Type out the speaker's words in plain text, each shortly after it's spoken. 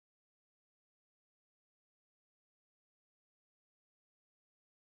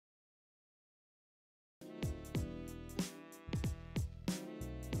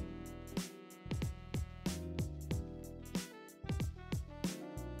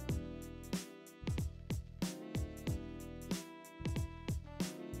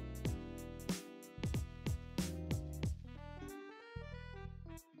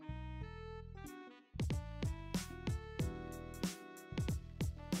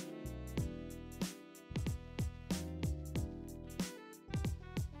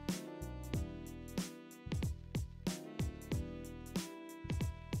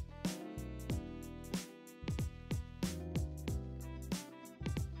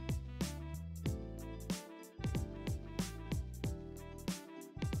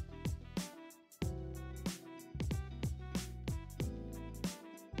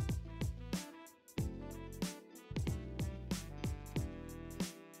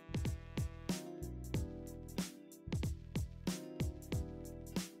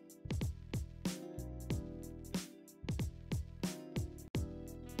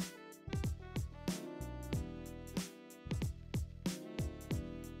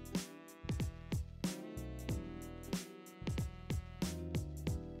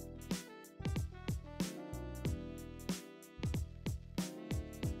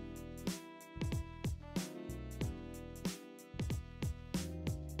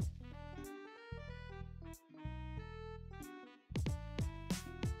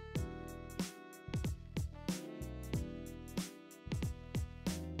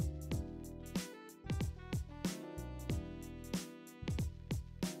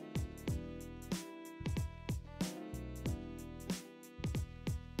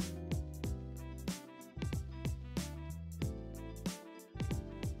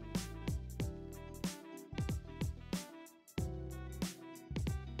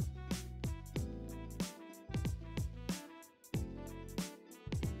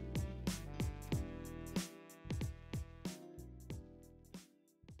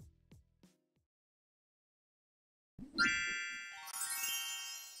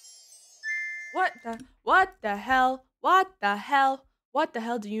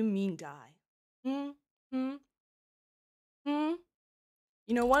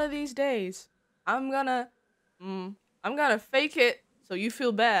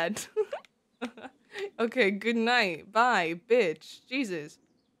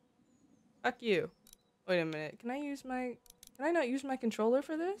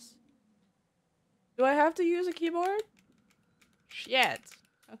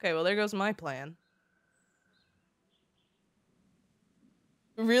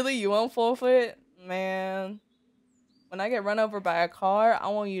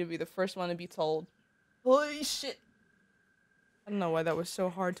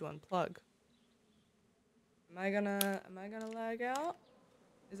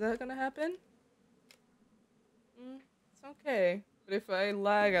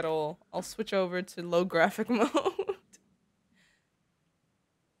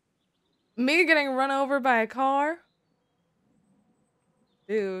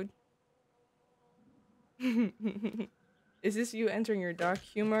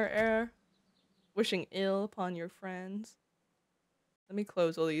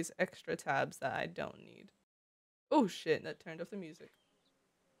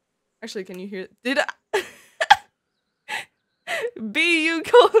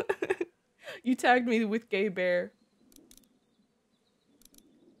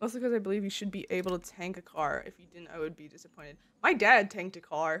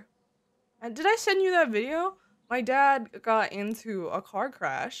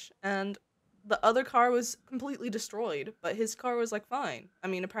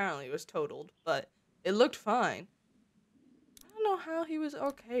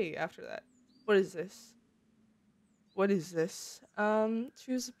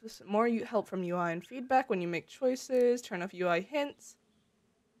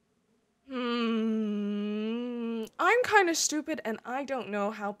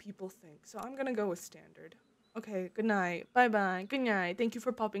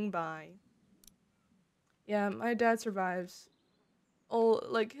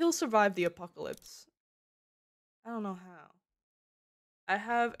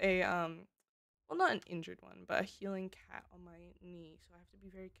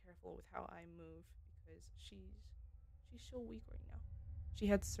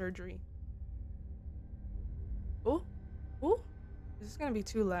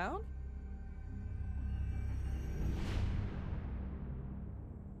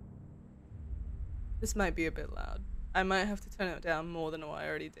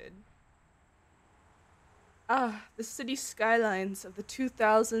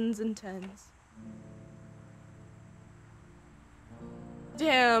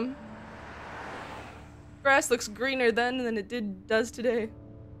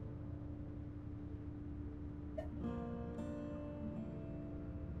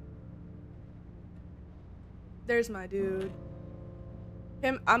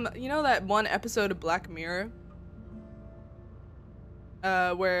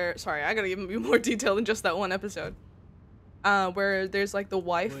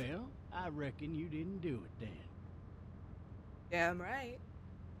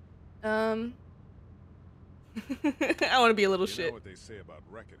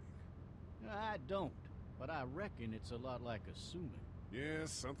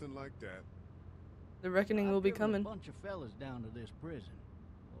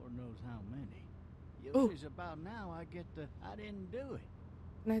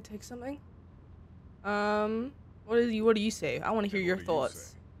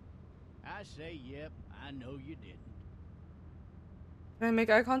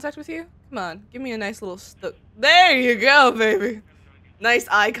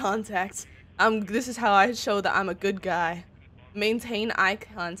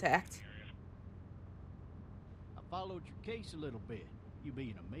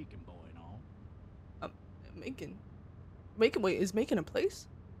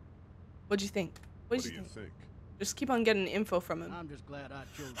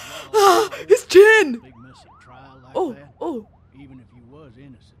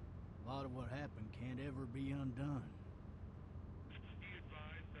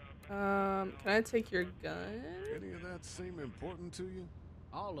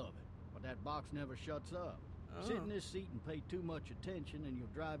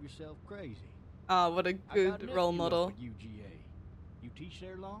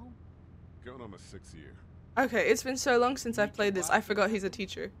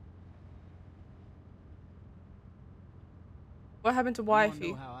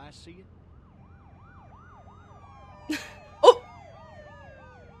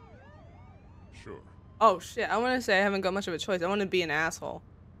Sure. Oh shit, I want to say I haven't got much of a choice. I want to be an asshole.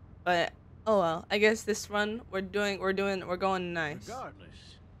 But oh well, I guess this run we're going nice.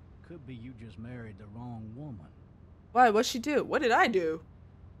 Regardless, could be you just married the wrong woman. Why? What'd she do? What did I do?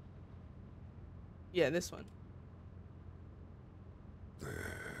 Yeah, this one.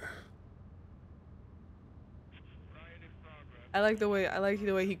 I like the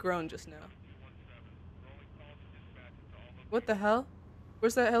way he groaned just now. What the hell?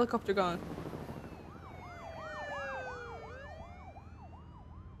 Where's that helicopter gone?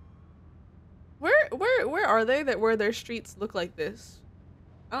 Where are they where their streets look like this?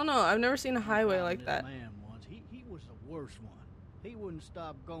 I don't know. I've never seen a highway like that. Man once, he was the worst one. He wouldn't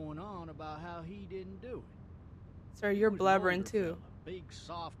stop going on about how he didn't do it. Sir, you're blabbering too. Fella, big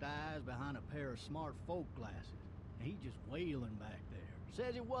soft eyes behind a pair of smart folk glasses. And he just wailing back there.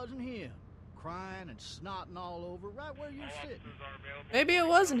 Says it wasn't him. Crying and snotting all over right where you're sitting. Maybe it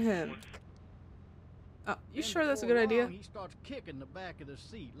wasn't him. Oh, you sure that's a good idea? He starts kicking the back of the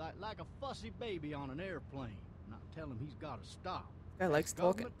seat like a fussy baby on an airplane. And I tell him he's got to stop. Guy likes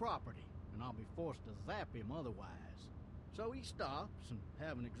talking. Government property, and I'll be forced to zap him otherwise. So he stops, and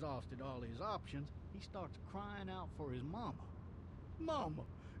having exhausted all his options, he starts crying out for his mama. Mama,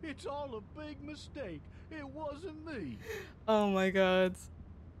 it's all a big mistake. It wasn't me. Oh my god.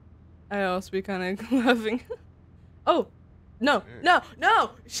 I also be kind of laughing. Oh, no,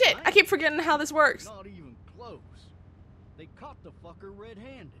 shit! I keep forgetting how this works. Not even close. They caught the fucker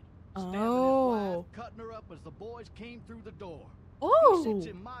red-handed. Oh. Stabbing his wife, cutting her up as the boys came through the door. Oh. He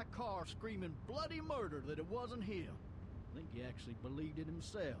sits in my car screaming bloody murder that it wasn't him. I think he actually believed it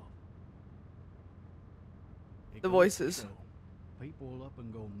himself. The voices. People will up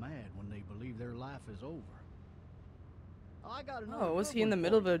and go mad when they believe their life is over. Oh, was he in the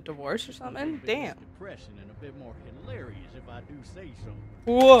middle of a divorce or something? Damn. Depressing and a bit more hilarious if I do say so.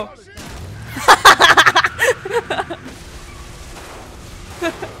 Whoa.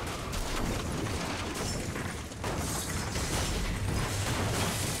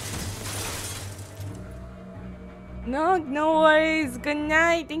 No worries. Good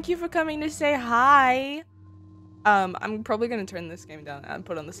night. Thank you for coming to say hi. I'm probably gonna turn this game down and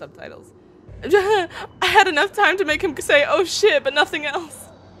put on the subtitles. I had enough time to make him say, oh shit, but nothing else.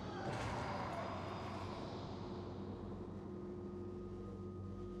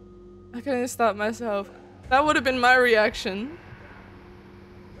 I couldn't stop myself. That would have been my reaction.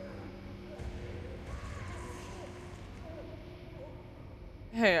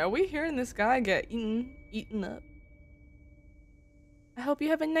 Hey, are we hearing this guy get eaten up? I hope you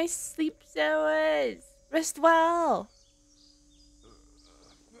have a nice sleep, Zoas. Rest well.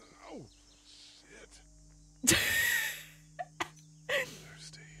 Oh, shit.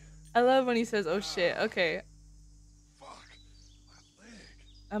 Thirsty. I love when he says, oh shit. Okay. Fuck. My leg.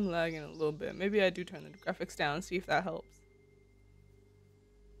 I'm lagging a little bit. Maybe I do turn the graphics down and see if that helps.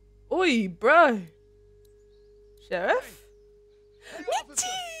 Oi, bro. Sheriff? Hey, Mitchie!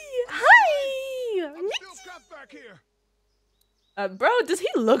 Hi! I'm still trapped back here. Bro, does he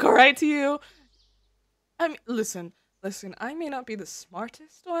look alright to you? I mean, listen, I may not be the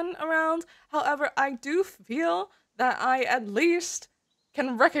smartest one around. However, I do feel that I at least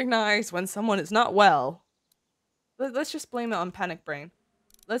can recognize when someone is not well. Let's just blame it on panic brain.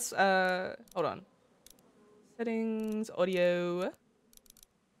 Let's, hold on. Settings, audio.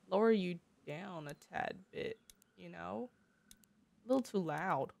 Lower you down a tad bit, you know? A little too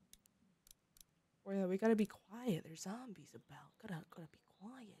loud. Or yeah, we gotta be quiet. There's zombies about. Gotta be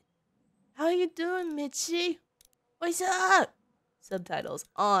quiet. How you doing, Mitchie? What's up? Subtitles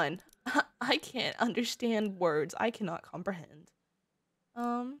on. I can't understand words. I cannot comprehend.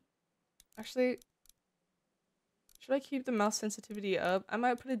 Actually, should I keep the mouse sensitivity up? I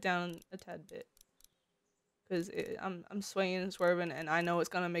might put it down a tad bit. Cause I'm swaying and swerving, and I know it's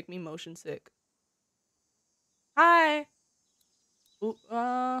gonna make me motion sick. Hi. Ooh,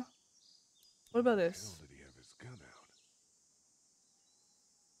 what about this? Hell did he have his gun out?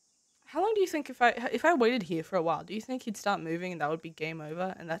 How long do you think if I waited here for a while, do you think he'd stop moving and that would be game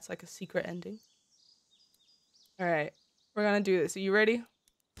over and that's like a secret ending? Alright, we're gonna do this. Are you ready?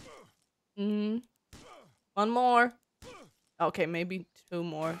 One more. Okay, maybe two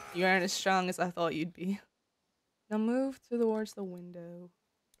more. You aren't as strong as I thought you'd be. Now move towards the window.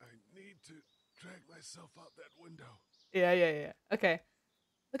 I need to drag myself out that window. Yeah. Okay.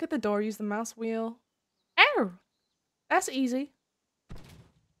 Look at the door. Use the mouse wheel. Ow! That's easy.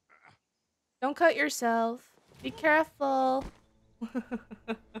 Don't cut yourself. Be careful.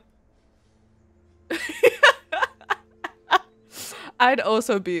 I'd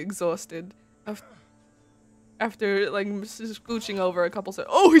also be exhausted after like scooching over a couple.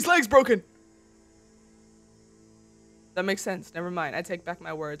 Oh, his leg's broken. That makes sense. Never mind. I take back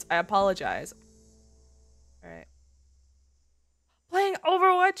my words. I apologize. Alright. Playing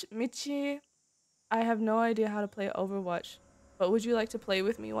Overwatch? Michi, I have no idea how to play Overwatch. But would you like to play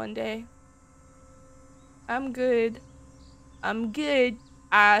with me one day? I'm good. I'm good.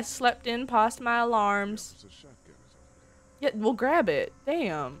 I slept in past my alarms. There's a shotgun is over Yeah, we'll grab it.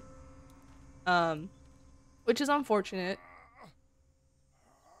 Damn. Which is unfortunate.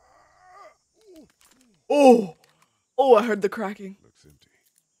 Oh! Oh, I heard the cracking. there. Looks empty.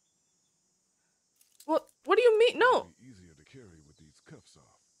 What do you mean? No. Be easier to carry with these cuffs off.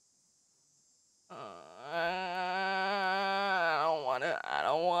 I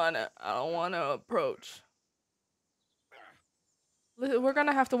don't wanna approach. We're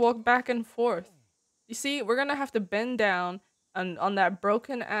gonna have to walk back and forth. You see, we're gonna have to bend down on that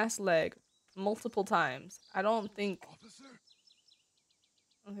broken ass leg multiple times. I don't think Officer?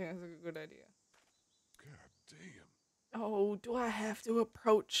 that's a good idea. God damn. Oh, do I have to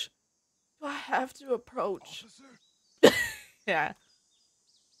approach? Do I have to approach? Officer? Yeah.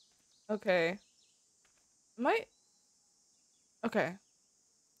 Okay. Okay.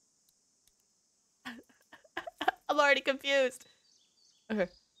 I'm already confused. Okay.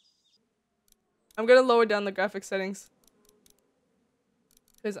 I'm gonna lower down the graphic settings.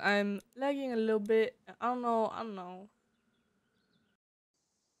 Because I'm lagging a little bit. I don't know.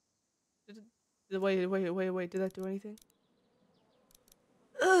 Wait. Did that do anything?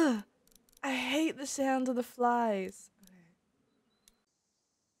 Ugh! I hate the sound of the flies. Okay.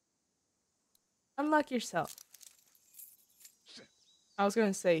 Unlock yourself. Shit. I was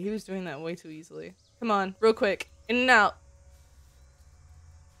gonna say, he was doing that way too easily. Come on, real quick. In and out.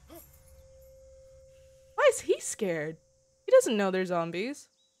 Why is he scared? He doesn't know they're zombies.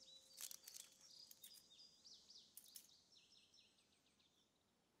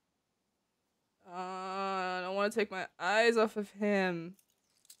 I don't want to take my eyes off of him.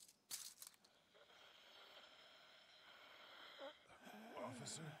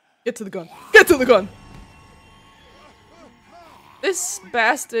 Officer? Get to the gun. Get to the gun! This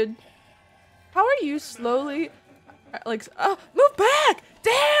bastard. How are you slowly... Like, move back!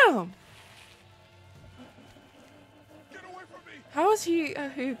 Damn! Get away from me! How is he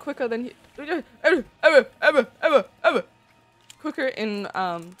quicker than he... Ever. Quicker in,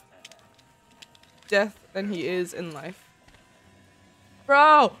 death than he is in life.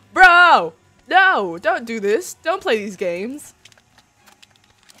 Bro! No! Don't do this. Don't play these games.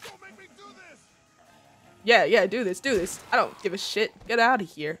 Don't make me do this! Yeah, do this. I don't give a shit. Get out of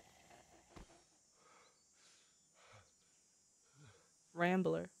here.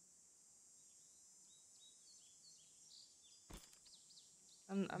 Rambler.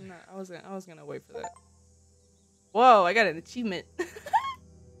 I'm not. I was gonna wait for that. Whoa! I got an achievement. His skin's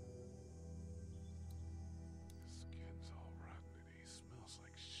all rotten and he smells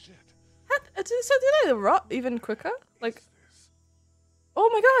like shit. So did I rot even quicker? Like, Is this? oh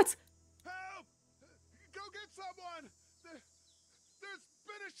my god! Help! Go get someone! There's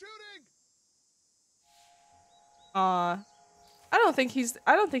been a shooting! I don't think he's.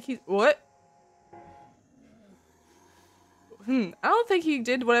 What? I don't think he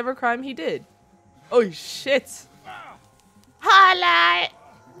did whatever crime he did. Oh shit! Highlight.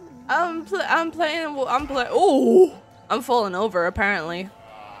 I'm playing. Oh! I'm falling over apparently.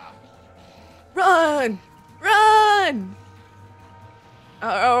 Run!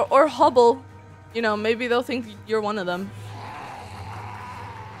 Or hobble. You know, maybe they'll think you're one of them.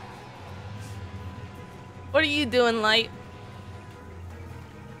 What are you doing, Light?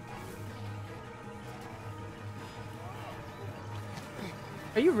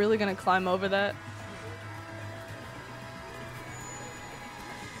 Are you really gonna climb over that?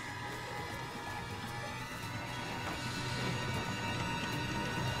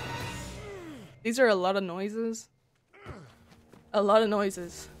 These are a lot of noises.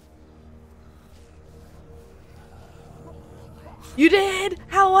 You did?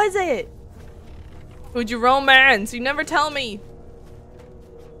 How was it? Who'd you romance? You never tell me.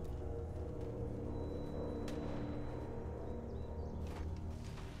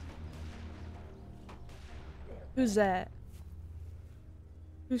 Who's that?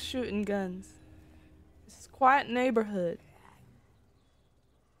 Who's shooting guns? This is a quiet neighborhood.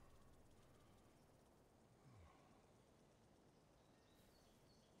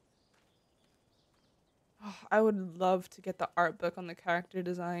 Oh, I would love to get the art book on the character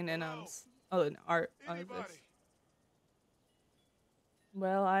design and an art of this. Anybody?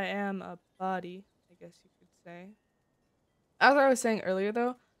 Well, I am a body, I guess you could say. As I was saying earlier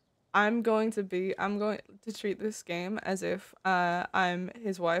though, I'm going to treat this game as if I'm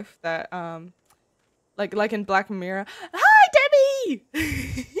his wife that Like in Black Mirror. Hi, Debbie.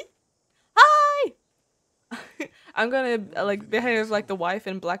 Hi. I'm gonna like behave like the wife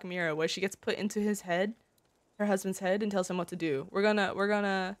in Black Mirror, where she gets put into his head, her husband's head, and tells him what to do. We're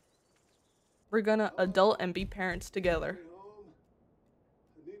gonna adult and be parents together.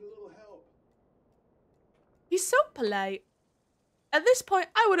 I need a little help. He's so polite. At this point,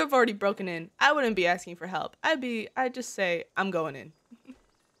 I would have already broken in. I wouldn't be asking for help. I'd just say, I'm going in.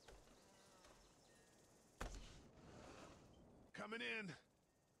 Coming in.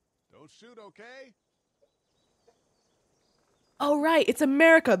 Don't shoot, okay? Oh, right, it's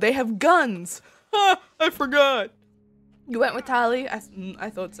America. They have guns. Ha, I forgot. You went with Tali? I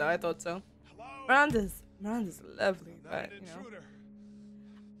thought so. Hello? Miranda's lovely, Not but, an you know. intruder.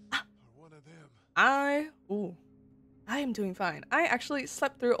 Or one of them. I am doing fine. I actually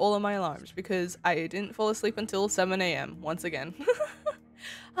slept through all of my alarms because I didn't fall asleep until 7 a.m. once again.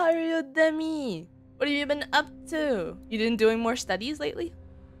 How are you, Demi? What have you been up to? You been doing more studies lately?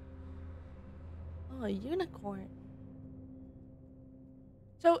 Oh, a unicorn.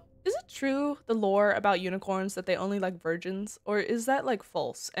 So, is it true, the lore about unicorns, that they only like virgins? Or is that like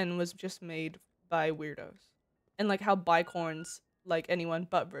false and was just made by weirdos? And like how bicorns like anyone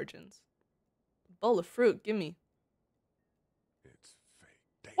but virgins? Bowl of fruit, gimme. It's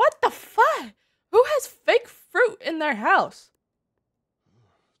fake. What the fuck? Who has fake fruit in their house?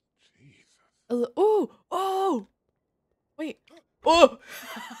 Jesus. Oh! Wait. Oh!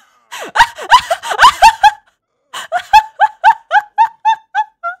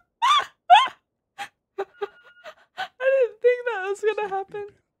 I didn't think that was gonna happen.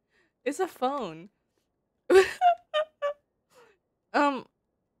 It's a phone.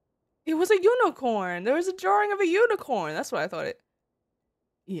 It was a unicorn. There was a drawing of a unicorn. That's what I thought it.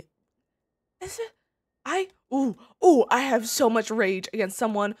 Yeah. Is it? I have so much rage against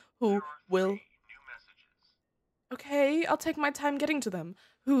someone who will. Okay, I'll take my time getting to them.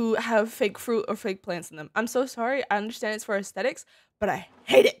 Who have fake fruit or fake plants in them. I'm so sorry. I understand it's for aesthetics, but I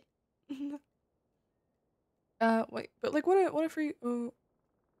hate it. Wait, but like, what if we?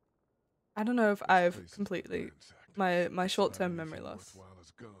 I don't know if I've completely my short-term memory loss.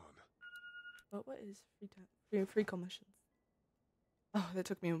 But what is free commissions? Oh, that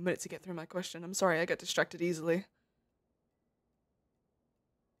took me a minute to get through my question. I'm sorry, I get distracted easily.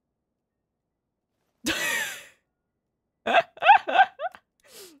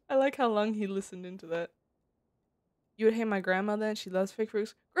 I like how long he listened into that. You would hate my grandma then? She loves fake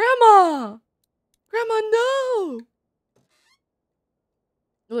fruits. Grandma! Grandma, no!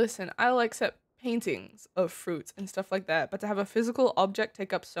 Listen, I'll accept paintings of fruits and stuff like that, but to have a physical object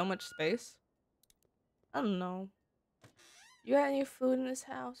take up so much space? I don't know. You got any food in this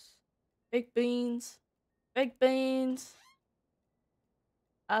house? Baked beans? Baked beans!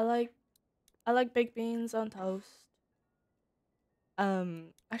 I like baked beans on toast.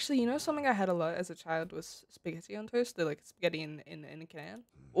 Actually, you know something I had a lot as a child was spaghetti on toast? They're like spaghetti in a can.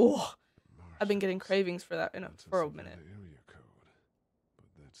 Oh, I've been getting cravings for that for a minute. Area code, but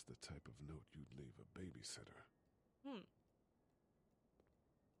that's the type of note you'd leave a babysitter.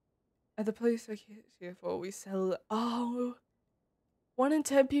 At the place I can't see for we sell. Oh, 1 in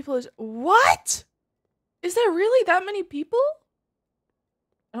 10 people is what? Is there really that many people?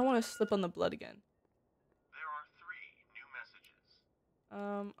 I don't want to slip on the blood again. There are 3 new messages.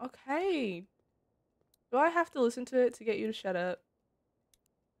 Okay. Do I have to listen to it to get you to shut up?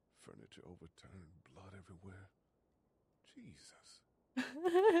 Furniture overturned, blood everywhere. Jesus. Maybe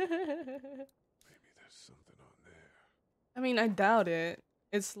there's something on there. I mean, I doubt it.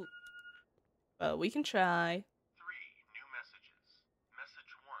 It's. But we can try. 3 new messages.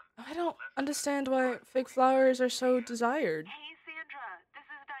 Message 1. I don't understand why fake flowers are so desired. Hey, Sandra. This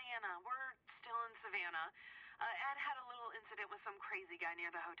is Diana. We're still in Savannah. Ed had a little incident with some crazy guy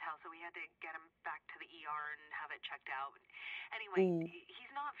near the hotel, so we had to get him back to the ER and have it checked out. Anyway, Ooh.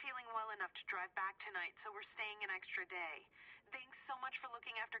 he's not feeling well enough to drive back tonight, so we're staying an extra day. Thanks so much for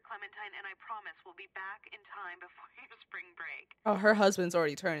looking after Clementine, and I promise we'll be back in time before your spring break. Oh, her husband's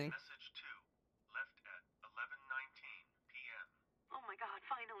already turning. Message 2. Left at 11:19 p.m. Oh my God,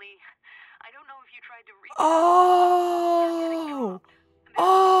 finally. I don't know if you tried to reach Oh!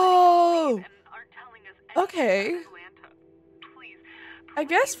 Oh! Okay. I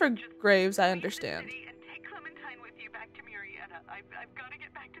guess for Graves, I understand.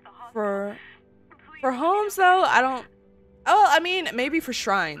 For Holmes, though, I don't. Oh, I mean, maybe for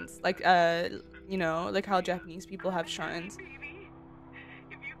shrines, like you know, like how Japanese people have shrines. If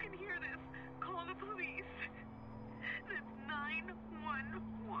you can hear this, call the police. That's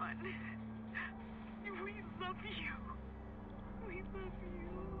 911. We love you. We love you.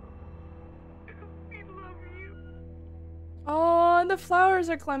 We Oh, the flowers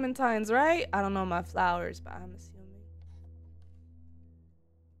are clementines, right? I don't know my flowers, but I'm assuming.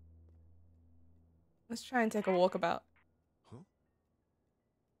 Let's try and take a walkabout. Huh?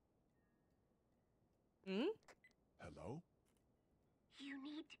 Hmm? Hello? You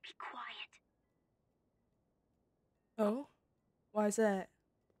need to be quiet. Oh? Why is that?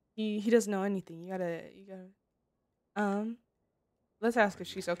 He doesn't know anything. You gotta let's ask if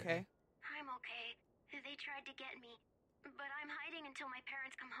she's okay. I'm okay. They tried to get me, but I'm hiding until my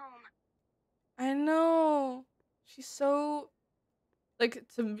parents come home. I know. She's so like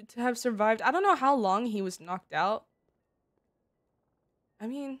to have survived. I don't know how long he was knocked out. I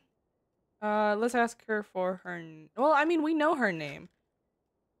mean, let's ask her for her. Well, I mean, we know her name.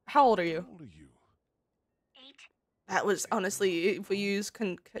 How old are you? How old are you? 8. That was honestly, if we use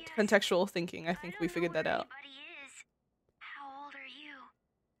contextual thinking, I think we don't figured know that where out. anybody is. How old are you?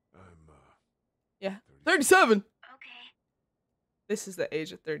 I'm, Yeah, 37. 37. Okay, This is the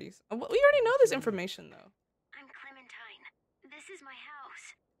age of 30s. We already know this information though. I'm Clementine. This is my house.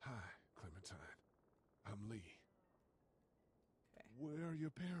 Hi, Clementine. I'm Lee. Okay. Where are your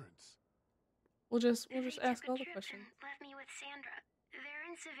parents? We'll just They ask took a all the trip questions. and left me with Sandra. They're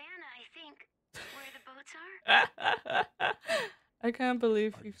in Savannah, I think. Where the boats are? I can't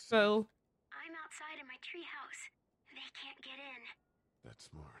believe Are he you safe? fell. I'm outside in my treehouse. They can't get in. That's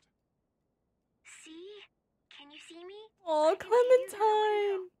smart. See? Can you see me? Oh, I can see you through the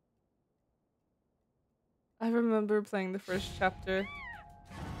Clementine! window. I remember playing the first chapter.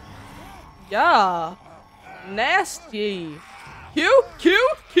 Yeah! Nasty! Q! Q!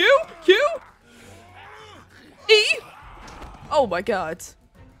 Q! Q! E! Oh my god.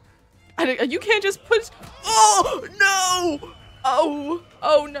 You can't just push. Oh no! Oh!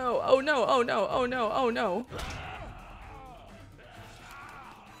 Oh no! Oh no! Oh no! Oh no! Oh no!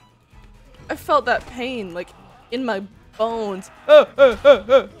 I felt that pain, like, in my bones.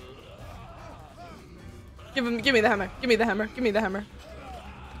 Give me the hammer. Give me the hammer. Give me the hammer.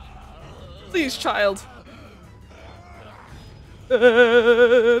 Please, child.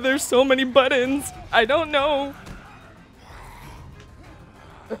 There's so many buttons. I don't know.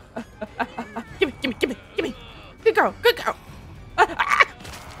 Give me. Good girl.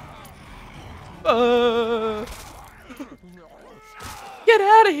 Get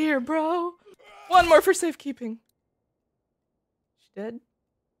out of here, bro. One more for safekeeping. She dead?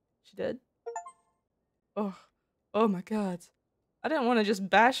 Oh my god. I didn't want to just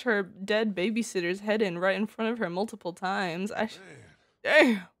bash her dead babysitter's head in right in front of her multiple times.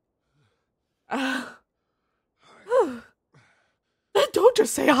 Damn. Don't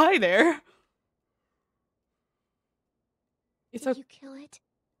just say hi there. Did you kill it?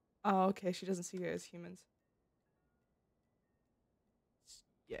 Oh, okay. She doesn't see you as humans.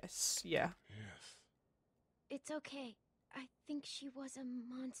 Yes. Yeah. Yes. It's okay. I think she was a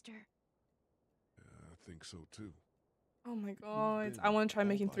monster. I think so too. Oh my You've god. been I want to try all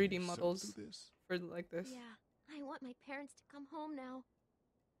making by 3D yourself models through this? for like this. Yeah, I want my parents to come home now.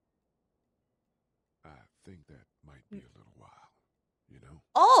 I think that might be a little while. You know?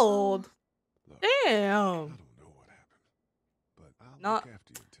 Old. Look, I Damn. don't know what happened, but I'll Not look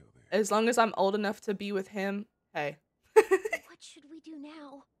after you until then. as long as I'm old enough to be with him. Hey. What should we do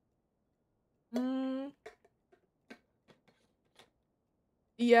now?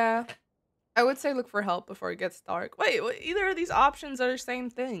 Yeah. I would say look for help before it gets dark. Wait, either of these options are the same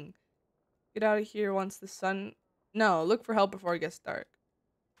thing. Get out of here once the sun... No, look for help before it gets dark.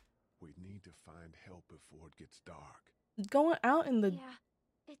 We need to find help before it gets dark. Going out in the Yeah,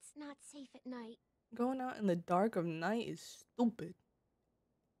 it's not safe at night. dark of night is stupid.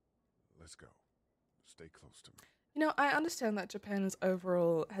 Let's go. Stay close to me. You know, I understand that Japan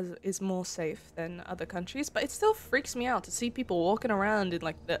is more safe than other countries, but it still freaks me out to see people walking around in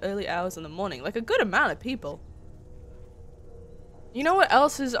like the early hours in the morning, like a good amount of people. You know what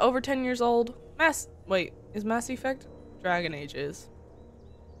else is over 10 years old? Is Mass Effect? Dragon Age is.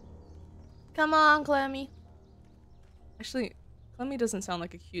 Come on, Clemmy. Actually, Clemmy doesn't sound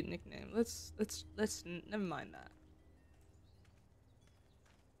like a cute nickname. Let's never mind that.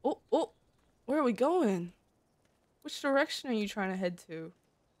 Oh, where are we going? Which direction are you trying to head to?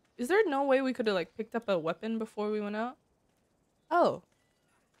 Is there no way we could have like picked up a weapon before we went out? Oh.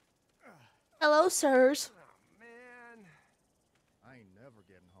 Hello, sirs. Man, I ain't never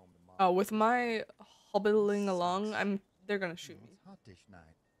getting home to mom. Oh, with my hobbling along, they're gonna shoot me. It's hot this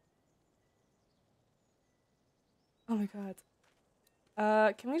night. Oh my god.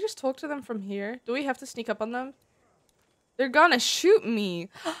 Can we just talk to them from here? Do we have to sneak up on them? They're gonna shoot me.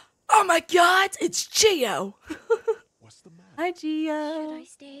 Oh my god, it's Geo. What's the matter? Hi, Geo. Should I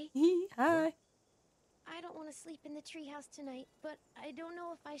stay? Hi. I I don't want to sleep in the treehouse tonight, but I don't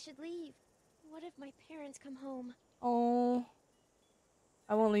know if I should leave. What if my parents come home? Oh,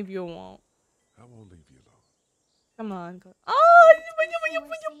 I won't leave you alone. I won't leave you alone. Come on. Go. Oh, Let's go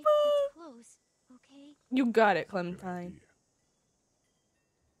somewhere safe that's close, okay? you got it, Good Clementine. idea.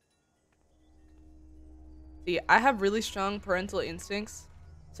 See, I have really strong parental instincts.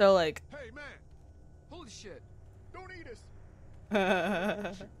 So, like. Hey, man! Holy shit. Don't eat us!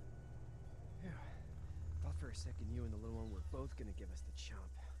 The Thought for a second you and the little one were both gonna give us the chomp.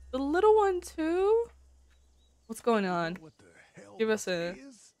 little one, too? What's going on? What the hell Give us this a-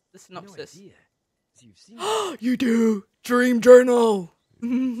 is? The synopsis. No idea. As you've seen. You do! Dream journal!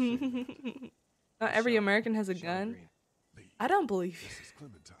 Not every American has a Sean gun. Green. Lee, I don't believe this is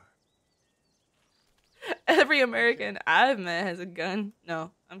Clementine. every American I've met has a gun.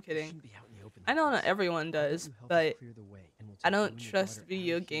 No, I'm You kidding. shouldn't be out in the open I know like not this. everyone Why don't does, you help us but clear the way, and we'll I take you don't and your trust daughter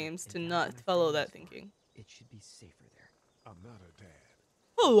video out of here games to and not down to my follow that family's farm. thinking. It should be safer there. I'm not her dad.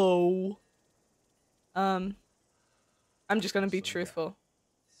 Hello. I'm just gonna be Some guy. truthful.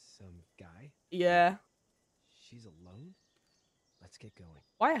 Some guy? Yeah. She's alone? Let's get going.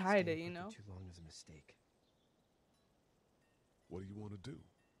 Why hide it, Staying you put know? for too long is a mistake. What do you want to do?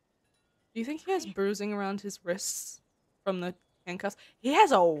 Do you think he has bruising around his wrists from the handcuffs? He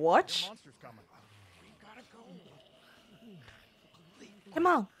has a watch? Monster's coming. We gotta go. Come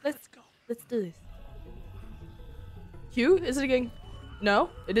on, let's do this. Q? Is it again? No,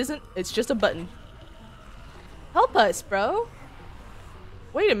 it isn't. It's just a button. Help us, bro.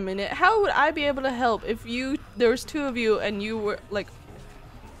 Wait a minute. How would I be able to help if there was two of you and you were like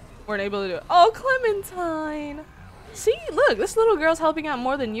weren't able to do it? Oh, Clementine. See, look, this little girl's helping out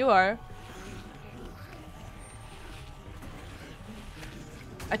more than you are.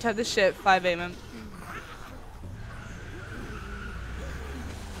 I tried this shit at 5 a.m.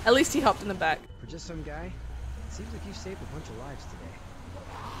 At least he helped in the back. For just some guy, it seems like you saved a bunch of lives today.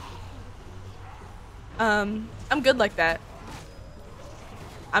 I'm good like that.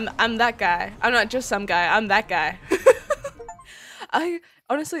 I'm that guy. I'm not just some guy. I'm that guy.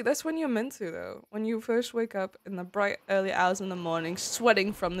 Honestly, that's when you're meant to though. When you first wake up in the bright early hours in the morning,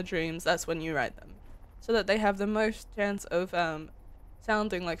 sweating from the dreams, that's when you write them. So that they have the most chance of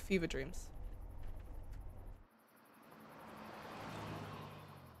sounding like fever dreams.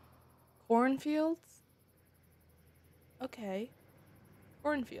 Cornfields? Okay.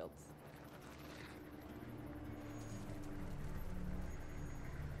 Cornfields.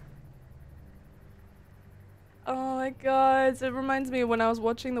 Oh my god, it reminds me of when I was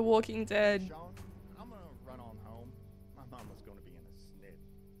watching The Walking Dead. Sean, I'm gonna run on home. My mama's gonna be in a snit.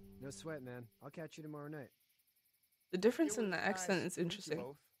 No sweat, man. I'll catch you tomorrow night. The difference It in the was accent nice is to meet you interesting.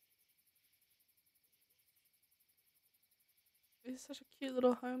 both. It's such a cute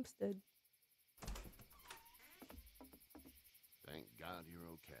little homestead. Thank God you're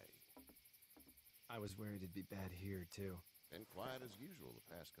okay. I was worried it'd be bad here, too. Been quiet as usual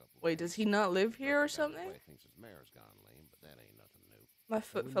the past couple Wait, weeks. does he not live here or Reckon down the something? way thinks his mare's gone lame, but that ain't nothing new. My I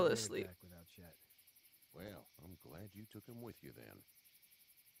foot wouldn't fell have made it asleep. back without Chet. Well, I'm glad you took him with you then.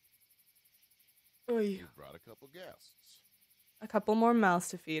 Oy. You brought a couple guests. A couple more mouths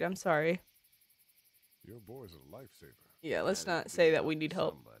to feed, I'm sorry. Your boy's a lifesaver. Yeah, let's That'd not be say that enough we for need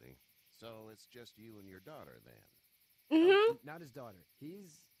help. Somebody. So it's just you and your daughter then. Mm-hmm. Not his daughter.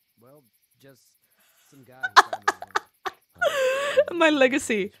 He's, well, just some guy who found me alone. My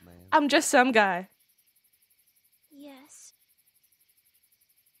legacy. Man. I'm just some guy. Yes.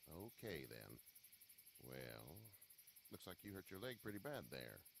 Okay then. Well, looks like you hurt your leg pretty bad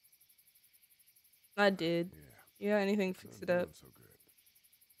there. I did. Yeah. Yeah, anything fix Not it up. doing so good.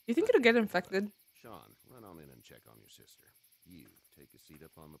 You think it'll get infected? Sean, run on in and check on your sister. You take a seat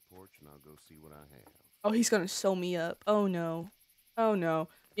up on the porch and I'll go see what I have. Oh, he's gonna sew me up. Oh no. Oh no.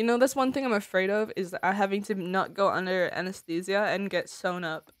 You know, that's one thing I'm afraid of is having to not go under anesthesia and get sewn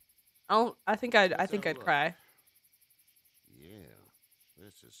up. I think I'd Let's have a I'd look. cry. Yeah,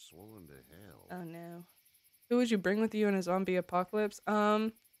 this is swollen to hell. Oh no. Who would you bring with you in a zombie apocalypse? It's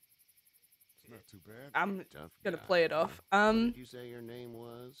not too bad. I'm Tough gonna guy, play it huh? off. What did you say your name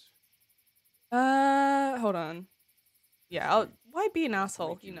was? Hold on. Yeah, why be an Nice to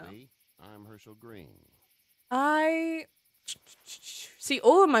asshole, meet you know? Lee. I'm Herschel Green. See,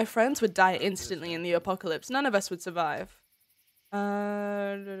 all of my friends would die instantly in the apocalypse. None of us would survive.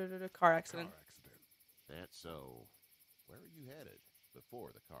 Car accident. Car accident. That's so. Where are you headed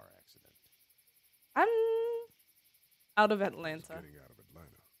before the car accident? I'm out of Just Atlanta. getting out of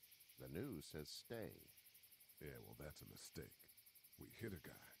Atlanta. The news says stay. Yeah, well, that's a mistake. We hit a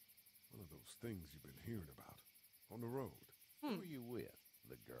guy. One of those things you've been hearing about. On the road. Hmm. Who are you with?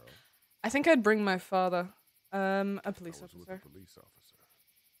 The girl? I think I'd bring my father. A police I was with officer. a police officer.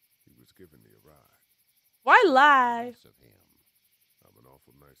 He was giving me a ride. Why lie? Nice of him. I'm an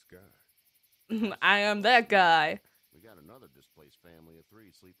awful nice guy. I am that guy. We got another displaced family of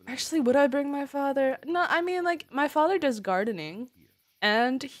 3 sleeping. Actually, would I bring my father? No, I mean, like, my father does gardening,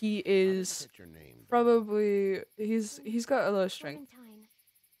 and he is Your name, probably he's got a lot of strength. Clementine.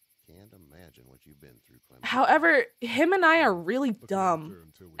 Can't imagine what you've been through, Clement. However, him and I are really Look dumb, after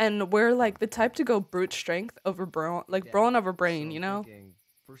until we- and we're like the type to go brute strength over brawn, like Yeah, brawn over brain, so you I'm know? thinking,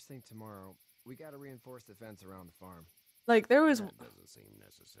 first thing tomorrow, we gotta reinforce the fence around the farm. Like there was, That doesn't seem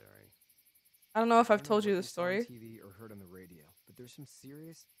necessary. I don't know if I I've don't know told you what this saw on story. TV or heard on the radio, but there's some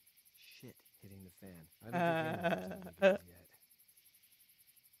serious shit hitting the fan. I don't think anyone's really good yet.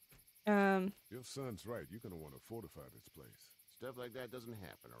 Your son's right. You're gonna want to fortify this place. Stuff like that doesn't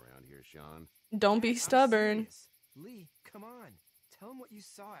happen around here, Sean. Don't be I'm stubborn. serious. Lee, come on. Tell him what you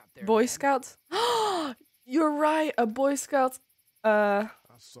saw out there. Boy man. Scouts. You're right. A Boy Scouts. I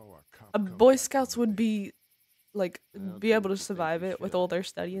saw a cop. A come Boy back Scouts from would the be like Well, be do able what to you think survive you it with should. all their We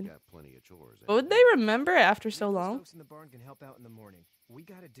studying. got plenty of chores. But would they anyway. remember it after so Maybe those long? folks in the barn can help out in the morning. We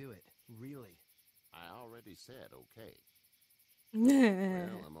gotta do it. Really. I already said okay. I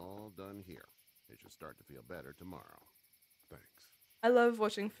Well, I'm all done here. It should start to feel better tomorrow. Thanks. love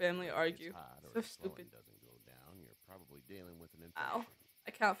watching family If argue. it's hot or So if swelling stupid. doesn't go down, you're probably dealing with an Ow. infection.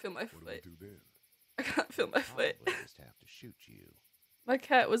 I can't feel my What do we foot. do then? I can't feel my foot. Probably just have to shoot you. My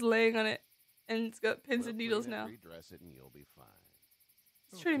cat was laying on it, and it's got pins We'll and needles clean it, now. redress it, and you'll be fine.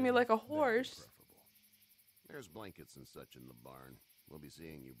 It's treating me Okay, like a that'd be horse. preferable. There's blankets and such in the barn. We'll be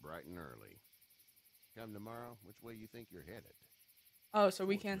seeing you bright and early. Come tomorrow, which way you think you're headed? Oh, so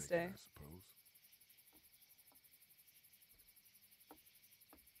we Towards can't Macon, stay. I suppose.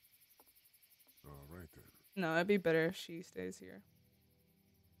 All right then. No, it'd be better if she stays here.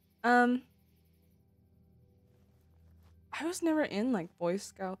 I was never in like Boy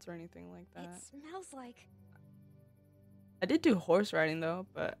Scouts or anything like that. It smells like. I did do horse riding though,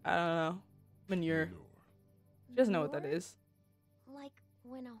 but I don't know. Manure. Manure. She doesn't know what that manure? is. Like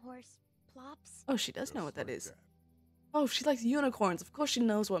when a horse plops. Oh, she does know Just what that like is. that. Oh, she likes unicorns. Of course she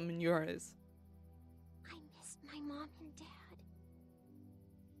knows what manure is. I missed my mom and dad.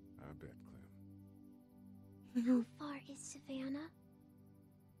 I bet, Clem. How far is Savannah?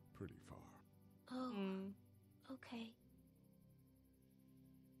 Pretty far. Oh, Mm. okay.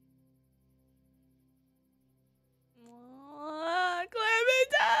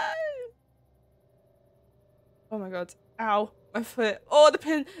 Clementine! Oh my god. Ow. My foot. Oh, the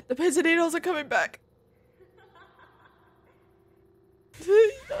pins and needles are coming back.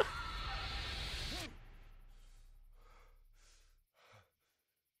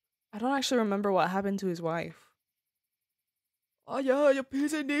 I don't actually remember what happened to his wife. Oh yeah, your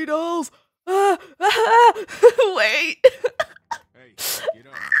pins and needles. Ah, ah, wait. Hey, get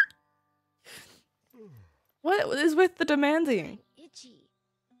up. What is with the demanding? Itchy.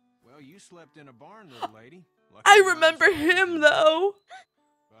 Well, you slept in a barn, little lady. Lucky I you weren't remember scared him to. though.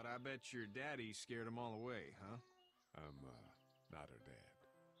 But I bet your daddy scared them all away, huh? I'm not her dad.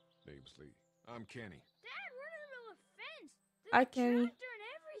 Name's Lee. I'm Kenny. Dad, we're in the middle of a fence. I can. Tractor and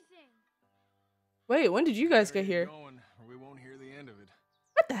everything. Wait, when did you guys Better get here? Going, or we won't hear the end of it.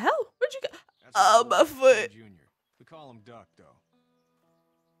 What the hell? Where'd you go? That's Oh, my my boy, foot. Ken Junior. We call him Duck, though.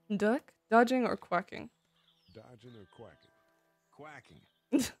 Duck? Dodging or quacking? Dodging or quacking? Quacking.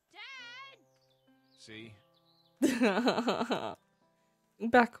 Dad! See?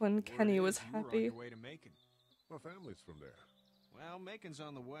 Back when Word Kenny is was you were on happy. your way to Macon. My family's from there. Well, Macon's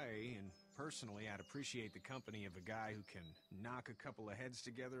on the way, and personally, I'd appreciate the company of a guy who can knock a couple of heads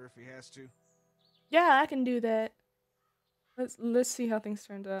together if he has to. Yeah, I can do that. Let's see how things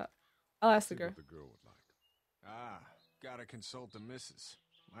turned out. I'll ask the See girl. what the girl would like. Ah, gotta consult the missus.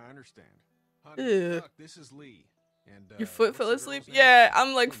 I understand. Ew. Honey, Duck, this is Lee. And, Your foot what's fell the asleep? girl's name? Yeah,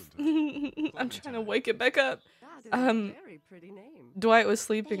 I'm like, Clementine. I'm trying to Clementine. wake it back up. That is Um, a very pretty name. Dwight was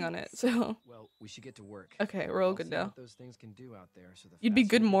sleeping on it, so. Well, we should get to work. Okay, we're all I'll good see now. what those things can do out there, so the You'd be faster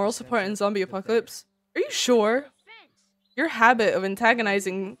good we get moral the fence support in up, zombie the better. apocalypse. Are you sure? Fence. Your habit of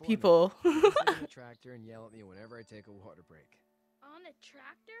antagonizing people. Sit in the tractor and yell at me whenever I take a water break. On a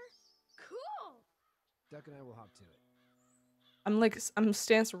tractor? Cool. Duck and I will hop to it. I'm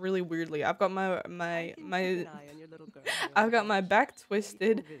stanced really weirdly. I've got my I can keep an eye on your little girl. I've got my back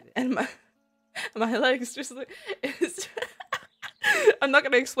twisted Can visit. and my legs just like it's I'm not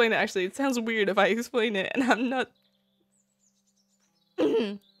gonna explain it actually. It sounds weird if I explain it and I'm not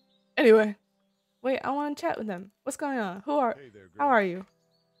Anyway. Wait, I wanna chat with them. What's going on? Hey there, girl. How are you?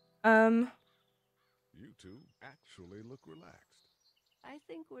 You two actually look relaxed. I I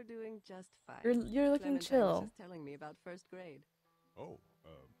think we're doing just fine. You're looking Clementine was chill. just telling me about first grade. Oh,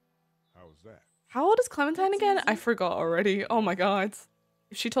 how was that? How old is Clementine That's again? easy. I forgot already. Oh my god.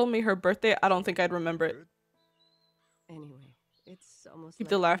 If she told me her birthday, I don't think I'd remember it. Good? Anyway, it's almost Keep like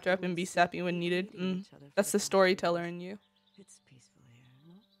the we laughter up don't and be see sappy when people needed. eating each other for That's the past 2 storyteller years. in you. It's peaceful here,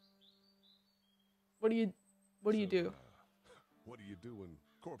 no? What do you do? What do you do when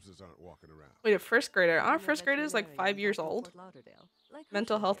corpses aren't walking around? Wait, a first grader. I'm Aren't a first graders like 5 veterinarian years back in old? Fort Lauderdale. Like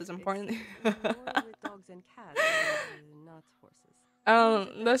Mental Hershey health here, is important. except we're more with dogs and cats, not horses. What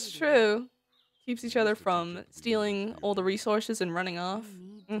is it that That's you do? true. Keeps each Well, other Mr. Teacher from at the stealing University all of the Maine. resources and running off. We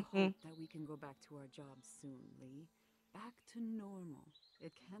need to hope that we can go back to our jobs soon, Lee. Back to normal.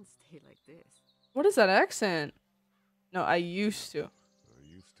 It can't stay like this. What is that accent? No, I used to. I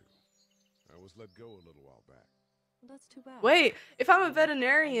used to. I was let go a little while back. That's too bad. Wait, if I'm a I know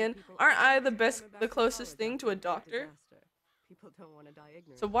veterinarian, people aren't I always the keep best, coming the back to closest college thing to a after big doctor? disaster. People don't want to die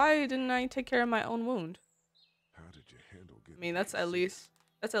ignorant. So why didn't I take care of my own wound? How did you handle getting I mean, that's sick? at least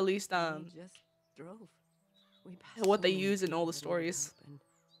We just drove. We passed what so they many use in all the people that needed stories. help, and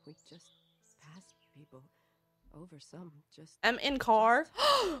we just passed people over some. Just I'm in car.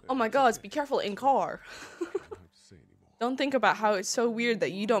 Oh my god, be careful in car. I don't have to say anymore. Don't think about how it's so weird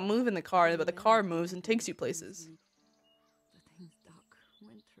that you don't move in the car, but the car moves and takes you places. The things Doc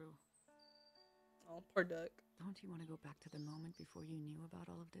went through. Oh, poor duck. Don't you want to go back to the moment before you knew about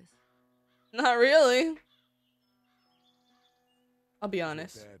all of this? Not really. I'll be They were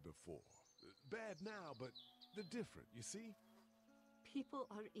honest. Bad before. Bad now, but they're different, you see? People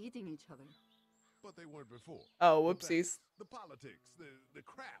are eating each other. But they weren't before. Oh, The whoopsies. facts, the politics, the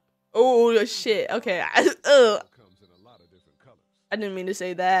crap. Oh, shit. Okay. It all comes in a lot of different colors. I didn't mean to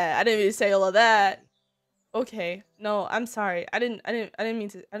say that. I didn't mean to say all of that. Okay. No, I'm sorry. I didn't mean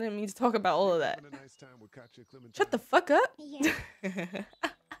to talk about all of that. Having a nice time with Katya Clementine? Shut the fuck up. Yeah.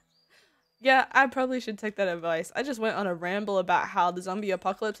 Yeah, I probably should take that advice. I just went on a ramble about how the zombie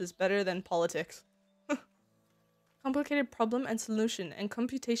apocalypse is better than politics. Complicated problem and solution and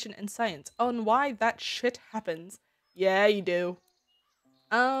computation and science on why that shit happens. Yeah, you do.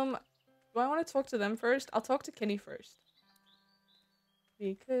 Do I want to talk to them first? I'll talk to Kenny first.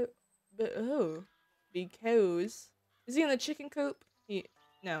 Because is he in the chicken coop?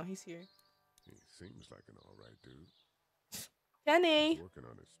 No, he's here. He seems like an alright dude. Kenny. He's working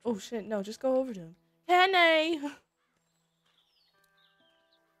on his Oh trip. shit, no, just go over to him. Kenny!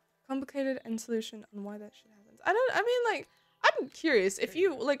 Complicated and solution on why that shit happens. I'm curious, if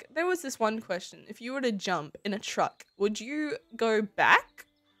you, like, there was this one question. If you were to jump in a truck, would you go back?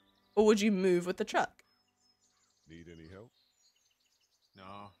 Or would you move with the truck? Need any help?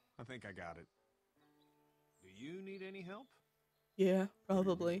 No, I think I got it. Do you need any help? Yeah,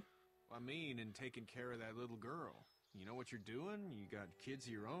 probably. I mean, in taking care of that little girl. You know what you're doing? You got kids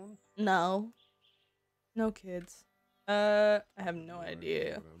of your own? No. No kids. I have no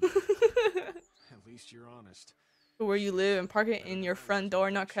idea. At least you're honest. Where you live and park it in your front door,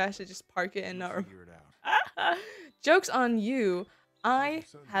 not crash it, just park it and We'll not... figure it out. Joke's on you. I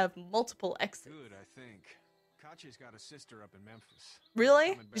have multiple exes. Good, I think. Katya's got a sister up in Memphis.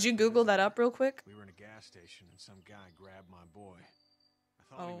 Really? Coming back Did you to Google visit that up her. real quick? We were in a gas station and some guy grabbed my boy. I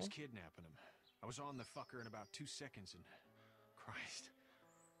thought he was Oh. kidnapping him. I was on the fucker in about 2 seconds and... Christ.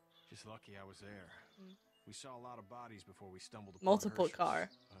 Just lucky I was there. We saw a lot of bodies before we stumbled upon Multiple Hershey's, car.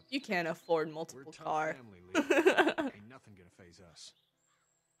 but You can't afford we're a multiple tough car. family, Lee. Ain't nothing gonna phase us.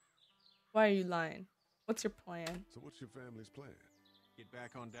 Why are you lying? What's your plan? So what's your family's plan? Get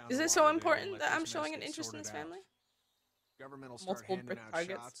back on down Is to it so Lauderdale and important let that this I'm mess showing an get interest in this sorted out. family? Government will start Multiple handing brick out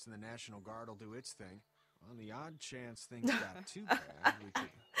targets. shots and the National Guard will do its thing. On the odd chance things got too bad, we could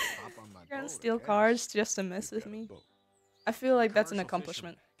hop on my You're gonna boat, I steal guess. cars just to mess You've with got a me? boat. I feel like that's an Commercial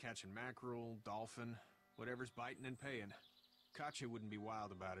accomplishment. fishermen, catching mackerel, dolphin, whatever's biting and paying. Katya wouldn't be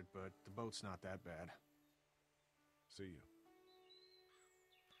wild about it, but the boat's not that bad. See you.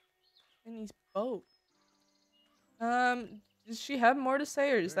 Kenny's boat. Does she have more to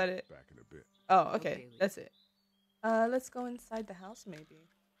say or is that it? Back in a bit. Oh, okay. Okay, Lee. That's it. Let's go inside the house maybe.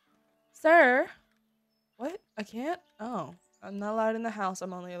 Sir? What? I can't? Oh. I'm not allowed in the house.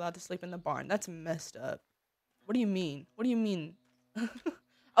 I'm only allowed to sleep in the barn. That's messed up. What do you mean? What do you mean?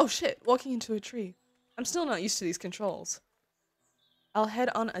 Oh shit, walking into a tree. I'm still not used to these controls. I'll head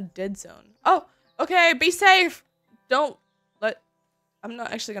on a dead zone. Oh, okay, be safe! Don't let... I'm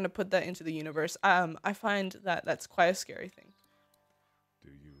not actually gonna put that into the universe. I find that that's quite a scary thing.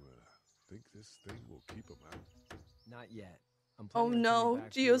 Do you, think this thing will keep him out? Not yet. I'm Oh planning on no, coming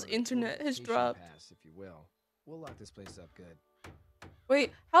back Gio's for a internet has vacation dropped. Pass, if you will. We'll lock this place up good.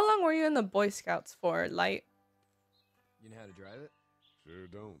 Wait, how long were you in the Boy Scouts for, Light? You know how to drive it? Sure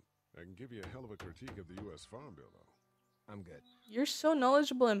don't. I can give you a hell of a critique of the U.S. Farm Bill, though. I'm good. You're so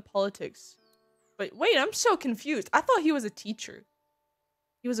knowledgeable in politics. But wait, I'm so confused. I thought he was a teacher.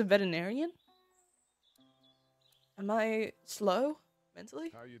 He was a veterinarian? Am I slow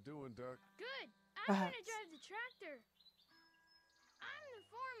mentally? How you doing, Duck? Good. I'm gonna Perhaps. drive the tractor. I'm the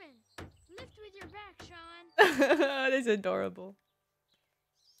foreman. Lift with your back, Sean. That's adorable.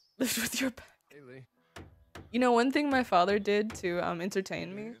 Lift with your back. Hey, Lee. You know, one thing my father did to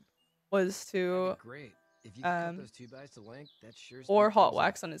entertain me was to That'd be great. If you could cut those 2 bites to length, that sure or speeds hot things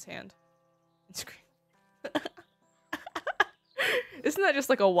wax on his hand. And scream. Isn't that just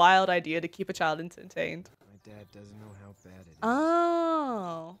like a wild idea to keep a child entertained? My dad doesn't know how bad it is.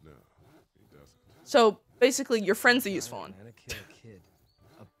 Oh. No, he doesn't. So basically, your friend's the useful one. Anna killed a kid,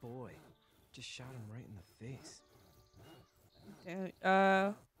 a boy, just shot him right in the face.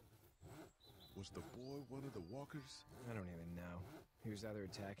 Was the boy one of the walkers? I don't even know. He was either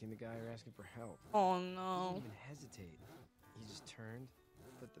attacking the guy or asking for help. Oh He no. didn't even hesitate. He just turned,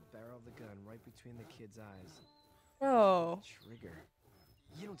 put the barrel of the gun right between the kid's eyes. Bro. Trigger.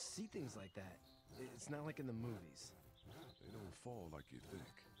 You don't see things like that. It's not like in the movies. They don't fall like you think.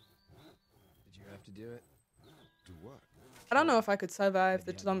 Did you have to do it? Do what? I don't know if I could survive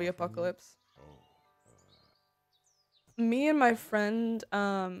the Maybe I'd zombie go from you. apocalypse. Oh, Me and my friend,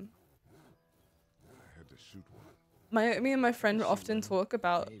 I had to shoot one. me and my friend often talk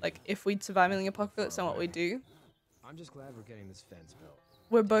about like if we'd survive in the apocalypse and what we do. I'm just glad we're getting this fence built.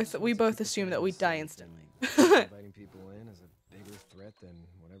 We both assume that we die instantly. Inviting people in is a bigger threat than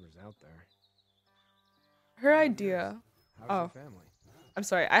whatever's out there. Her idea. How's Oh, your family? I'm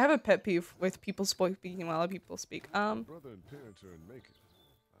sorry. I have a pet peeve with people speaking while other people speak. Brother and parents are in Macon.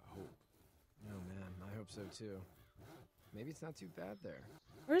 I hope. Oh man, I hope so too. Maybe it's not too bad there.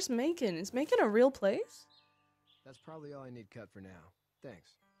 Where's Macon? Is Macon a real place? That's probably all I need cut for now.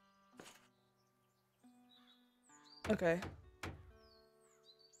 Thanks. Okay.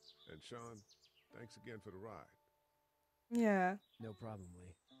 And Sean, thanks again for the ride. Yeah. No problem,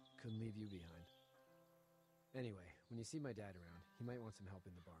 Lee. Couldn't leave you behind. Anyway, when you see my dad around, he might want some help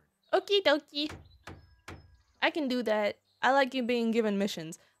in the barn. Okie dokie. I can do that. I like you being given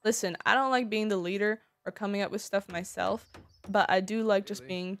missions. Listen, I don't like being the leader or coming up with stuff myself, but I do like just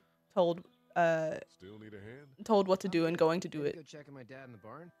being told Still need a hand? told what to do and going to do Maybe it. go checking my dad in the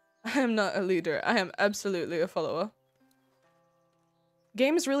barn? I am not a leader. I am absolutely a follower.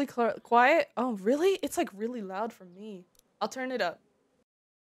 Game is really quiet. Oh, really? It's like really loud for me. I'll turn it up.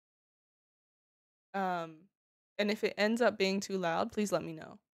 And if it ends up being too loud, please let me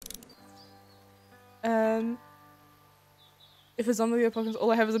know. If a zombie apocalypse,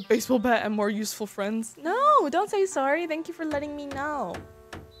 all I have is a baseball bat and more useful friends. No, don't say sorry. Thank you for letting me know.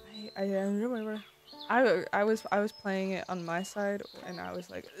 I remember. I was playing it on my side and I was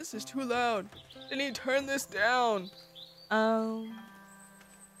like, this is too loud. I need to turn this down.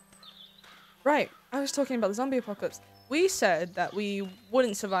 Right. I was talking about the zombie apocalypse. We said that we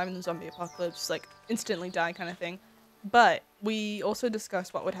wouldn't survive in the zombie apocalypse, like instantly die kind of thing. But we also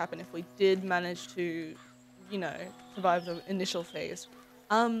discussed what would happen if we did manage to, you know, survive the initial phase.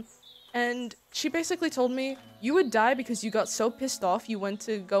 And she basically told me you would die because you got so pissed off you went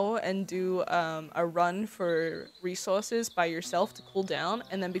to go and do a run for resources by yourself to cool down,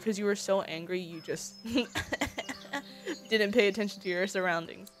 and then because you were so angry you just didn't pay attention to your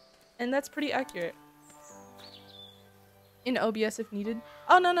surroundings. And that's pretty accurate. In OBS if needed.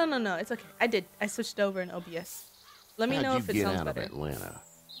 Oh no, it's okay. I switched over in OBS. Let me know if it sounds better. How'd you get out of Atlanta?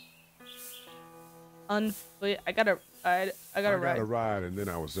 I got a ride. I got a ride and then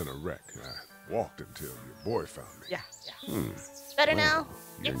I was in a wreck. I walked until your boy found me. Yeah. Better now.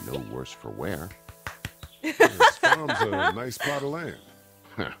 You're no worse for wear. This farm's a nice plot of land.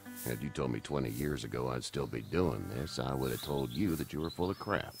 Had you told me 20 years ago I'd still be doing this, I would have told you that you were full of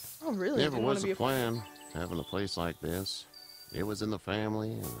crap. Oh, really? Never was a plan, having a place like this. It was in the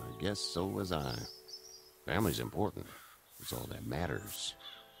family, and I guess so was I. Family's important. It's all that matters.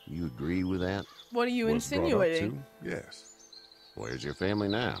 You agree with that? What are you insinuating? Yes. Where's your family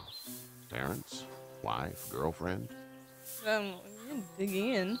now? Parents? Wife? Girlfriend? You dig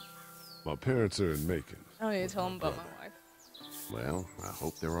in. My parents are in Macon. I don't need to tell them about my wife. Well, I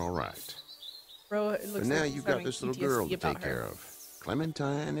hope they're all right. Bro, it looks But now like you've got this little girl to take care of.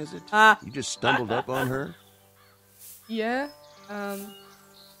 Clementine, is it? You just stumbled up on her? Yeah.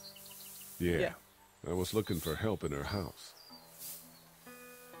 Yeah. I was looking for help in her house.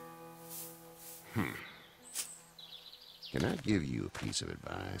 Can I give you a piece of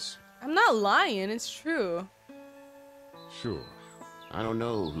advice? I'm not lying. It's true. Sure. I don't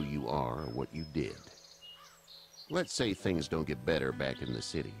know who you are or what you did. Let's say things don't get better back in the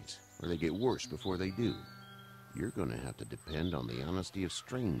cities, or they get worse before they do. You're gonna have to depend on the honesty of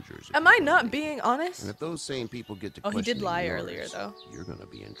strangers. Am I not being honest? And if those same people get to he did questioning lie yours, earlier, though. You're gonna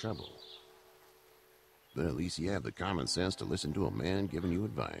be in trouble. But at least you have the common sense to listen to a man giving you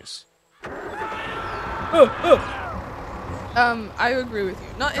advice. I agree with you.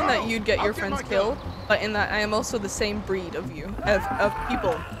 Not in that you'd get your friends killed, but in that I am also the same breed of you, of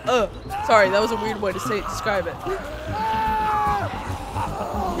people. Sorry, that was a weird way to describe it.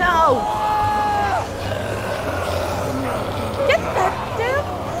 No! Get that damn...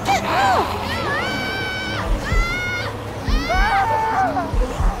 Get off!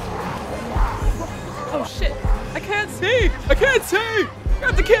 Oh shit! I can't see! I can't see!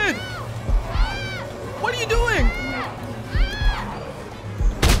 Grab the kid! What are you doing?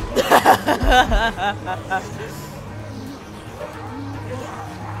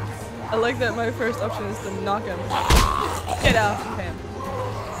 I like that my first option is to knock him. Get out of him.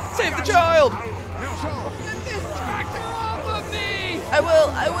 Save the child! Get this tractor off of me! I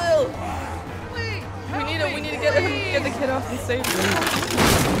will! Please, we need to get the kid off and save him.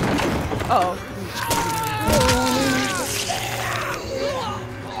 Oh.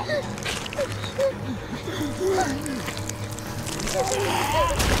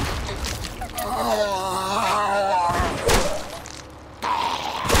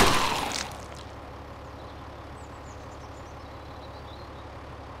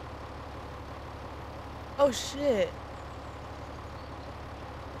 Oh shit.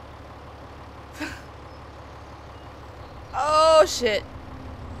 Oh shit.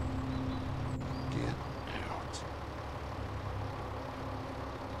 Get out.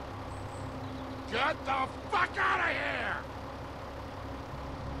 Get the fuck out of here!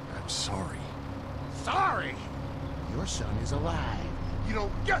 I'm sorry. Sorry? Your son is alive. You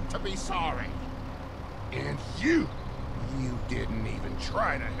don't get to be sorry. And you didn't even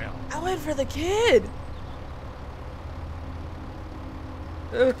try to help. I went for the kid.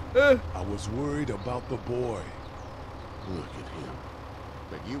 I was worried about the boy. Look at him.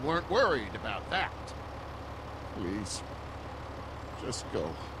 But you weren't worried about that. Please, just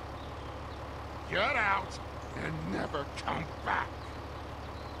go. Get out and never come back.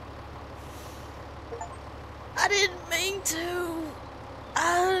 I didn't mean to.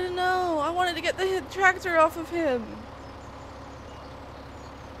 I don't know. I wanted to get the tractor off of him.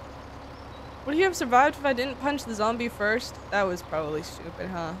 Would he have survived if I didn't punch the zombie first? That was probably stupid,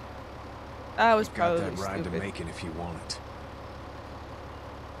 huh? That was probably Got that ride stupid. to make it if you want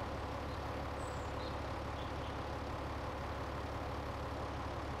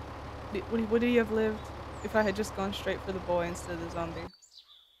it. Would he have lived if I had just gone straight for the boy instead of the zombie?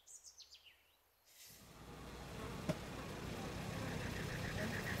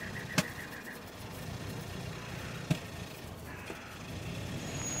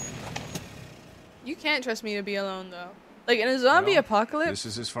 You can't trust me to be alone, though. Like, in a zombie apocalypse, This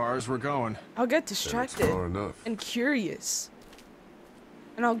is as far as we're going. I'll get distracted far enough. and curious.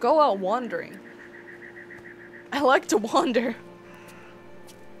 And I'll go out wandering. I like to wander.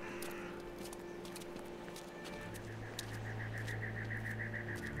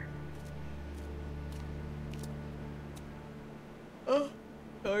 Oh,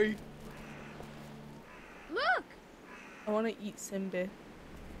 sorry. Look! I want to eat Simba.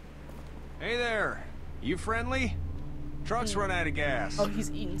 Hey there. You friendly? Truck's run out of gas. Oh,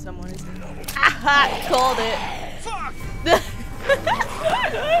 he's eating someone, isn't he? Aha! Called it. Fuck!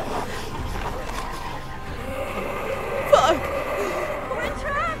 Fuck! We're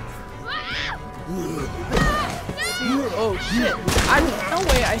trapped! Oh shit. No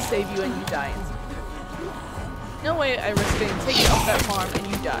way I save you and you die. No way I risk getting taken off that farm and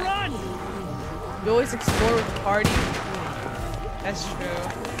you die. Run! You always explore with the party. That's true.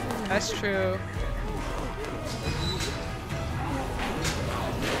 That's true.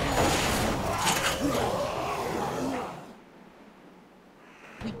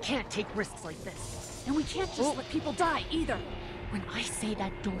 We can't take risks like this. And we can't just let people die either. When I say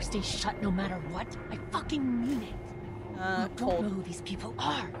that door stays shut no matter what, I fucking mean it. I don't know who these people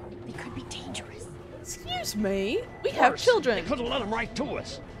are. They could be dangerous. Excuse me? We have children. They could have let them right to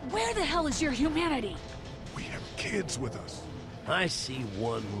us. Where the hell is your humanity? We have kids with us. I see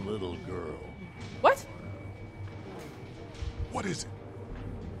one little girl. What? What is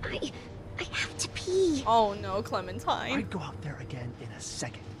it? I have to pee. Oh no, Clementine. I'd go out there again in a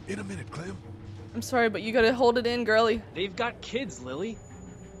second. In a minute, Clem. I'm sorry, but you gotta hold it in, girly. They've got kids, Lily.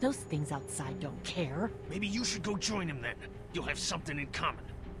 Those things outside don't care. Maybe you should go join them then. You'll have something in common.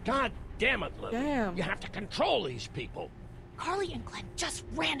 God damn it, Lily. Damn. You have to control these people. Carly and Glenn just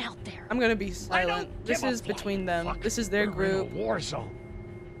ran out there. I'm gonna be silent. This is between them. This is their group. War zone.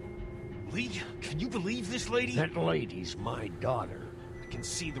 Lee, can you believe this lady? That lady's my daughter. I can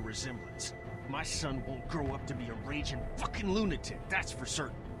see the resemblance. My son won't grow up to be a raging fucking lunatic, that's for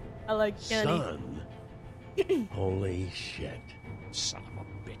certain. I like Kenny. Son. Holy shit. Son of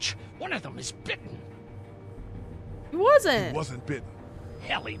a bitch. One of them is bitten. He wasn't. He wasn't bitten.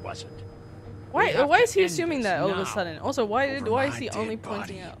 Hell, he wasn't. Why is he assuming that all of now. a sudden? Also, why is he only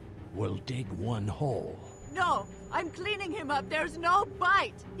pointing out? We'll dig one hole. No, I'm cleaning him up. There's no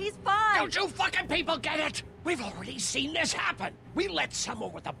bite. He's fine. Don't you fucking people get it? We've already seen this happen. We let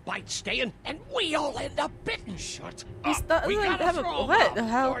someone with a bite stay in, and we all end up bitten. Shut up. We gotta have a throw him what out the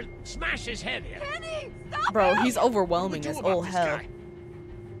hell? or smash his head in. Kenny, stop Bro, him! he's overwhelming as all hell. Guy?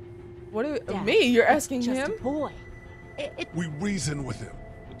 What do Dad, me? You're asking just him? a boy. We reason with him.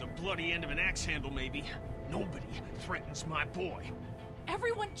 With the bloody end of an axe handle, maybe. Nobody threatens my boy.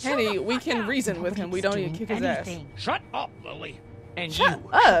 Everyone, Kenny, we can reason with him. We don't need to kick his ass. Shut up, Lily. And Shut you,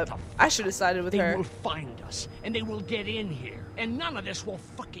 up. shut the I should have sided with They her. will find us, and they will get in here, and none of this will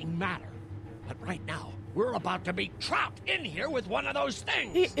fucking matter. But right now, we're about to be trapped in here with one of those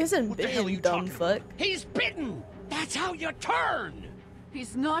things. He isn't What the hell are bitten, you dumb talking fuck. He's bitten. That's how you turn.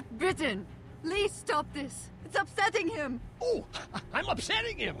 He's not bitten. Lee, stop this. It's upsetting him. Oh, I'm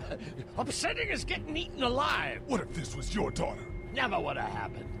upsetting him. Upsetting is getting eaten alive. What if this was your daughter? Never would have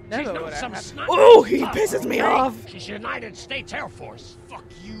happened. Never She's not would have some happened. snot Oh, he tough, pisses me okay? off. She's United States Air Force. Fuck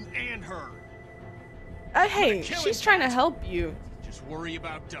you and her. Hey, Kill she's him, trying to Pat. help you. Just worry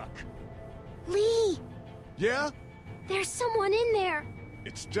about Duck. Lee, Yeah? there's someone in there.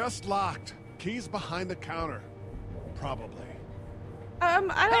 It's just locked. Keys behind the counter. Probably. I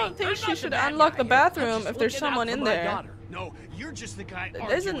don't Hey, think I'm she not should the bad unlock guy the here. I'm bathroom just if there's looking out someone for in my there. daughter. No, you're just the guy Isn't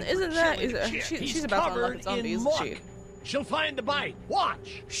arguing that with the is kid. she's about to unlock the covered zombie, in isn't she? muck. She'll find the bite.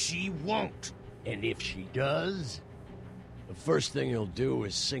 Watch. She won't. And if she does, the first thing he'll do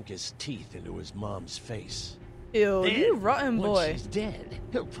is sink his teeth into his mom's face. Ew, Then, you rotten once boy. she's dead,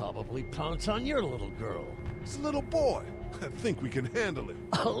 he'll probably pounce on your little girl. It's a little boy. I think we can handle it.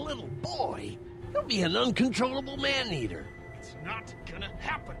 A little boy? He'll be an uncontrollable man-eater. It's not gonna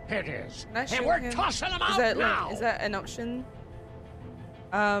happen. It is. Can I shoot And we're him? tossing him Is out that now. like, is that an option?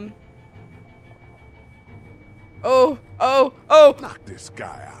 Oh! Knock this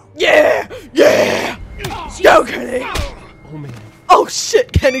guy out. Yeah! Go, Kenny! Oh man. Oh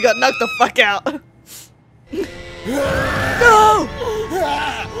shit! Kenny got knocked the fuck out. No!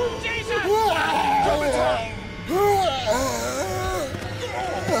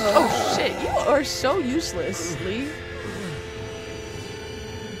 Oh shit! You are so useless, Lee.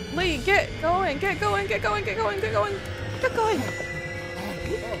 Lee, get going! Get going! Get going! Get going! Get going! Get going! Get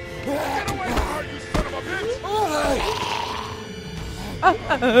away from her, you son of a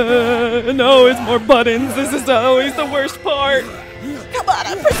bitch! No, it's more buttons. This is always the worst part. Come on,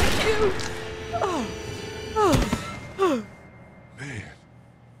 I'm pressing you. Man,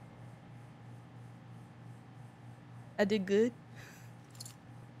 I did good.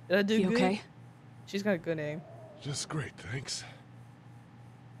 Did I do You good? okay? She's got a good aim. just great, thanks.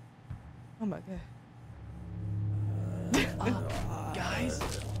 Oh my god. Guys?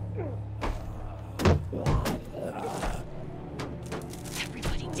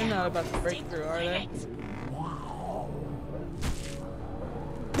 Everybody They're down. not about to break through, are they?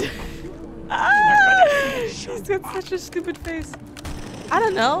 She's got such a stupid face. I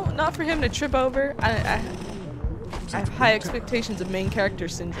don't know. Not for him to trip over. I have high expectations of main character I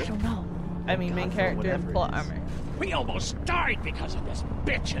syndrome. don't know. I mean, main character and plot armor. We almost died because of this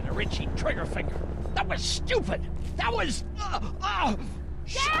bitch and her itchy trigger finger. That was stupid. That was... Dad!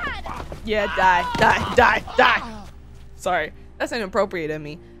 Yeah, die. Sorry, that's inappropriate of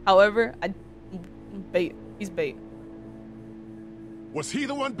me. However, he's bait. Was he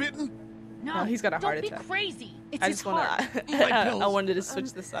the one bitten? No, he's got a heart Don't attack. be crazy. It's I his just wanna. heart. I wanted to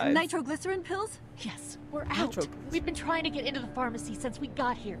switch the sides. Nitroglycerin pills? Yes, we're out. We've been trying to get into the pharmacy since we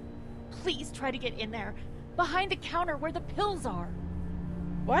got here. Please try to get in there. Behind the counter where the pills are.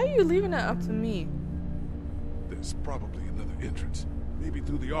 Why are you leaving it up to me? There's probably another entrance. Maybe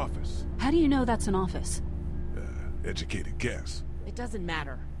through the office. How do you know that's an office? Educated guess. It doesn't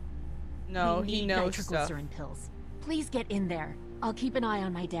matter. No, We he need knows stuff. nitroglycerin pills. Please get in there. I'll keep an eye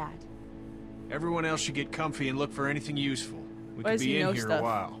on my dad. Everyone else should get comfy and look for anything useful. We Why could does he be know in here stuff? a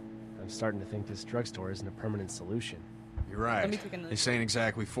while. I'm starting to think this drugstore isn't a permanent solution. You're right. Let me take another- This ain't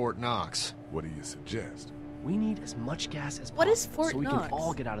exactly Fort Knox. What do you suggest? We need as much gas as possible. What is Fort so we Knox? can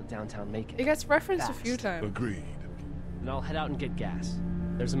all get out of downtown Macon. It gets referenced a Fast. few times. Agreed. And I'll head out and get gas.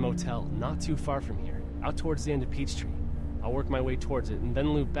 There's a motel not too far from here, out towards the end of Peachtree. I'll work my way towards it and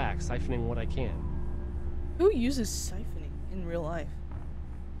then loop back, siphoning what I can. Who uses siphoning in real life?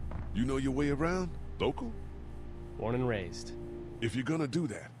 You know your way around? Local? Born and raised. If you're gonna do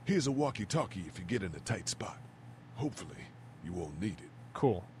that, here's a walkie-talkie if you get in a tight spot. Hopefully, you won't need it.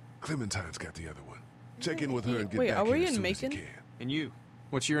 Cool. Clementine's got the other one. Check in with her and get Wait, back are we here as in soon as you Macon? can. And you,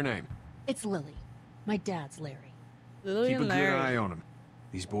 what's your name? It's Lily. My dad's Larry. Lily Keep a and good Larry. eye on him.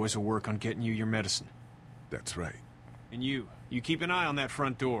 These boys will work on getting you your medicine. That's right. And you keep an eye on that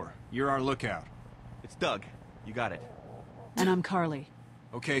front door. You're our lookout. It's Doug. You got it. And I'm Carly.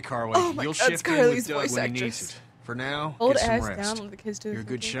 Okay, Carly. Oh my You'll God, it's shift in Carly's with Doug voice when he actress. needs it. For now, Hold get some ass rest. down with the kids do. You're a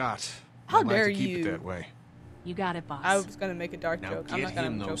good shot. How I'd like dare to keep you? it that way. You got it, boss. I was gonna make a dark Now joke. get I'm not gonna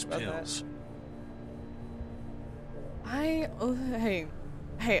him joke those about pills. that.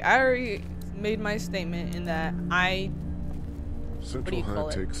 Hey, I already made my statement in that what do Central you call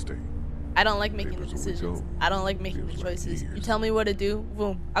it? High-Tech State. I don't like making the Papers where we decisions. go. I don't like making the Feels like choices. You years. tell me what to do,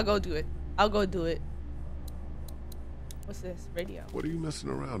 boom, I'll go do it. I'll go do it. What's this? Radio. What are you messing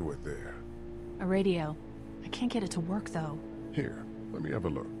around with there? A radio. I can't get it to work, though. Here, let me have a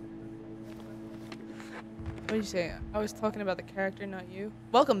look. What did you say? I was talking about the character, not you.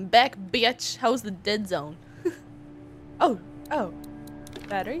 Welcome back, bitch. How's the dead zone? oh.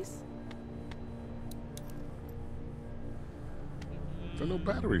 Batteries? There are no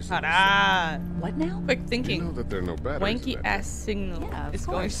batteries in this Ta-da! What now? Quick thing. thinking. You know that there are no batteries in Wanky that ass signal Yeah, of is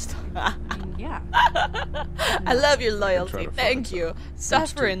going to course. stop. Yeah. I love your try loyalty. to Thank find you. some.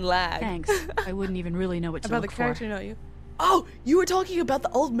 Suffer and lag. Thanks. I wouldn't even really know what to About the look character, for. not you. Oh, you were talking about the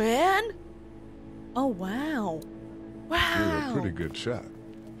old man? Oh, wow. You're Wow. a pretty good shot.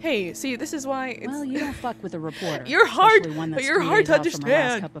 Hey, see, this is why it's... Well, you don't fuck with a reporter. You're hard- especially one that's you're 3 hard days to off from her last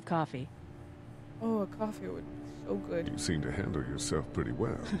understand. cup of coffee. Oh, a coffee would be so good. You seem to handle yourself pretty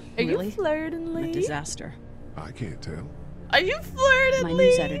well. Are Really? you flirting, I'm a Lee? disaster. I can't tell. Are you flirting, My Lee?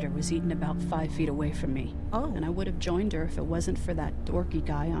 news editor was eaten about 5 feet away from me. Oh. And I would have joined her if it wasn't for that dorky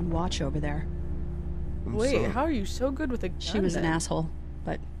guy on watch over there. I'm Wait, sorry. how are you so good with a gun? She was an then? asshole,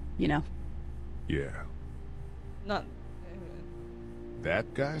 but, you know. Yeah. Not...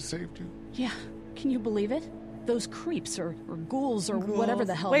 That guy saved you? Yeah, can you believe it? Those creeps or ghouls or whatever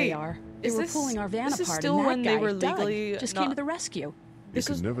the hell Wait, they are. They is were this- pulling our van this is apart still and that when they guy, were Doug, legally just not- came to the rescue. You This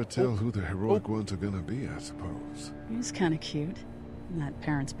can was- never tell who the heroic ones are gonna be, I suppose. He's kind of cute. In that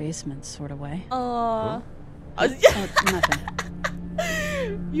parents' basement sort of way. Aww. Nothing.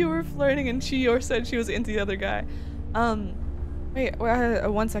 You were flirting and she said she was into the other guy. Wait,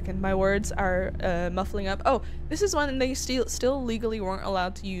 1 second. My words are muffling up. Oh, this is when they still legally weren't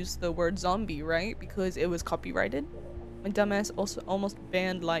allowed to use the word zombie, right? Because it was copyrighted. My dumbass also almost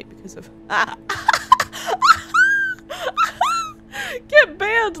banned Light because of... Get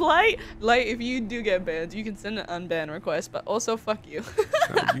banned, Light! Light, if you do get banned, you can send an unban request, but also fuck you.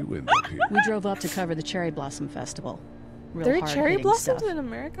 How'd you end up here? We drove up to cover the Cherry Blossom Festival. Real There are cherry hard-hitting blossoms stuff. in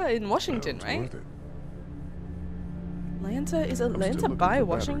America? In Washington, Sounds right? worth it. Atlanta is still Atlanta looking by for batteries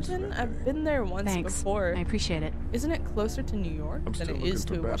Washington? that I've day. been there once Thanks. before. I appreciate it. Isn't it closer to New York I'm than still it looking is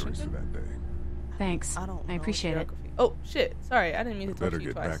for to batteries for Washington? that day. Thanks. I don't know I appreciate it. geography. Oh shit! Sorry, I didn't mean to talk Better to you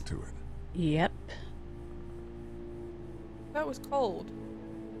get twice. back to it. Yep. That was cold.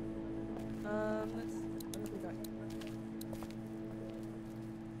 Let's. What have we got?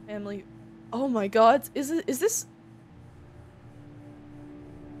 Family. Oh my God! Is this?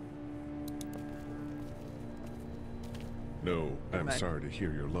 No, I'm Bye. sorry to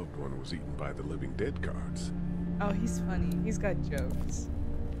hear your loved one was eaten by the living dead guards. Oh, he's funny. He's got jokes.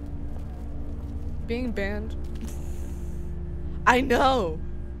 Being banned. I know.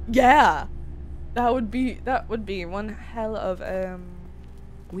 Yeah. That would be one hell of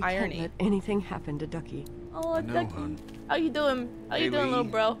We irony. can't let anything happen to Ducky. Oh, I know, Ducky. hun. How you doing? How you Hey, doing, little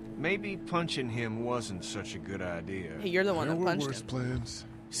Lee, bro? Maybe punching him wasn't such a good idea. Hey, you're the one There that were punched worse him. plans.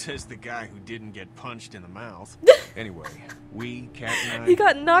 Says the guy who didn't get punched in the mouth. Anyway, Cat and I He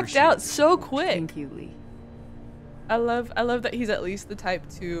got knocked appreciate out it. so quick. Thank you, Lee. I love that he's at least the type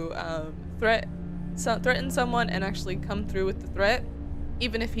to threaten someone and actually come through with the threat,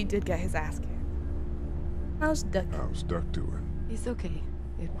 even if he did get his ass kicked. How's Ducky? How's Duck doing? He's okay.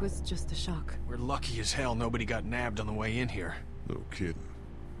 It was just a shock. We're lucky as hell nobody got nabbed on the way in here. No kidding.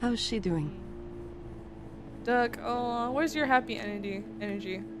 How's she doing? Duck, oh, where's your happy energy?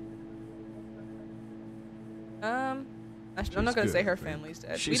 I'm not gonna good, say her I think. family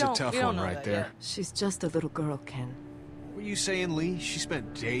dead. She's a tough one right there. She's just a little girl, Ken. Were you saying, Lee, she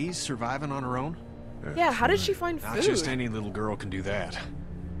spent days surviving on her own? Yeah, how did she find Not food? just any little girl can do that.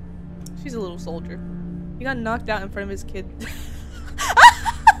 She's a little soldier. He got knocked out in front of his kid.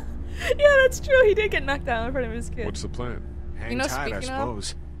 Yeah, that's true. He did get knocked out in front of his kid. What's the plan? Hang You know, tight, I speaking of,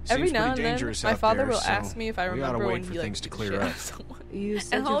 suppose. every Seems now pretty and then, dangerous my out father there, will so ask me if I we gotta remember wait when for he like things to beat the clear shit out up. of someone. You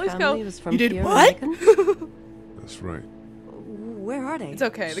said And I'll your always family go, was from "You did here in what?" Macon? That's right. Where are they? It's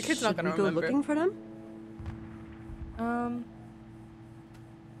okay. The kid's not Should gonna we go remember. looking for them?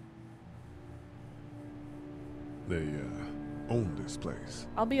 They, own this place.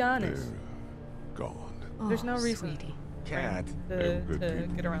 I'll be honest. They're gone. There's no reason Cat. They were to good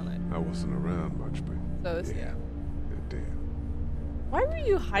people. get around that. I wasn't around much, but So it's, yeah. they're dead. Why were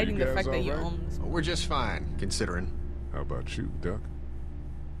you hiding the guys fact that all you right? own this? Oh, we're just fine, considering. How about you, Duck?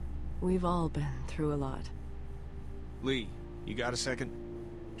 We've all been through a lot. Lee, you got a second?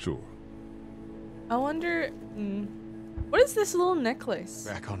 Sure. I wonder, what is this little necklace?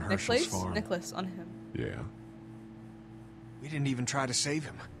 Back on Herschel's farm. Necklace on him. Yeah. We didn't even try to save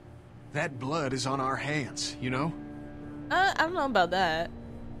him. That blood is on our hands, you know? I don't know about that.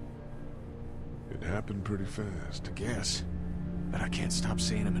 It happened pretty fast. I guess. But I can't stop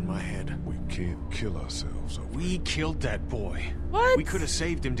seeing him in my head. We can't kill ourselves over We killed that boy. What? We could have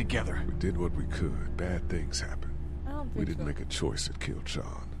saved him together. We did what we could. Bad things happen. I don't think We didn't so. make a choice that killed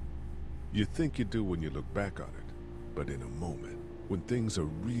Sean. You think you do when you look back on it, but in a moment, when things are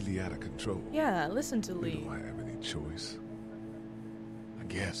really out of control, Yeah, listen to we Lee. don't have any choice. I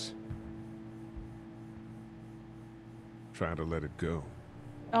guess. Try to let it go.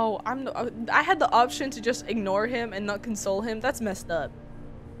 Oh, I had the option to just ignore him and not console him. That's messed up.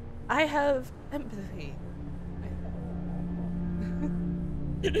 I have empathy.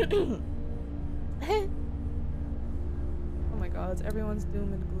 Oh my god, everyone's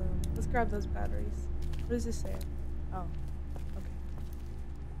doom and gloom. Let's grab those batteries. What does this say? Oh, okay.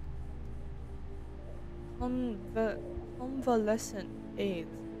 Convalescent aid.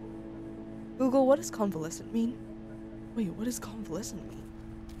 Google, what does convalescent mean? Wait, what does convalescent mean?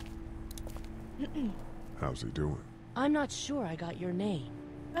 How's he doing? I'm not sure I got your name.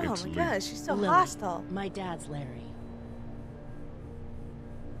 Oh It's my Lee. god, she's so Lily. hostile. My dad's Larry.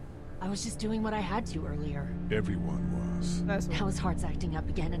 I was just doing what I had to earlier. Everyone was. Now his heart's acting up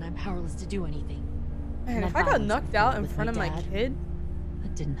again and I'm powerless to do anything. Man, My if I got balance knocked was out good in with front of my dad. kid,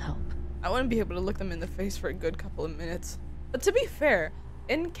 That didn't help. I wouldn't be able to look them in the face for a good couple of minutes. But to be fair,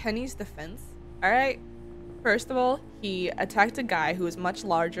 in Kenny's defense, alright, first of all, he attacked a guy who was much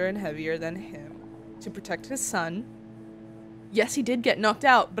larger and heavier than him to protect his son. Yes, he did get knocked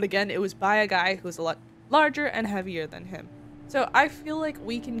out, but again, it was by a guy who was a lot larger and heavier than him. So I feel like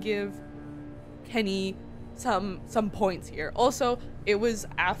we can give Kenny some points here. Also, it was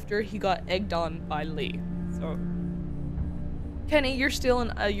after he got egged on by Lee. So Kenny, you're still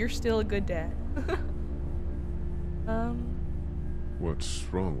a good dad. What's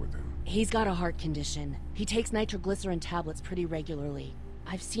wrong with him? He's got a heart condition. He takes nitroglycerin tablets pretty regularly.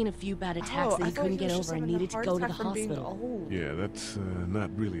 I've seen a few bad attacks that he couldn't get over and needed to go to the hospital. Yeah, that's not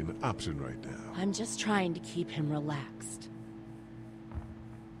really an option right now. I'm just trying to keep him relaxed.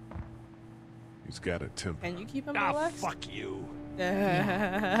 He's got a temper. Can you keep him Ah, relaxed? fuck you.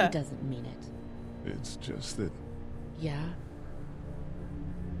 Yeah, he doesn't mean it. It's just that Yeah?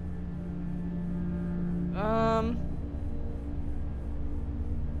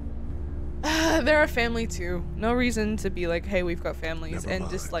 They're a family too. No reason to be like, hey, we've got families, Never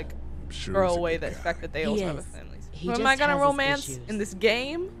and just mind. like sure throw he's a away good the guy. fact that they He also have a is. families. He Who am just I gonna has his romance issues. in this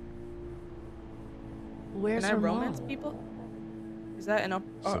game? Where's Can I her romance mom? people? Is that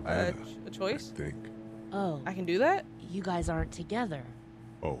Savannah, a choice? I think. Oh, I can do that? you guys aren't together.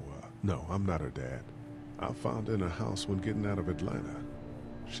 Oh, no, I'm not her dad. I found her in a house when getting out of Atlanta.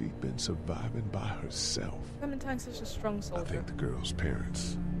 She'd been surviving by herself. Clementine's such a strong I soldier. think the girl's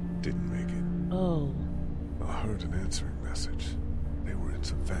parents didn't make it. Oh. I heard an answering message. They were in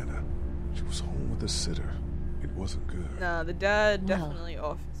Savannah. She was home with a sitter. It wasn't good. Nah, the dad Well, definitely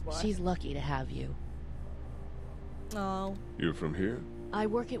off his wife. She's lucky to have you. Oh. You're from here? I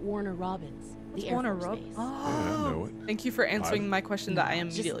work at Warner Robins, What's the Air Warner Force Rob? base. Yeah, I know it. Thank you for answering I- my question that I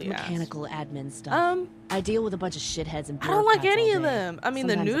Just immediately asked. mechanical admin stuff. I deal with a bunch of shitheads and I don't like bureaucrats any all of day. them. I mean,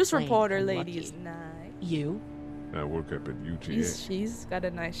 the Sometimes news a plane, reporter I'm lady lucky. is nice. You? I work up at UGA. She's got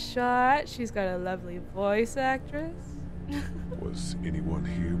a nice shot. She's got a lovely voice actress. Was anyone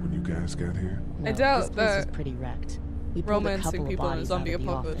here when you guys got here? I No, doubt this place is that pretty wrecked. We pulled a romancing couple of people in a bodies zombie out of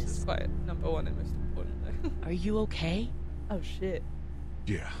the apocalypse office. is quite number one and most important thing. Are you okay? Oh shit.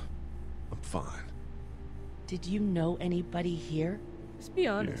 Yeah, I'm fine. Did you know anybody here? Just be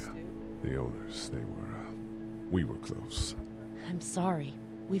honest, Yeah. dude. The owners, we were close. I'm sorry.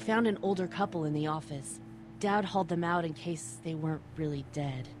 We found an older couple in the office. Dad hauled them out in case they weren't really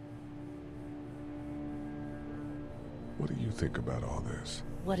dead. What do you think about all this?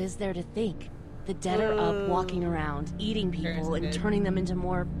 What is there to think? The dead are up, walking around, eating people, and turning them into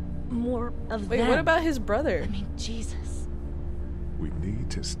more of Wait, them. what about his brother? I mean, Jesus. We need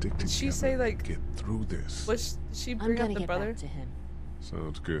to stick together. Did she say, like, and get through this? Did she bring up the brother? Back to him.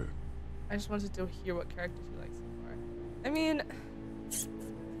 Sounds good. I just wanted to hear what character she likes so far. I mean,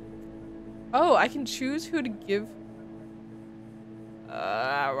 oh, I can choose who to give. You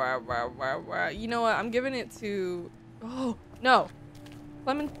know what? I'm giving it to. Oh no,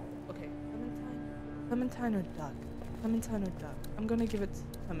 Okay, Clementine or Duck? Clementine or Duck? I'm gonna give it to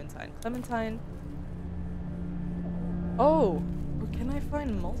Clementine. Clementine. Oh, or can I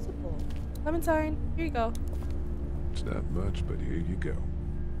find multiple? Clementine, here you go. It's not much, but here you go.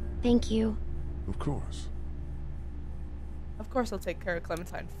 Thank you. Of course. Of course I'll take care of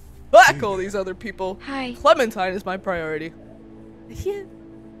Clementine. Fuck all these other people. Hi. Clementine is my priority. Yeah.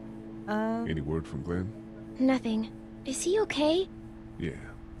 Any word from Glenn? Nothing. Is he okay? Yeah,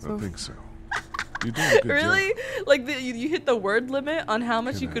 I think so. You're doing a good Really? job. Like you hit the word limit on how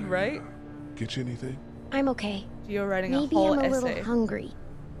much you could write? Get you anything? I'm okay. You're writing Maybe a whole I'm a essay. little hungry.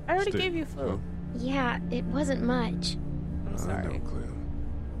 I already gave you food. Yeah, it wasn't much. I'm sorry. I know, Clem.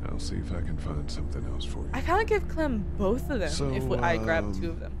 I'll see if I can find something else for you. I kind of give Clem both of them So, if I grab 2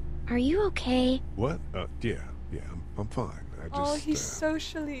 of them. Are you okay? What? Yeah, I'm fine. I just. Oh, he's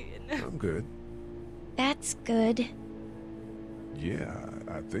socially. I'm good. That's good. Yeah,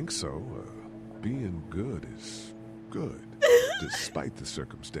 I think so. Being good is good, despite the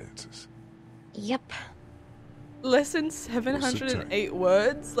circumstances. Yep. Less than 708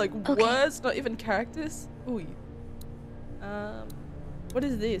 words? Like Okay. words, not even characters? Ooh. What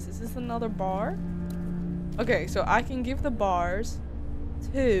is this? Is this another bar? Okay, so I can give the bars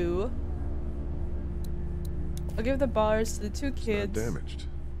to... I'll give the bars to the 2 kids. Not damaged.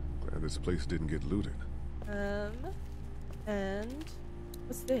 Glad this place didn't get looted. And...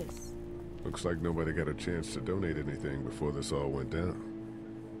 What's this? Looks like nobody got a chance to donate anything before this all went down.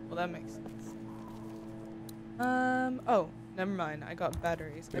 Well, that makes sense. Oh, never mind. I got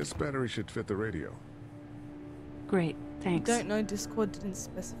batteries. This battery should fit the radio. Great, thanks. Don't know, Discord didn't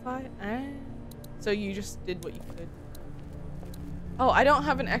specify. So you just did what you could. Oh, I don't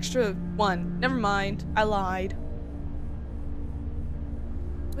have an extra one. Never mind. I lied.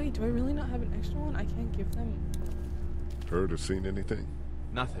 Wait, do I really not have an extra one? I can't give them. Heard or seen anything?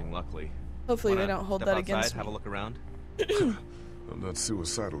 Nothing, luckily. Hopefully they Wanna don't hold step that outside, against me. have a look around? I'm not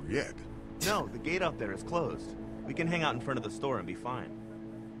suicidal yet. No, the gate out there is closed. We can hang out in front of the store and be fine.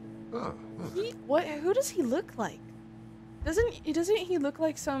 What? Who does he look like? Doesn't he look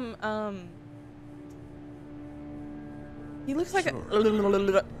like some He looks like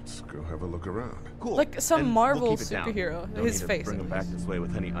Let's go have a look around. Cool. Like some And Marvel we'll keep it down. superhero. No His need to face. bring him back this way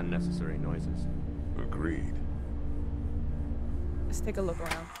with any unnecessary noises. Agreed. Let's take a look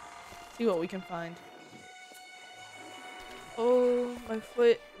around. See what we can find. Oh, my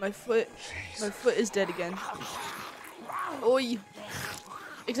foot is dead again. Oi.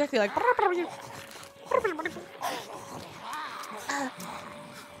 Exactly like.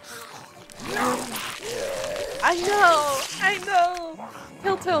 I know.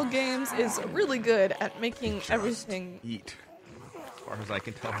 Telltale Games is really good at making everything Eat. As far as I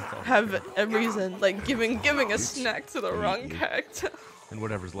can tell, it's all have a reason, like giving a snack to the wrong character. And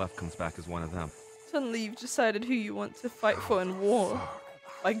whatever's left comes back as one of them. Suddenly you've decided who you want to fight for in war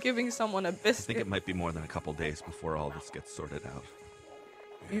by giving someone a I think biscuit. it might be more than a couple days before all this gets sorted out.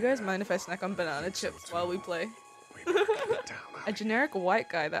 You guys mind if I snack on banana chips while we play? A generic white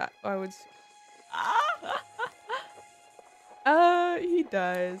guy that I would. He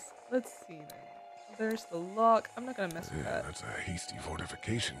dies. Let's see then. There's the lock. I'm not gonna mess with that. That's a hasty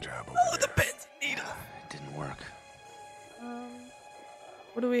fortification job over Oh, the pins and needles. It didn't work.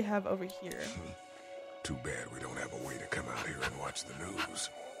 What do we have over here? Too bad we don't have a way to come out here and watch the news.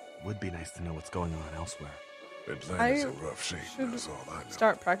 Would be nice to know what's going on elsewhere. Atlanta's in rough shape, should that's all I know.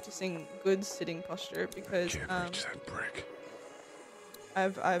 start practicing good sitting posture because Can't reach that brick.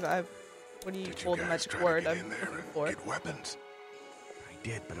 I've what do you call the magic word I'm looking for? Get weapons. I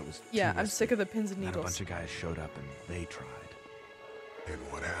did, but it was Yeah, too I'm risky. sick of the pins and Then a needles. bunch of guys showed up and they tried. And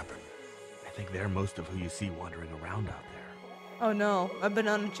what happened? I think they're most of who you see wandering around out there. Oh no, my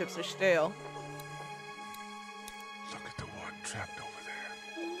banana chips are stale. Look at the one trapped over there.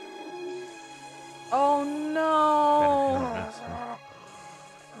 Oh no! Better hit or miss, huh?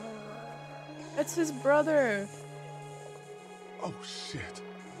 It's his brother. Oh shit.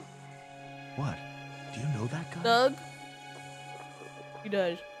 What? Do you know that guy? Doug? He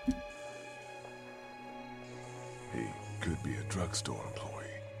does. He could be a drugstore employee.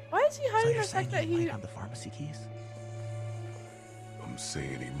 Why is he hiding the fact that he... have the pharmacy keys? I'm was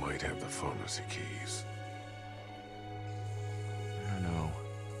saying he might have the pharmacy keys. I don't know.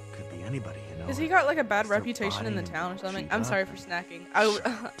 Could be anybody, you know. Has he got like a bad Start reputation in the plotting town or and something? shoot I'm up. sorry for snacking.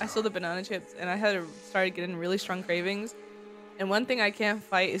 I sold the banana chips and I started getting really strong cravings. And one thing I can't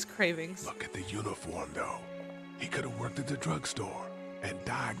fight is cravings. Look at the uniform, though. He could have worked at the drugstore and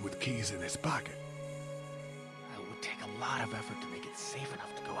died with keys in his pocket. It would take a lot of effort to make it safe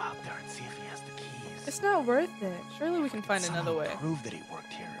enough to go out there and see if he has the keys. It's not worth it. Surely we can find another way. Prove that he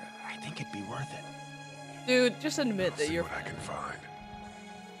worked here. I think it'd be worth it. Dude, just admit that you're what I can find.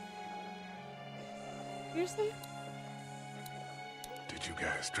 Seriously? Did you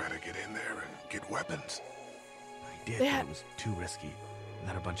guys try to get in there and get weapons? I did, but it was too risky. And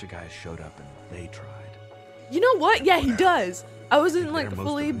then a bunch of guys showed up and they tried. You know what? Yeah, he does. I wasn't like most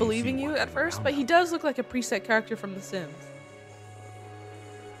fully of them believing see you one at first, but he does look like a preset character from The Sims.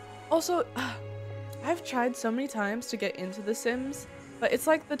 Also, I've tried so many times to get into The Sims, but it's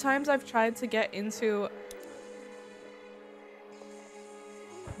like the times I've tried to get into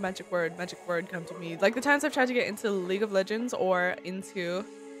magic word come to me. Like the times I've tried to get into League of Legends or into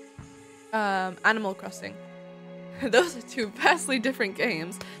Animal Crossing. Those are two vastly different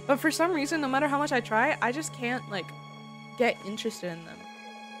games, but for some reason, no matter how much I try, I just can't like get interested in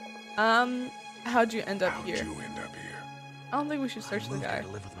them. How'd you end up here? How'd you end up here? I don't think we should search I the moved guy. here to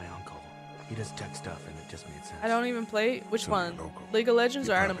live with my uncle. He does tech stuff and it just made sense. I don't even play. Which So one? you're local. League of Legends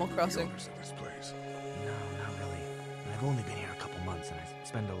You or probably Animal knew the Crossing? owners of this place. No, not really. I've only been here a couple months and I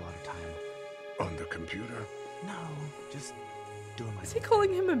spend a lot of time. On the computer? No, just doing my Is he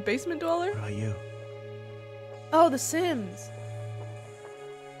calling him a basement dweller? What about you? Oh, The Sims.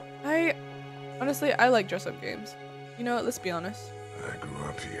 Honestly, I like dress-up games. You know what? Let's be honest. I grew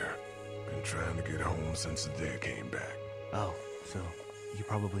up here. Been trying to get home since the day I came back. Oh, so you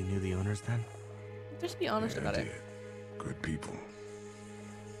probably knew the owners then? Just be honest Yeah, about I it. did. Good people.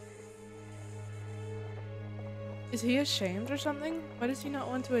 Is he ashamed or something? Why does he not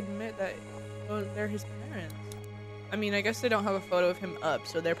want to admit that they're his parents? I mean, I guess they don't have a photo of him up,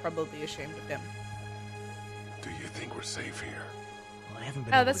 so they're probably ashamed of him. Do you think we're safe here? Well, I haven't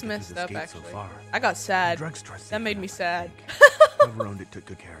been Oh, able that's to get messed through this up, gate actually. so far. I got sad. The drugstore's safe That made me enough, I sad. think. Whoever owned it took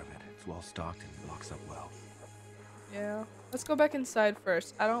good care of it. It's well stocked and locks up well. Yeah. Let's go back inside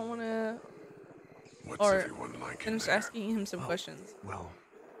first. I don't want to... What's Or everyone like in finish there? asking him some questions. Well,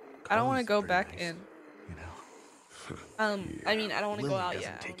 I don't want to Chloe's go pretty back nice, in. You know. I mean, I don't want to go Lily out doesn't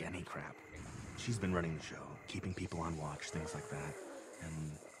yet. take any crap. She's been running the show, keeping people on watch, things like that.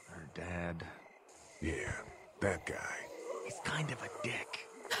 And her dad... Yeah, that guy. He's kind of a dick.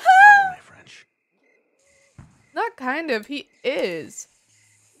 Pardon my French. Not kind of. He is.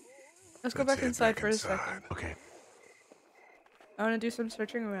 Let's go Let's back head inside back for inside. a second. Okay. I want to do some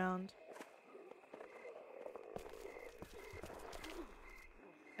searching around.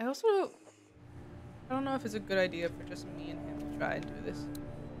 I don't know if it's a good idea for just me and him to try and do this.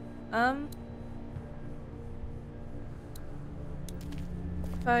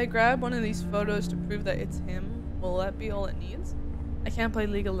 If I grab one of these photos to prove that it's him, will that be all it needs? I can't play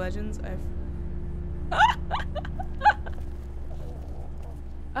League of Legends.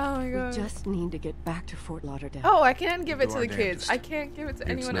 Oh my god. We just need to get back to Fort Lauderdale. Oh, I can give it Do to our the kids. damnedest. I can't give it to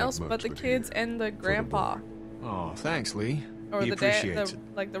It's anyone not else but much, the but kids here, and the grandpa. Oh, thanks, Lee. Or He the dad, appreciates the, it.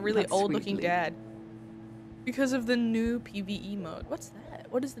 like the really That's old sweet, looking Lee. dad. Because of the new PvE mode. What's that?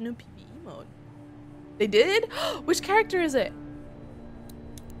 What is the new PvE mode? They did? Which character is it?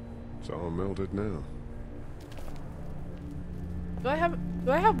 It's all melted now. Do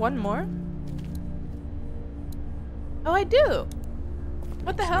I have one more? Oh, I do.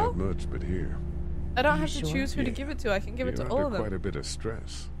 What the It's hell? Not much, but here. I don't You have to sure? choose who to Yeah. give it to. I can give it You're to all under of them. quite a bit of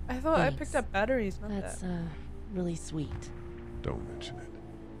stress. I thought I Thanks. picked up batteries, not That's that. really sweet. Don't mention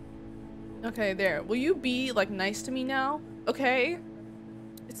it. Okay, there. Will you be like nice to me now? Okay.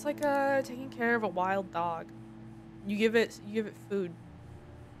 It's like taking care of a wild dog. You give it food.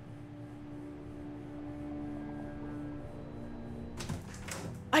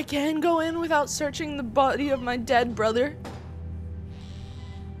 I can go in without searching the body of my dead brother.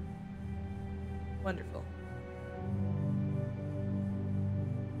 Wonderful.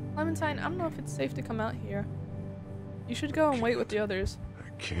 Clementine, I don't know if it's safe to come out here. You should go and wait with the others. I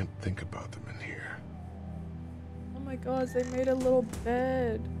can't think about them in here. Oh my god, they made a little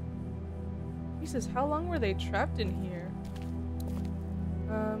bed. Jesus, how long were they trapped in here?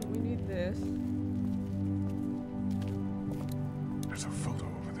 We need this. There's a photo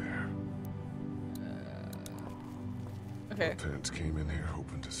over there. Okay. My parents came in here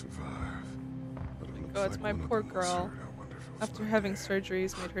hoping to survive. But it looks Oh, it's like my one of poor them was girl. hurt. I wonder if it was After my having dad.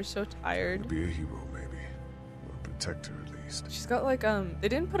 surgeries, made her so tired. Be a hero, maybe. Or protect her, at least. raised. She's got like they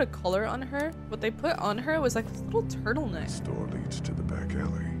didn't put a collar on her. What they put on her was like this little turtleneck. The store leads to the back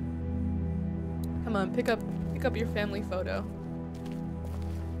alley. Come on, pick up your family photo.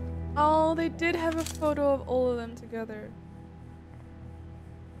 Oh, they did have a photo of all of them together.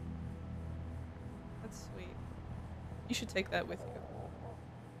 That's sweet. You should take that with you.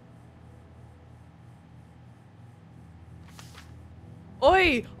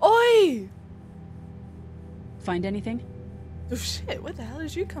 Oi! Oi! Find anything? Oh shit, where the hell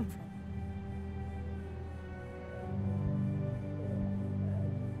did you come from?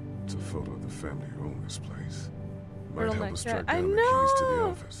 It's a photo of the family who own this place. Might help Turtleneck us cat. track I down the keys to the know!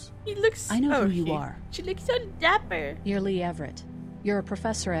 office. He looks I know so who you cute. are. She looks so dapper. You're Lee Everett. You're a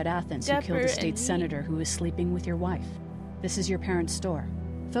professor at Athens who killed Dapper a and state neat. senator who was sleeping with your wife. This is your parents' store.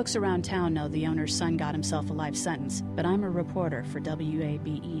 Folks around town know the owner's son got himself a life sentence, but I'm a reporter for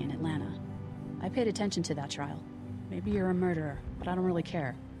WABE in Atlanta. I paid attention to that trial. Maybe you're a murderer, but I don't really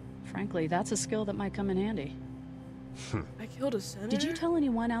care. Frankly, that's a skill that might come in handy. I killed a senator? Did you tell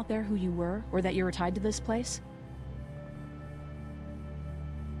anyone out there who you were, or that you were tied to this place?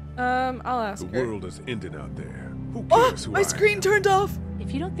 I'll ask The her. world is ending out there. Who Oh, cares who my I screen am? turned off!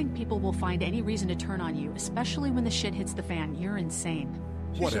 If you don't think people will find any reason to turn on you, especially when the shit hits the fan, you're insane.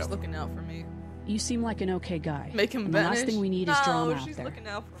 She's Whatever. just looking out for me. You seem like an okay guy. Make him and the vanish? last thing we need is drama out she's there. looking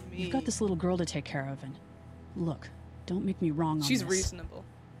out for me. You've got this little girl to take care of, and look, don't make me wrong on She's this. reasonable.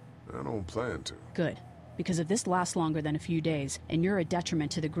 I don't plan to. Good, because if this lasts longer than a few days, and you're a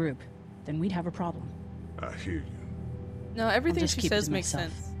detriment to the group, then we'd have a problem. I hear you. No, everything just she keep it says to makes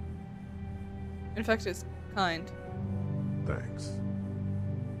myself. sense. In fact, it's kind. Thanks.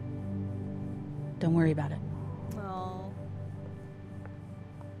 Don't worry about it. Oh.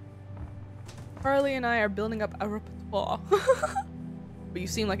 Carly and I are building up a repertoire. But you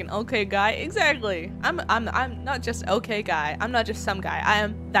seem like an okay guy. Exactly. I'm not just okay guy. I'm not just some guy. I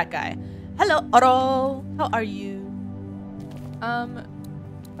am that guy. Hello, Otto. How are you?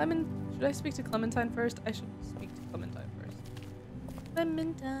 Should I speak to Clementine first? I should speak to Clementine first.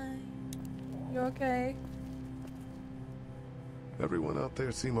 Clementine. You okay? Everyone out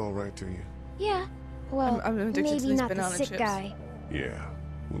there seem all right to you? Yeah. Well, I'm addicted to maybe these not the banana sick chips. guy. Yeah,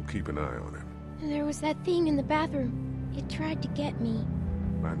 we'll keep an eye on him. There was that thing in the bathroom. It tried to get me,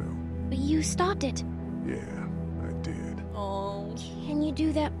 I know. but you stopped it. Yeah, I did. Oh. Can you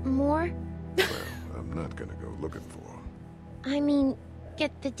do that more? Well, I'm not gonna go looking for him. I mean,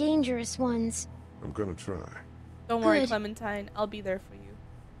 get the dangerous ones. I'm gonna try. Don't worry, Good. Clementine. I'll be there for you.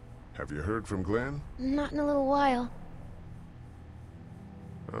 Have you heard from Glenn? Not in a little while.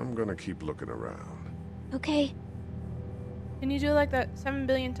 I'm gonna keep looking around. Okay. Can you do like that 7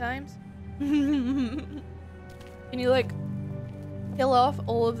 billion times? Can you like kill off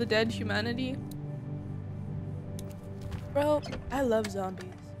all of the dead humanity? Bro, I love zombies.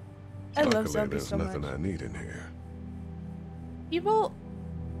 I love Luckily, zombies there's so nothing much. I need in here. People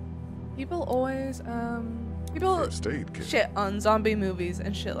always people First aid kit. shit on zombie movies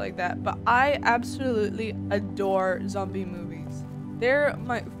and shit like that, but I absolutely adore zombie movies. They're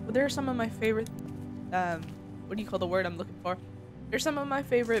some of my favorite what do you call the word I'm looking for? They're some of my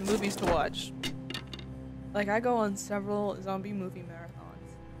favorite movies to watch. Like, I go on several zombie movie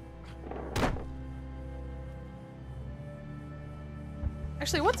marathons.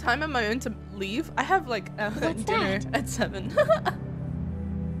 Actually, what time am I meant to leave? I have like dinner at 7.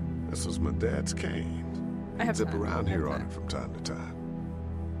 This was my dad's cane. I He'd have zip time. around I have here on time. it from time to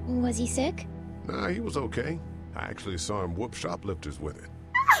time. Was he sick? Nah, he was okay. I actually saw him whoop shoplifters with it.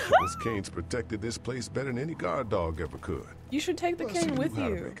 This cane's protected this place better than any guard dog ever could. You should take the Plus, he cane knew with how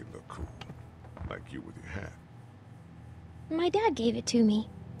to you. make it look cool. Like you with your hat. My dad gave it to me.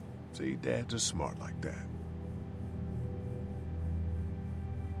 See, dads are smart like that.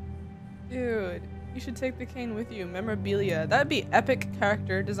 Dude, you should take the cane with you. Memorabilia. That'd be epic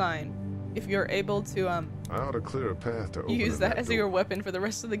character design. If you're able to I ought to clear a path to open use that as door. your weapon for the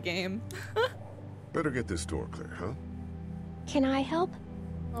rest of the game. Better get this door clear, huh? Can I help?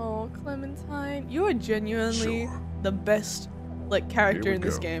 Oh, Clementine, you are genuinely Sure. the best like character Here we in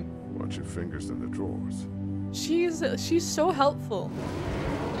this go. game. Watch your fingers in the drawers. She's so helpful.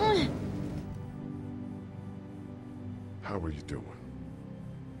 How are you doing?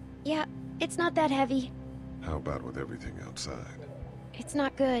 Yeah, it's not that heavy. How about with everything outside? It's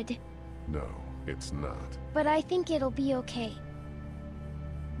not good, No, it's not. but I think it'll be okay.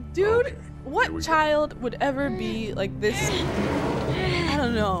 Dude, here what we child would ever be like this, I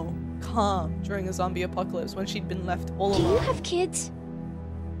don't know, calm during a zombie apocalypse when she'd been left all Do you alone? have kids?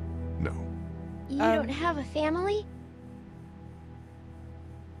 No. You don't have a family?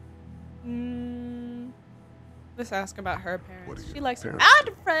 Let's ask about her parents. She likes parents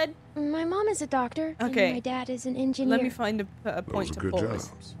Alfred. My mom is a doctor. Okay. And my dad is an engineer. Let me find a point Those to are good pause.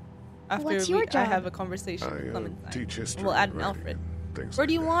 jobs. After What's your I job? have a conversation with I Clementine. teach history. We'll add an writing, Alfred. Things Where like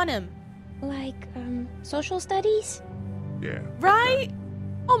do you that. want him? Like, social studies? Yeah. Right?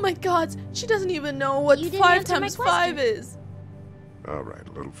 Oh my god, she doesn't even know what You didn't 5 answer my times 5 is. All right,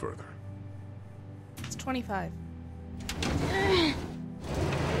 a little further. It's 25.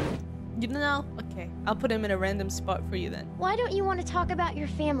 You know? Okay, I'll put him in a random spot for you then. Why don't you want to talk about your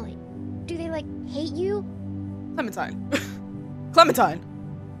family? Do they, like, hate you? Clementine. Clementine!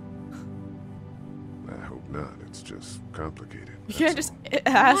 I hope not. It's just complicated. You can't just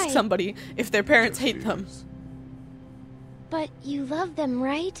ask Why? somebody if their parents Just hate them. is. But you love them,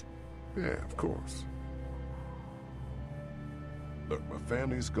 right? Yeah, of course. Look, my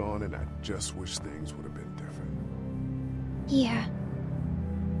family's gone, and I just wish things would have been different. Yeah.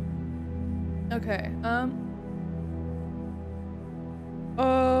 Okay,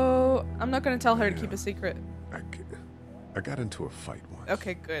 oh, I'm not gonna tell her to keep a secret. I got into a fight once.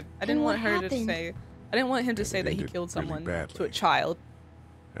 Okay, good. I didn't want her to say. I didn't want him to say that he ended killed really someone badly. to a child.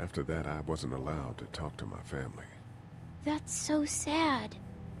 After that, I wasn't allowed to talk to my family. That's so sad.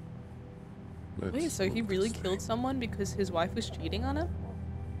 Wait, so he really killed someone because his wife was cheating on him?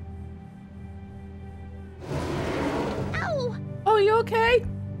 Ow! Oh, you okay?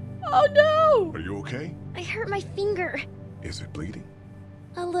 Oh no! Are you okay? I hurt my finger. Is it bleeding?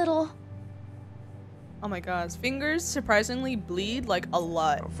 A little. Oh my god, his fingers surprisingly bleed like a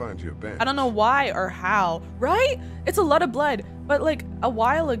lot. I'll find you a bandage. I don't know why or how, right? It's a lot of blood, but like a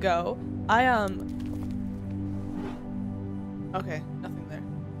while ago, okay, nothing there.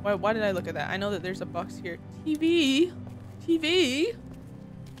 Why did I look at that? I know that there's a box here. TV.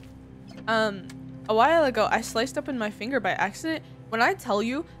 A while ago, I sliced open my finger by accident. When I tell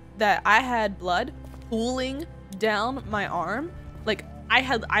you that I had blood pooling down my arm, like I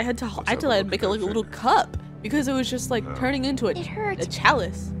had to like make it like a little cup because it was just like turning into a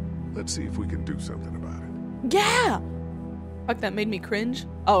chalice. Let's see if we can do something about it. Yeah. Fuck, that made me cringe.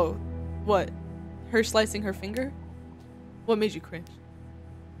 Oh, what? Her slicing her finger? What made you cringe?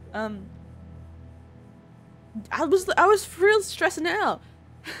 I was for real stressing out.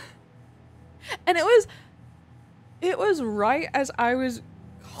 And it was right as I was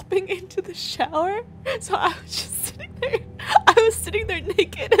hopping into the shower. So I was just sitting there. I was sitting there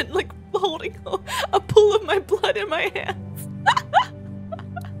naked and like holding a pool of my blood in my hands.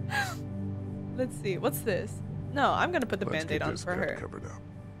 Let's see. What's this? No, I'm gonna put the band-aid on for her. Covered up.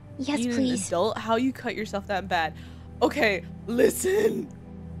 Yes, Being please. an adult, how you cut yourself that bad? Okay, listen.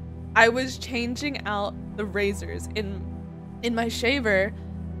 I was changing out the razors in my shaver,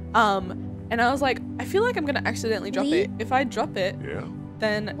 and I was like, I feel like I'm gonna accidentally drop Lee? it. If I drop it,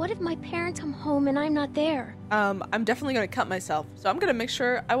 then What if my parents come home and I'm not there? I'm definitely gonna cut myself. So I'm gonna make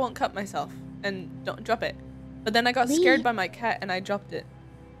sure I won't cut myself and don't drop it. But then I got Lee? scared by my cat and I dropped it.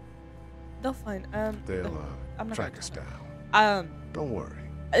 They'll find. They'll I'm not track gonna us down. Don't worry.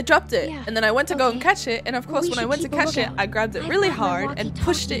 I dropped it, Yeah, and then I went to go and catch it, and of course, We when I should went to keep a catch it, lookout. I grabbed it I've really got my hard and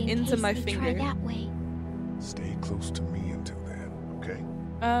pushed it walkie-talkie in into my case they try finger. that way. Stay close to me until then, okay?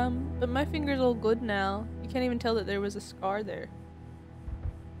 But my finger's all good now. You can't even tell that there was a scar there.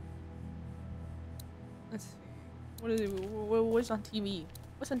 Let's see. What is it? What's on TV?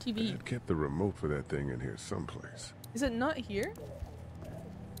 What's on TV? Dad kept the remote for that thing in here someplace. Is it not here?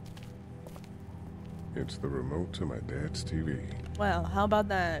 It's the remote to my dad's TV. Well, how about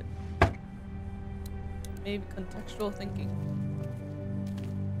that? Maybe contextual thinking.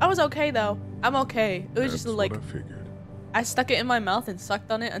 I was okay though. I'm okay. It was just That's like what I figured. I stuck it in my mouth and sucked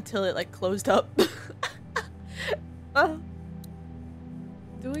on it until it like closed up.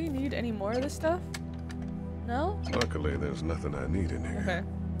 Do we need any more of this stuff? No? Luckily, there's nothing I need in here. Okay.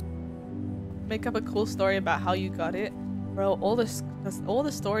 Make up a cool story about how you got it. Bro, all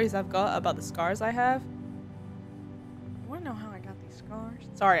the stories I've got about the scars I have. You wanna know how I got these scars?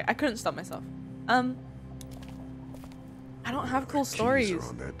 Sorry, I couldn't stop myself. I don't have cool stories.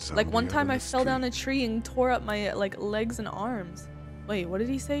 Like one time I fell down a tree and tore up my like legs and arms. Wait, what did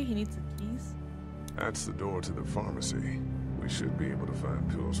he say? He needs the keys? That's the door to the pharmacy. We should be able to find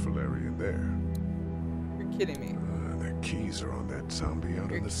pills for Larry in there. You're kidding me. The keys are on that zombie out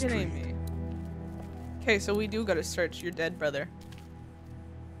You're on the street. kidding me. Okay, so we do gotta search your dead brother.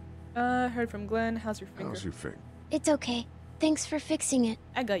 Heard from Glenn. How's your finger? How's your finger? It's okay. Thanks for fixing it.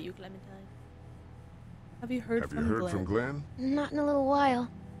 I got you, Clementine. Have you heard Have from you heard Glenn? from Glenn? Not in a little while.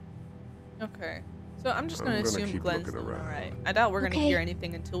 Okay. So I'm just I'm gonna gonna assume keep Glenn's looking doing around. alright. I doubt we're gonna Okay. hear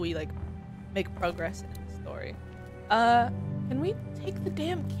anything until we like make progress in the story. Can we take the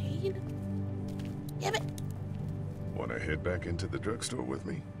damn cane? Damn it. Want to head back into the drugstore with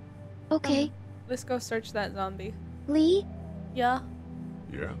me? Okay. Let's go search that zombie. Lee, Yeah.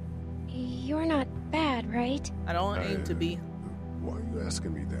 Yeah? you're not bad, right? I don't aim to be. Why are you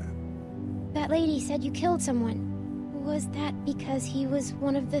asking me that? That lady said you killed someone. Was that because he was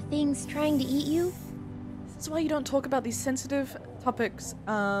one of the things trying to eat you? This is why you don't talk about these sensitive topics,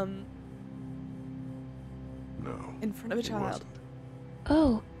 No. in front of a child. wasn't.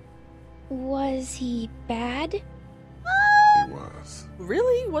 Oh. Was he bad? He was.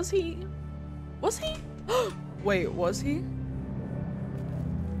 Really? Was he? Was he? Wait, was he?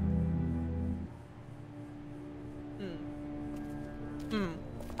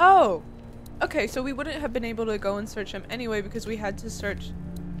 Oh! Okay, so we wouldn't have been able to go and search him anyway because we had to search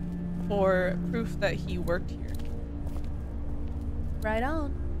for proof that he worked here. Right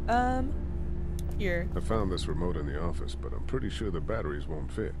on. Here. I found this remote in the office, but I'm pretty sure the batteries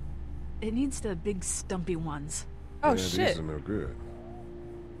won't fit. It needs the big stumpy ones. Oh, yeah, shit. These are no good.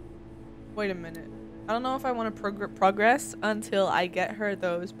 Wait a minute. I don't know if I want to progress until I get her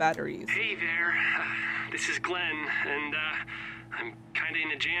those batteries. Hey there. This is Glenn, and I'm kinda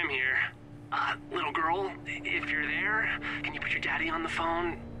in a jam here. Little girl, if you're there, can you put your daddy on the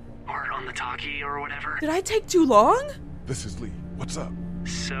phone? Or on the talkie or whatever? Did I take too long? This is Lee. What's up?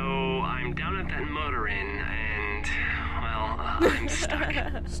 So, I'm down at that motor inn, and, well, I'm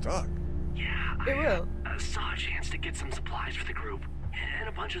stuck. Stuck? Yeah, I saw a chance to get some supplies for the group, and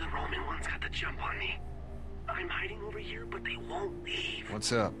a bunch of the Roman ones got the jump on me. I'm hiding over here, but they won't leave.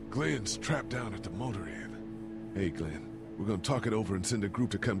 What's up? Glenn's trapped down at the motor inn. Hey, Glenn. We're gonna talk it over and send a group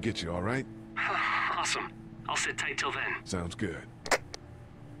to come get you, all right? Awesome. I'll sit tight till then. Sounds good.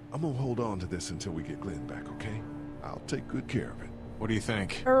 I'm gonna hold on to this until we get Glenn back, okay? I'll take good care of it. What do you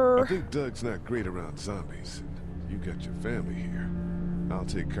think? I think Doug's not great around zombies. You got your family here. I'll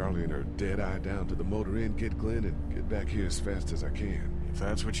take Carly and her dead eye down to the motor inn, get Glenn, and get back here as fast as I can. If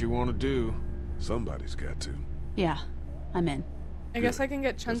that's what you want to do. Somebody's got to. Yeah, I'm in. I guess I can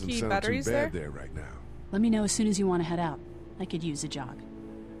get chunky Doesn't sound batteries too bad there. right now. Let me know as soon as you want to head out. I could use a jog.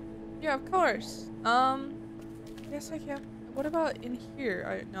 Yeah, of course. Yes I can. What about in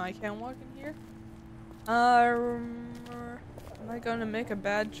here? No, I can't walk in here. Am I gonna make a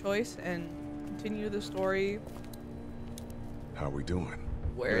bad choice and continue the story How we doing?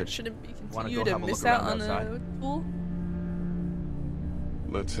 where it shouldn't be Wanna continued go and have a miss look out around on outside? a tool?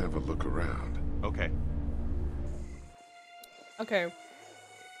 Let's have a look around. Okay. Okay.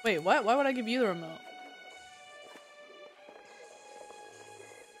 Wait, what? Why would I give you the remote?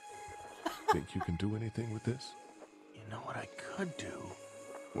 Think you can do anything with this? You know what I could do?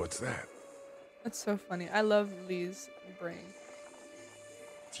 What's that? That's so funny. I love Lee's brain.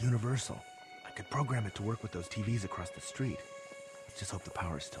 It's universal. I could program it to work with those TVs across the street. Let's just hope the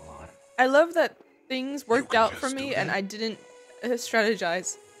power's still on. I love that things worked out for just me do and that. I didn't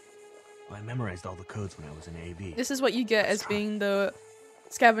strategize. Well, I memorized all the codes when I was in AV. This is what you get as being the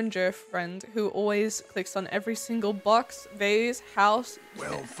scavenger friend who always clicks on every single box, vase, house,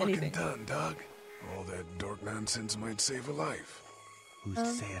 Well fucking anything. done, Doug. All that dork nonsense might save a life. Who's to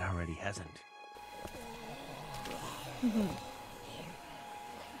say it already hasn't?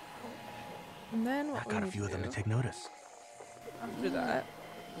 And then I what got we a few of them to do take notice. after that?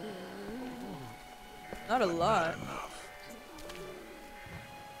 Not a lot.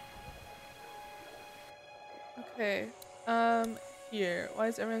 Okay. Here. Why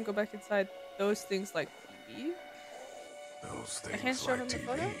does everyone go back inside those things like TV? Those I can't things show like them the TV.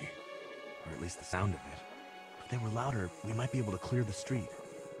 photo? Or at least the sound of it. If they were louder, we might be able to clear the street.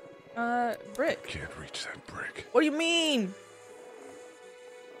 Brick. Can't reach that brick. What do you mean?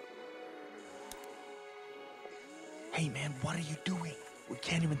 Hey man, what are you doing? We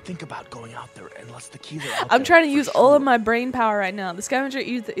can't even think about going out there unless the keys are out I'm there trying to for use sure. all of my brain power right now. The scavenger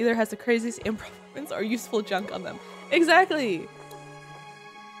either has the craziest improvements or useful junk on them. Exactly.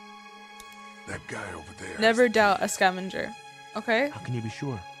 That guy over there. Never doubt a scavenger. Okay? How can you be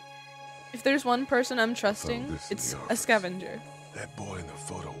sure? If there's one person I'm trusting, this in it's the a office. scavenger. That boy in the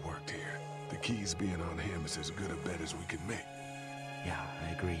photo worked here. The keys being on him is as good a bet as we can make. Yeah,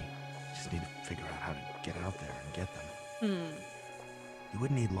 I agree. Just need to figure out how to get out there and get them. You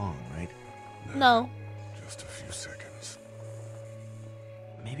wouldn't need long, right? No. Just a few seconds.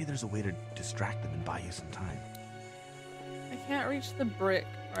 Maybe there's a way to distract them and buy you some time. I can't reach the brick,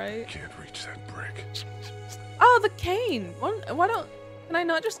 right? Can't reach that brick. Oh, the cane! Why don't... Can I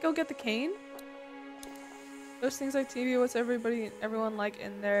not just go get the cane? Those things like TV, what's everyone like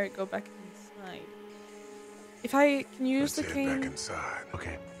in there, go back inside. If I can use Let's the head back cane... inside.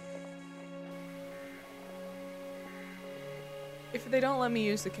 Okay. If they don't let me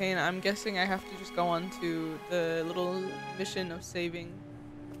use the cane, I'm guessing I have to just go on to the little mission of saving.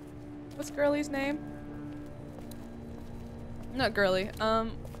 What's Girly's name? Not Girly.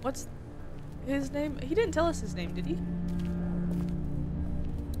 What's his name? He didn't tell us his name, did he?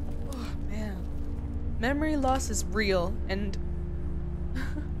 Oh, man. Memory loss is real, and...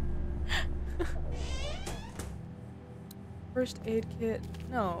 First aid kit.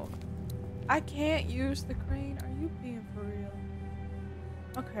 No. I can't use the crane. Are you being for real?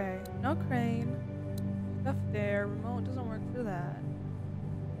 Okay. No crane. Stuff there. Remote doesn't work for that.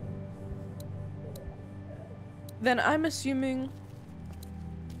 Then I'm assuming...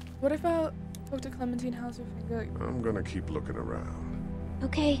 What if I talk to Clementine? How's your finger? I'm gonna keep looking around.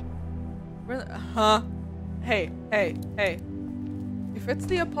 Okay. Huh? Hey. If it's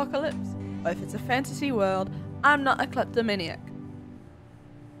the apocalypse, or if it's a fantasy world, I'm not a kleptomaniac.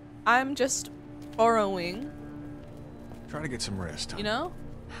 I'm just borrowing. Try to get some rest. You know?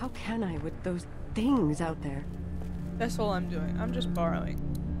 How can I with those things out there? That's all I'm doing. I'm just borrowing.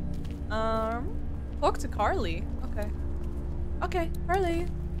 Talk to Carly. Okay, Carly.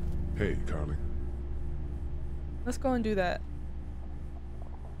 Hey, Carly. Let's go and do that.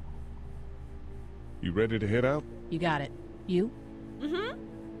 You ready to head out? You got it. You? Mm-hmm.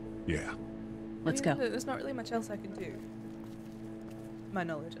 Yeah. Let's go. There's not really much else I can do. To my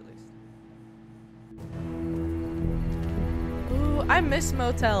knowledge, at least. Ooh, I miss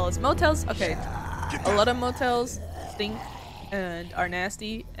motels. Motels, okay. A lot of motels stink and are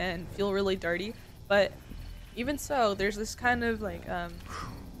nasty and feel really dirty, but even so, there's this kind of like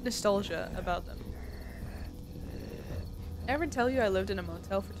nostalgia about them. Ever tell you I lived in a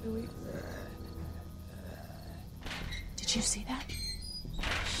motel for 2 weeks? Did you see that?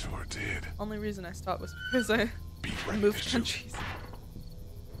 Sure did. Only reason I stopped was because I moved countries.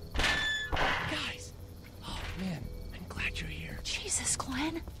 Guys! Oh man, I'm glad you're here. Jesus,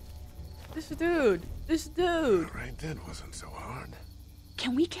 Glenn. This dude. Right then wasn't so hard.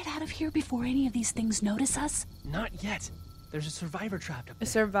 Can we get out of here before any of these things notice us? Not yet. There's a survivor trapped up there. A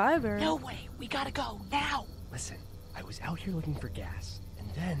survivor? No way. We gotta go now. Listen, I was out here looking for gas, and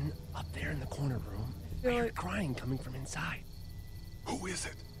then up there in the corner room, I heard crying coming from inside. Who is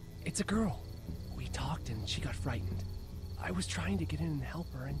it? It's a girl. We talked and she got frightened. I was trying to get in and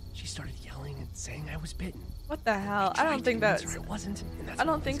help her, and she started yelling and saying I was bitten. What the hell? I don't think that's... It wasn't. I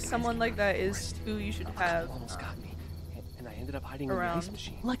don't think someone like that is who you should have almost got me, and I ended up hiding around. in the ice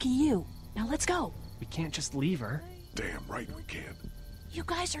machine. Lucky you. Now let's go. We can't just leave her. Damn right we can't. You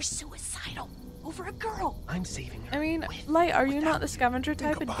guys are suicidal over a girl. I'm saving her. I mean, Light, are you not the scavenger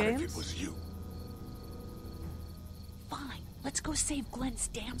type in games? If it was you. Fine. Let's go save Glenn's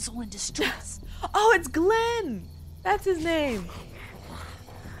damsel in distress. Oh, it's Glenn! That's his name.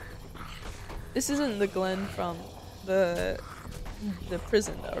 This isn't the Glenn from the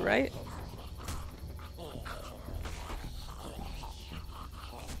prison though, right?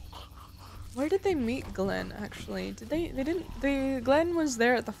 Where did they meet Glenn actually? Glenn was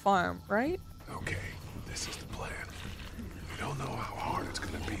there at the farm, right? Okay, this is the plan. We don't know how hard it's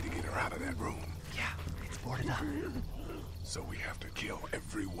gonna be to get her out of that room. Yeah, it's boarded up. So we have to kill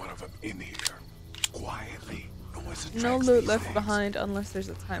every one of them in here. Quietly. No loot left behind unless there's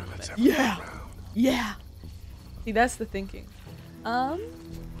a time limit. Yeah! Yeah! See, that's the thinking.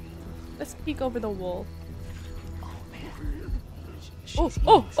 Let's peek over the wall. Oh, man.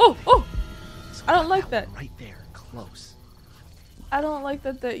 Oh! I don't like that. Right there, close. I don't like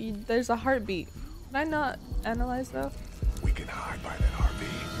that there's a heartbeat. Can I not analyze though? We can hide by that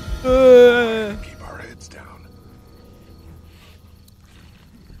RV. And keep our heads down.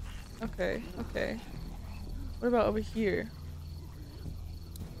 Okay. What about over here?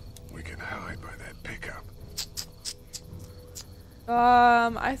 We can hide by that pickup.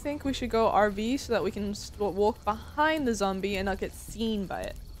 I think we should go RV so that we can walk behind the zombie and not get seen by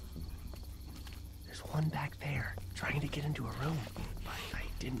it. There's one back there, trying to get into a room, but I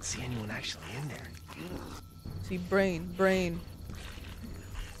didn't see anyone actually in there. See, brain.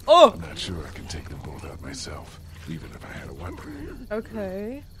 Oh! I'm not sure I can take them both out myself, even if I had a weapon.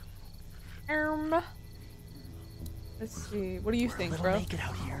 Okay. Let's see. What do you think, bro? We're a little naked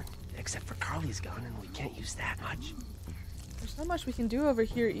out here, except for Carly's gun, and we can't use that much. There's not much we can do over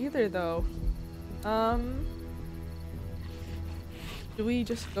here either, though. Do we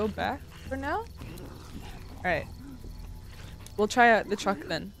just go back for now? Alright. We'll try out the truck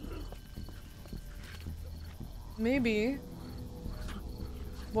then. Maybe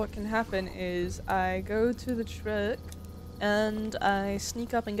what can happen is I go to the truck and I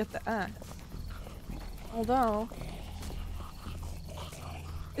sneak up and get the axe. Although...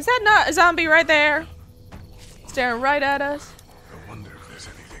 Is that not a zombie right there? Staring right at us?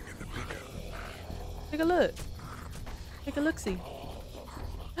 Take a look. Take a look-see.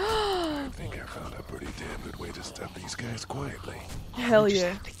 I think I found a pretty damn good way to stop these guys quietly. Hell We just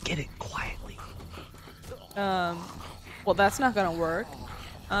yeah. have to get it quietly. Well, that's not gonna work.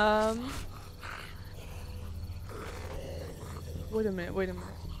 Wait a minute. What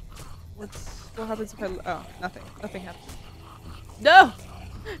happens if I... Oh, nothing. Nothing happens. No!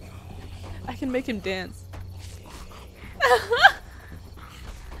 I can make him dance.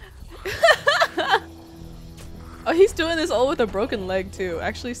 Oh, he's doing this all with a broken leg, too.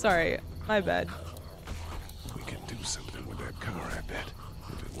 Actually, sorry. My bad. We can do something with that car, I bet.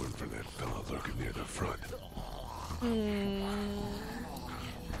 If it weren't for that fella lurking near the front.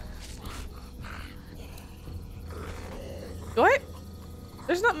 Do I?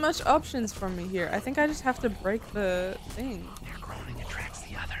 There's not much options for me here. I think I just have to break the thing. Their groaning attracts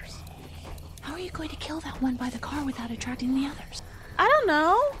the others. How are you going to kill that one by the car without attracting the others? I don't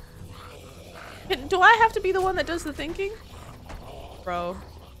know. Do I have to be the one that does the thinking? Bro.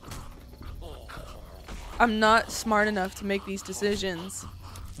 I'm not smart enough to make these decisions.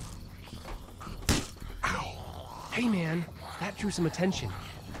 Ow. Hey man, that drew some attention.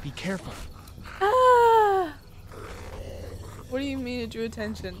 Be careful. Ah. What do you mean it drew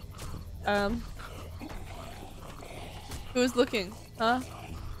attention? Who's looking? Huh?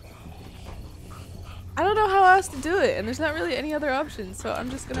 I don't know how else to do it, and there's not really any other options, so I'm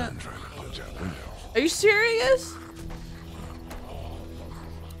just gonna... Are you serious?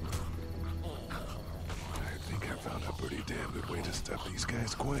 I think I found a pretty damn good way to stop these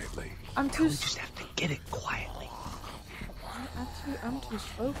guys quietly. I'm too... We just have to get it quietly. I'm too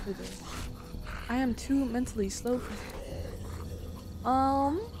slow for this. I am too mentally slow for this.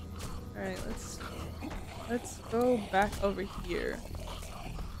 Alright, let's go back over here.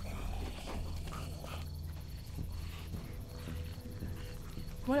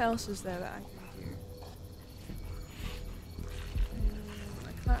 What else is there that I can do?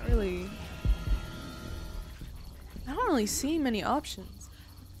 I can't really... I don't really see many options.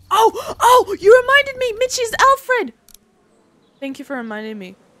 Oh! You reminded me! Mitchie's Alfred! Thank you for reminding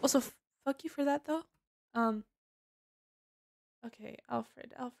me. Also, fuck you for that, though. Okay,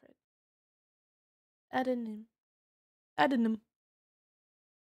 Alfred. Adding him.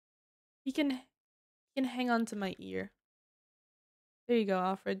 He can hang on to my ear. There you go,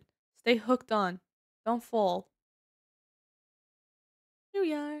 Alfred. Stay hooked on. Don't fall. Here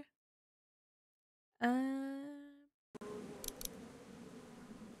we are.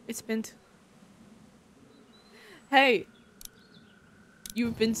 It's been... Hey!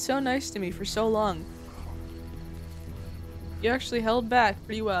 You've been so nice to me for so long. You actually held back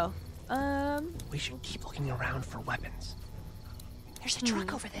pretty well. We should keep looking around for weapons. There's a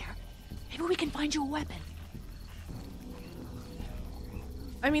truck over there. Maybe we can find you a weapon.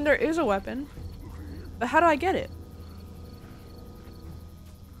 I mean, there is a weapon. But how do I get it?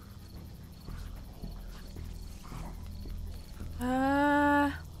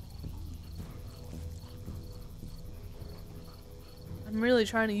 I'm really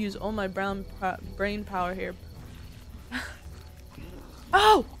trying to use all my brain power here.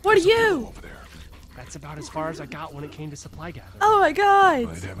 Oh, what are you? That's about as far as I got when it came to supply gathering. Oh my god!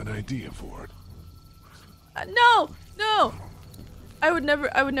 Might have an idea for it. No! I would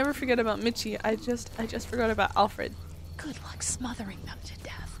never forget about Mitchie. I just forgot about Alfred. Good luck smothering them to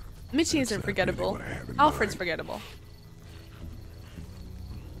death. Mitchie isn't forgettable. Alfred's forgettable.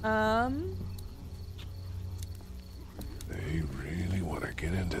 They really want to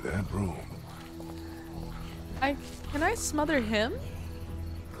get into that room. Can I smother him?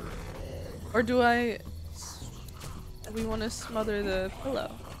 Or do we want to smother the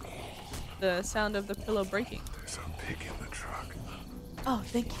pillow? The sound of the pillow breaking. There's a pig in the truck. Oh,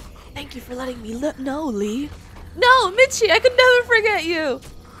 thank you. Thank you for letting me know, Lee. No, Mitchie, I could never forget you.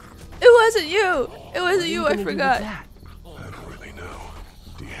 It wasn't you. It wasn't you, I forgot. I don't really know.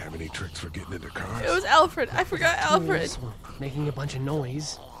 Do you have any tricks for getting into cars? It was Alfred. I forgot Alfred. Tools, making a bunch of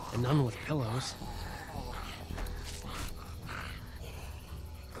noise, and none with pillows.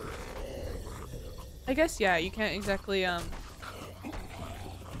 I guess, yeah, you can't exactly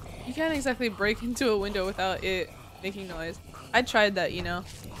break into a window without it making noise. I tried that, you know.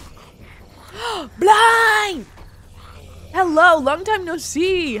 Blind! Hello, long time no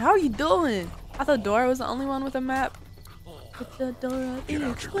see. How are you doing? I thought Dora was the only one with a map. With the Dora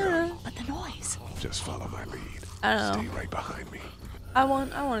the Explorer. But the noise. Just follow my lead. I don't know. Stay right behind me. I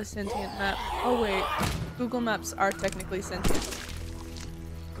want a sentient map. Oh wait, Google Maps are technically sentient.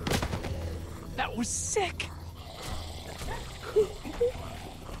 That was sick.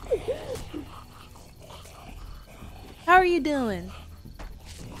 How are you doing?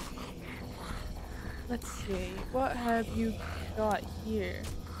 Let's see. What have you got here?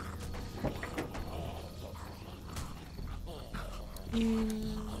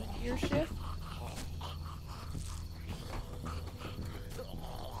 Gear shift?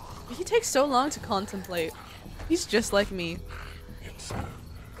 He takes so long to contemplate. He's just like me. It's a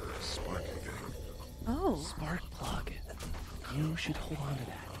sparky thing. Oh. Spark plug. You should hold on to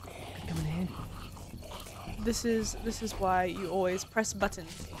that. Could come in handy. This is why you always press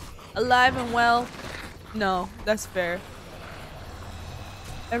buttons. Alive and well. No, that's fair.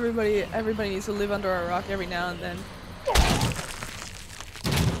 Everybody needs to live under a rock every now and then.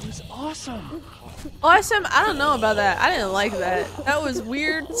 It was awesome. Awesome? I don't know about that. I didn't like that. That was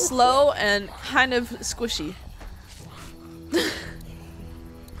weird, slow, and kind of squishy.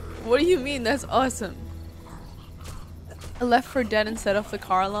 What do you mean that's awesome? I left for dead and set off the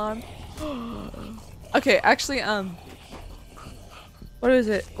car alarm. Okay, actually, what is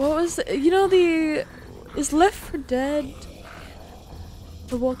it? What was the, you know, is Left 4 Dead,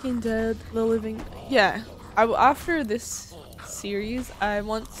 The Walking Dead, The Living? Yeah. After this series, I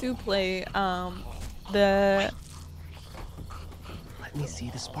want to play the Let me see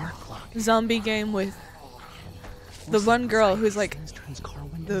the spark plug. zombie game with the one girl who's like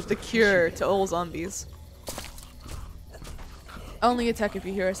the cure to all zombies. Only attack if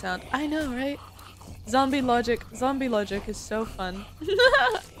you hear a sound. I know, right? Zombie logic is so fun.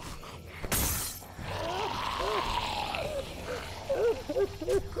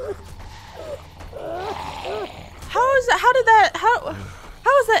 How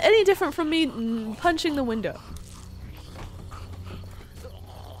is that any different from me punching the window?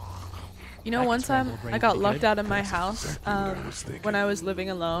 You know, one time I got locked out of my house when I was living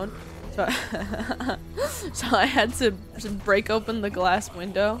alone, so so I had to break open the glass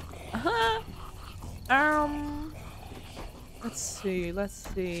window. Let's see.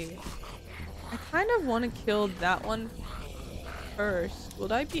 I kind of want to kill that one first.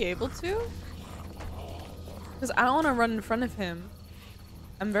 Would I be able to? Because I don't want to run in front of him.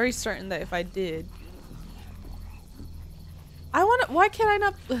 I'm very certain that if I did, why can't I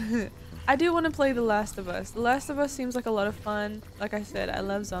not? I do want to play The Last of Us. The Last of Us seems like a lot of fun. Like I said, I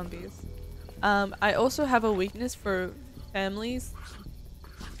love zombies. I also have a weakness for families.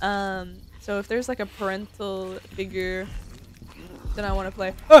 So if there's like a parental figure, then I want to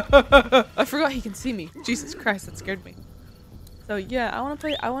play. I forgot he can see me. Jesus Christ, that scared me. So yeah, I want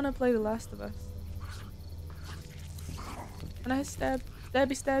to play The Last of Us. Can I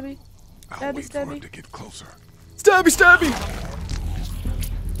stabby? I'll wait for him to get closer. Stabby!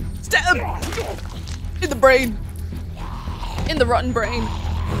 Stab! In the brain. In the rotten brain.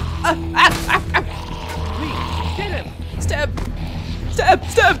 Please, get him! Stab!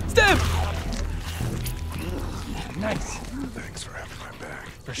 Nice. Thanks for having my back.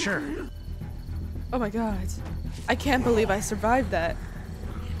 For sure. Oh my god. I can't believe I survived that.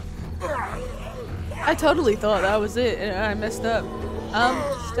 I totally thought that was it and I messed up.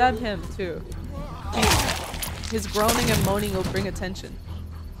 Stab him too. His groaning and moaning will bring attention.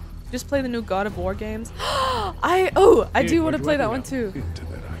 Just play the new God of War games. I do want to play that one too. Into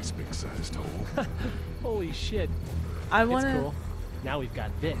that ice big sized hole. Holy shit. I want to. Cool. Now we've got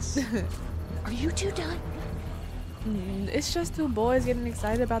this. Are you two done? It's just two boys getting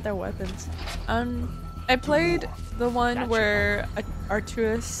excited about their weapons. I played the one where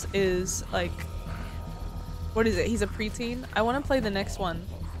Arturus is like, what is it? He's a preteen. I want to play the next one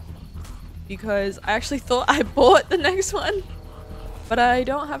because I actually thought I bought the next one, but I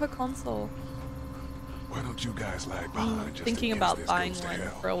don't have a console. Why don't you guys lag behind? Just Thinking about buying one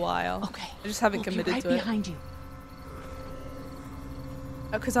for a while. Okay. I just haven't committed right to it. behind you.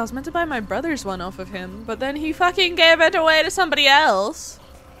 Because I was meant to buy my brother's one off of him, but then he fucking gave it away to somebody else.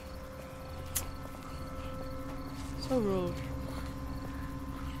 So rude.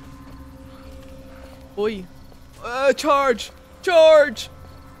 Oi. Charge! Charge!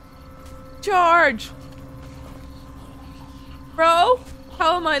 Charge! Bro?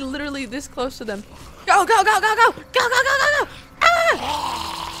 How am I literally this close to them? Go, go, go, go, go! Go, go, go, go, go! Ah!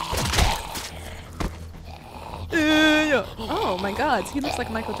 Oh my god, he looks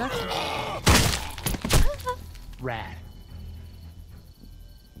like Michael Jackson. Rad.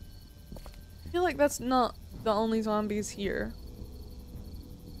 I feel like that's not the only zombies here.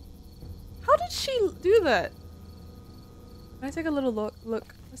 How did she do that? Can I take a little look?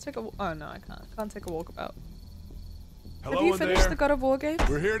 Let's take a. Oh no, I can't. Can't take a walkabout. Hello. Have you finished the God of War games?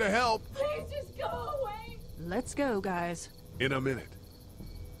 We're here to help. Please just go away. Let's go, guys. In a minute.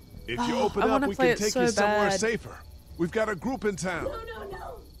 If you open up, we can take you somewhere safer. We've got a group in town.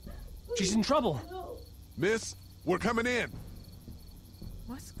 No. She's in trouble. Miss, we're coming in.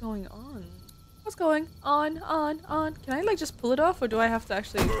 What's going on? What's going on? Can I like just pull it off, or do I have to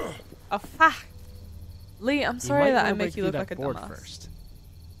actually? Oh, fuck. Lee, I'm sorry that I make you look like a dumbass. First.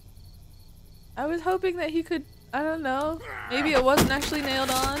 I was hoping that he could. I don't know. Maybe it wasn't actually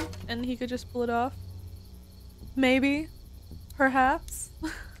nailed on, and he could just pull it off. Maybe, perhaps.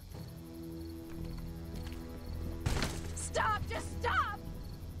 Stop! Just stop!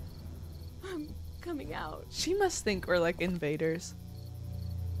 I'm coming out. She must think we're like invaders.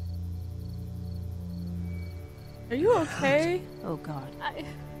 Are you okay? Oh God.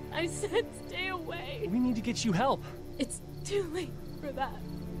 I said stay away. We need to get you help. It's too late for that.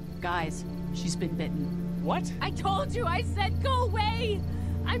 Guys, she's been bitten. What? I told you, I said go away!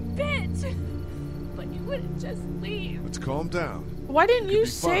 I'm bit! But you wouldn't just leave. Let's calm down. Why didn't you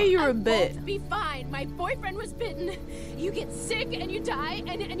say you were a bit? Won't be fine. My boyfriend was bitten. You get sick and you die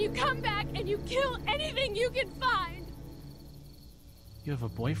and you come back and you kill anything you can find. You have a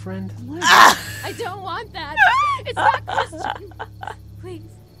boyfriend? I don't want that. It's not Christian. Please,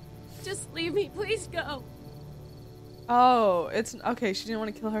 just leave me. Please go. Oh, it's okay. She didn't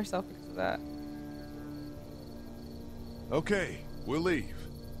want to kill herself because of that. Okay, we'll leave.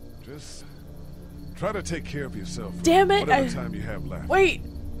 Just try to take care of yourself. Damn it! Whatever time you have left. Wait,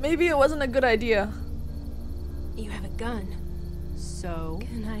 maybe it wasn't a good idea. You have a gun. So?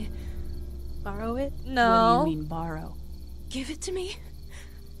 Can I borrow it? No. What do you mean borrow? Give it to me.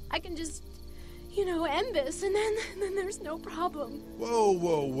 I can just, you know, end this, and then there's no problem. Whoa,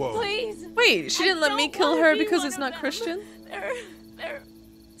 whoa, whoa. Please. Wait, she didn't let me kill her because it's not Christian? They're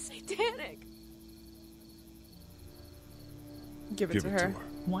satanic. Give it to her.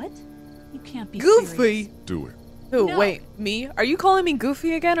 What? You can't be Goofy. serious. Do it. Who? No. Wait, me? Are you calling me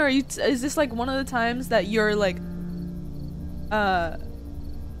Goofy again, or are you? Is this like one of the times that you're like,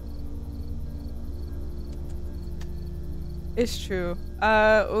 It's true.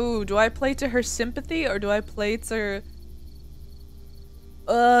 Ooh, do I play to her sympathy or do I play to?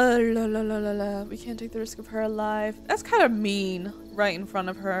 La la la la la. We can't take the risk of her alive. That's kind of mean, right in front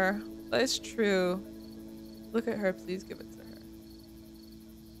of her. But it's true. Look at her. Please give it to her.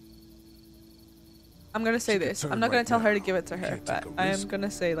 I'm gonna say this. I'm not gonna tell her to give it to her, but I am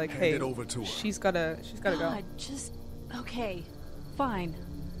gonna say like, hey, she's gotta go. God, just okay, fine.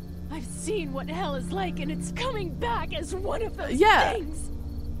 I've seen what hell is like, and it's coming back as one of those things.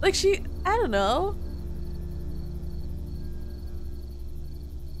 Like I don't know.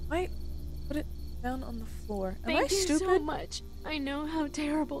 Might put it down on the floor. Am I stupid? Thank you so much. I know how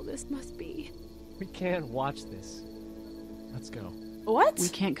terrible this must be. We can't watch this. Let's go. What? We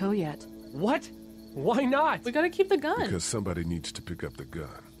can't go yet. What? Why not? We gotta keep the gun. Because somebody needs to pick up the gun.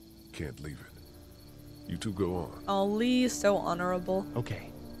 Can't leave it. You two go on. Oh, Lee is so honorable. Okay.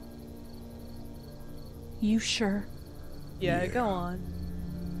 You sure? Yeah, go on.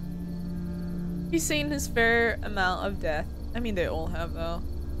 He's seen his fair amount of death. I mean, they all have, though.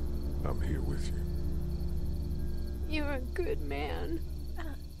 I'm here with you. You're a good man.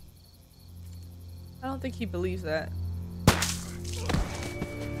 I don't think he believes that.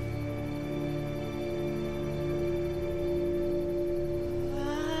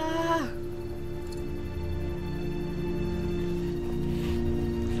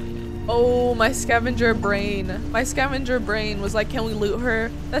 Oh, my scavenger brain. My scavenger brain was like, can we loot her?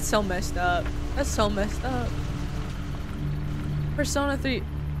 That's so messed up. That's so messed up. Persona 3.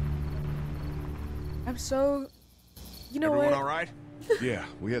 I'm so... You know Everyone what? all right? Yeah,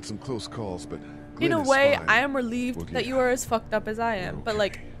 we had some close calls, but In a Glenn is way, fine. I am relieved We'll get that you are as fucked up as I am. But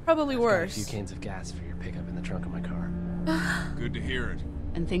like, probably Got a worse. few cans of gas for your pickup in the trunk of my car. Good to hear it.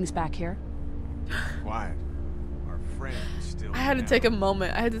 And things back here? Quiet. Our friend is still I had to down. take a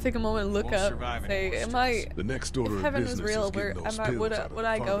moment. I had to take a moment and look Won't up. survive Say, any more am I? The next order If of heaven business was real, is where getting those am I? Would pills I, out of would the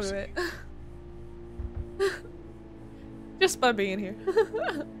I go pharmacy. to it? Just by being here.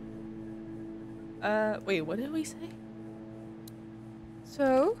 Wait, what did we say?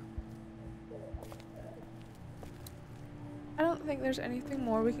 So, I don't think there's anything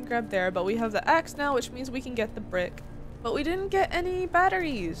more we can grab there, but we have the axe now, which means we can get the brick. But we didn't get any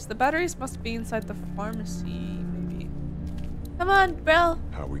batteries. The batteries must be inside the pharmacy, maybe. Come on, bro.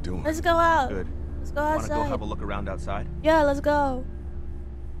 How we doing? Let's go out. Good. Let's go Wanna outside. go have a look around outside? Yeah, let's go.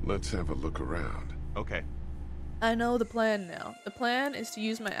 Let's have a look around. Okay. I know the plan now. The plan is to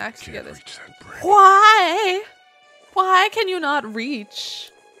use my axe to get this. Reach that brick. Why? Why can you not reach?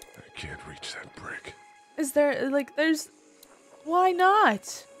 I can't reach that brick. Is there like there's? Why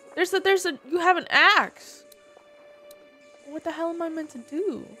not? There's a you have an axe. What the hell am I meant to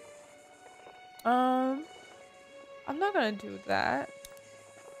do? I'm not gonna do that.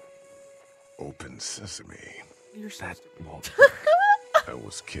 Open sesame. You're so that won't. I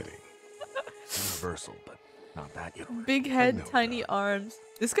was kidding. Universal, but not that universal. Big head, tiny arms.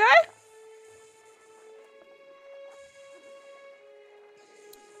 This guy?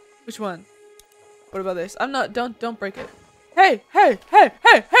 Which one? What about this? I'm not. Don't break it. Hey, hey, hey,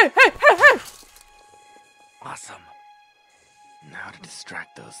 hey, hey, hey, hey, hey! Awesome. Now to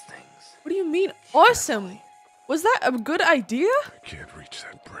distract those things. What do you mean, awesome? Was that a good idea? I can't reach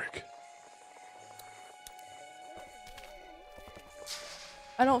that brick.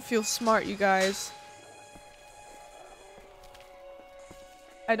 I don't feel smart, you guys.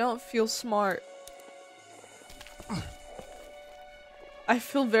 I don't feel smart. I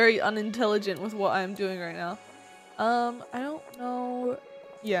feel very unintelligent with what I'm doing right now. I don't know.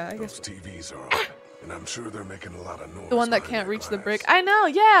 Yeah, I guess. Those TVs are on, and I'm sure they're making a lot of noise. The one that can't reach the brick. I know,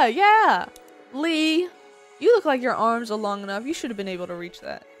 yeah, yeah. Lee, you look like your arms are long enough. You should have been able to reach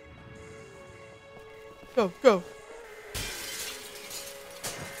that. Go, go.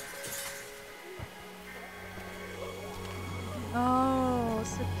 Oh,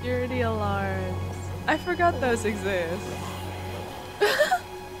 security alarms. I forgot those exist.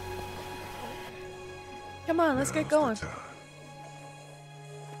 Come on, let's get going.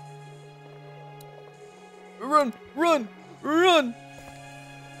 Run, run, run!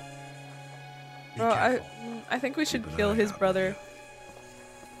 Bro, I think we should kill his brother.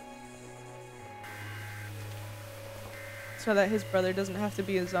 So that his brother doesn't have to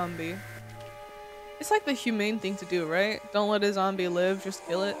be a zombie. It's like the humane thing to do, right? Don't let a zombie live, just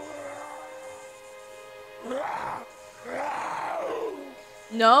kill it.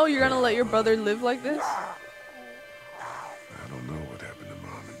 No, you're gonna let your brother live like this? I don't know what happened to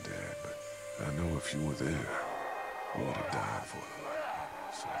Mom and Dad, but I know if you were there, you would have died for them.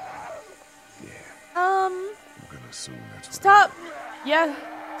 So, yeah. I'm gonna assume that's what Stop! happened. Yeah,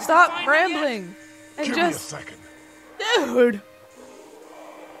 stop rambling! And Give just... me a second. Dude!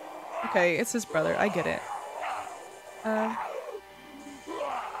 Okay, it's his brother, I get it. I'm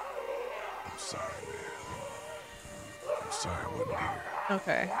sorry, man. I'm sorry I wasn't here.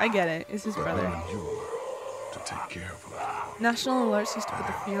 Okay, I get it. It's his brother. You were to take care of them. National alerts used to put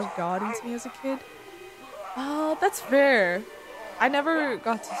the fear of God into me as a kid. Oh, that's fair. I never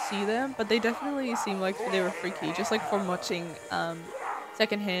got to see them, but they definitely seemed like they were freaky, just like from watching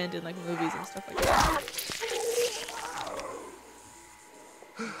secondhand in like movies and stuff like that.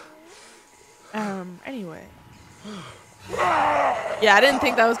 Anyway. Yeah, I didn't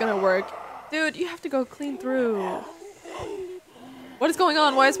think that was gonna work. Dude, you have to go clean through. What is going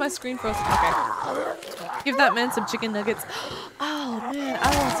on? Why is my screen frozen? Okay. Give that man some chicken nuggets. Oh, man,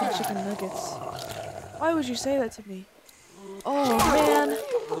 I want some chicken nuggets. Why would you say that to me? Oh, man.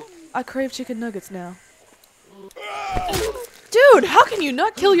 I crave chicken nuggets now. Dude, how can you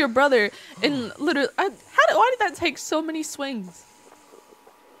not kill your brother in literally... why did that take so many swings?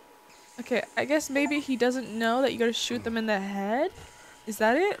 Okay, I guess maybe he doesn't know that you gotta shoot them in the head? Is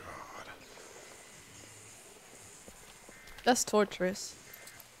that it? That's torturous.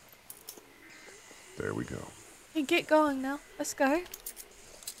 There we go. Hey, get going now. Let's go.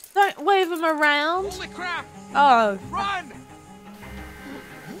 Don't wave him around. Holy crap! Oh. Run!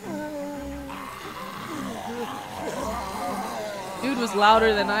 Dude was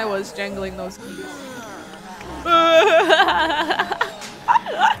louder than I was jangling those keys.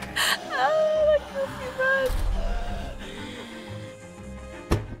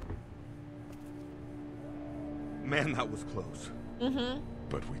 Man, that was close. Mm-hmm.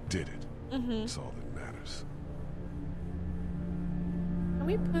 But we did it. Mm-hmm. That's all that matters. Can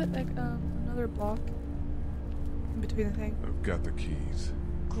we put like another block in between the thing? I've got the keys.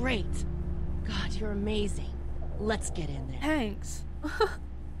 Great. God, you're amazing. Let's get in there. Thanks.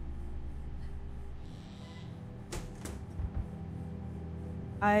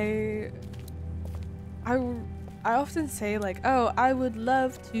 I often say like, oh, I would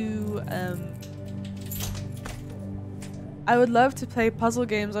love to play puzzle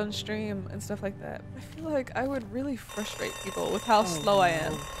games on stream and stuff like that. I feel like I would really frustrate people with how slow I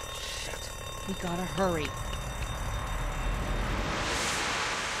am. Shit. We gotta hurry.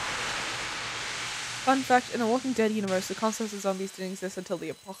 Fun fact, in the Walking Dead universe, the concept of zombies didn't exist until the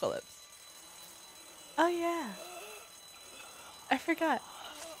apocalypse. Oh yeah. I forgot.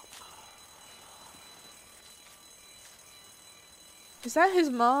 Is that his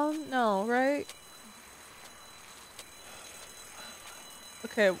mom? No, right?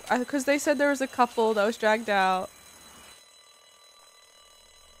 Okay, because they said there was a couple that was dragged out.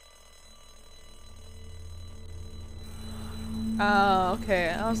 Oh, okay.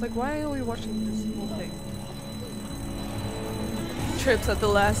 I was like, why are we watching this whole thing? Trips at the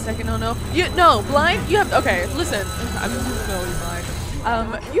last second. Oh no. No, blind? You have. Okay, listen. I'm just going blind.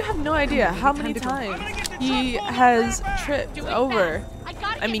 You have no idea how many times he has tripped over.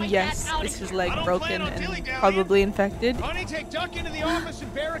 I mean, yes, is his leg broken and probably infected? Honey, take Duck into the office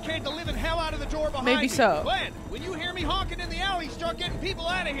and barricade the living hell out of the door behind Maybe so. Glenn, when you hear me honking in the alley, start getting people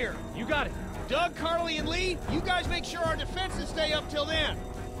out of here. You got it. Doug, Carly, and Lee, you guys make sure our defenses stay up till then.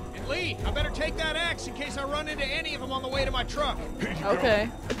 And Lee, I better take that axe in case I run into any of them on the way to my truck. Okay.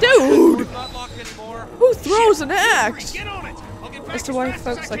 Dude! Not locked anymore. Who throws an axe? Get on it. As to why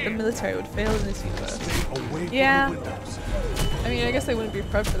folks like the military would fail in this universe. Yeah. I mean, I guess they wouldn't be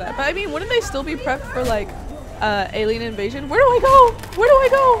prepped for that. But I mean, wouldn't they still be prepped for, like, alien invasion? Where do I go? Where do I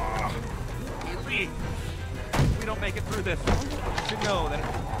go? Lee, if we don't make it through this, you should know that I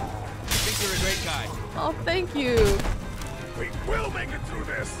think you're a great guy. Oh, thank you. We will make it through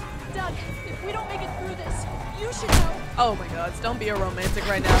this. Doug, if we don't make it through this, you should know. Oh my God, don't be a romantic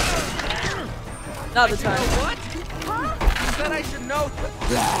right now. Not the time. What? Huh? You said I should know.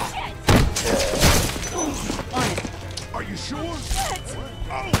 Are you sure?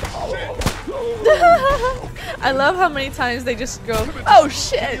 I love how many times they just go, oh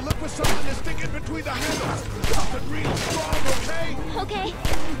shit! Look for something to stick in between the handles. Something real strong, okay? Okay.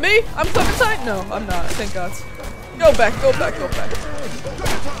 Me? I'm Clementine? No, I'm not. Thank God. Go back, go back, go back.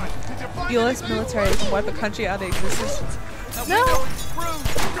 The US military can wipe a country out of existence. No!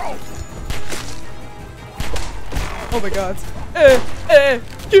 Oh my God.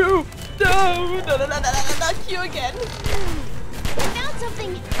 Q! No! Not Q again. Found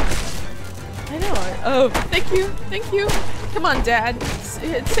something. I know. Oh, thank you, thank you. Come on, Dad.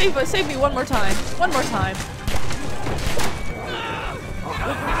 Save me one more time. One more time.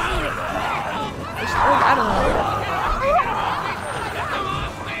 I don't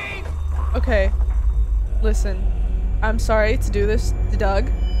know. Okay. Listen. I'm sorry to do this to Doug,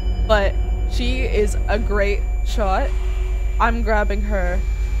 but she is a great shot. I'm grabbing her.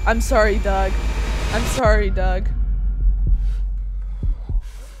 I'm sorry, Doug. I'm sorry, Doug.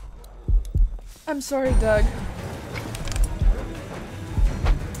 I'm sorry, Doug.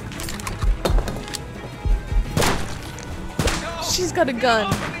 She's got a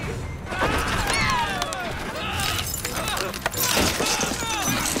gun.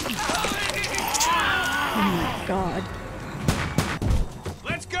 Oh my God.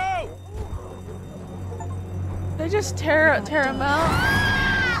 Let's go. They just tear him out.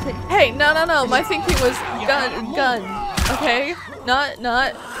 Hey, no. My thinking was gun. Okay, not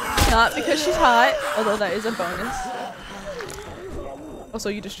because she's hot, although that is a bonus. Also,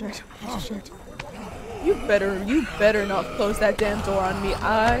 you distract. You better not close that damn door on me.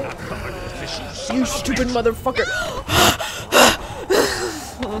 You stupid motherfucker.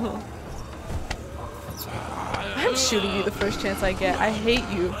 I'm shooting you the first chance I get. I hate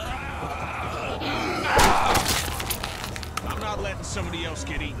you. I'm not letting somebody else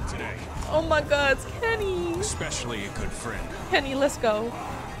get eaten today. Oh my God, it's Kenny. Especially a good friend. Kenny, let's go.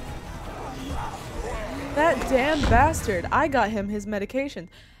 That damn bastard. I got him his medication.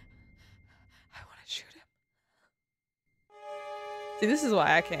 I want to shoot him. See, this is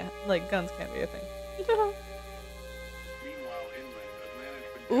why I can't. Like, guns can't be a thing.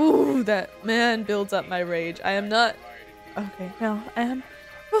 Ooh, that man builds up my rage. I am not. Okay, no, I am.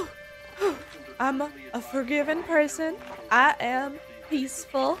 I'm a forgiving person. I am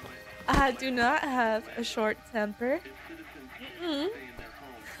peaceful. I do not have a short temper.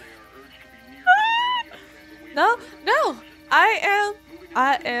 No. I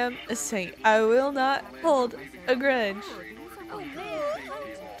am a saint. I will not hold a grudge.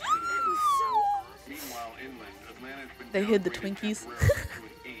 They hid the Twinkies.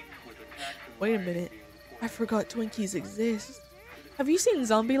 Wait a minute. I forgot Twinkies exist. Have you seen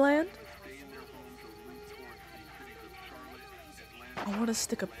Zombieland? I want to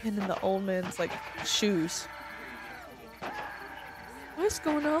stick a pin in the old man's, like, shoes. What's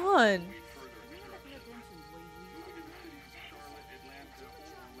going on?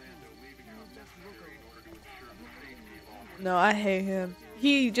 No, I hate him.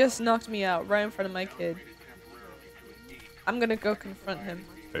 He just knocked me out right in front of my kid. I'm gonna go confront him.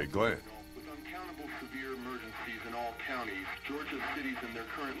 Hey, Glenn.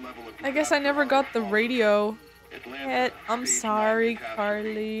 I guess I never got the radio hit. I'm sorry,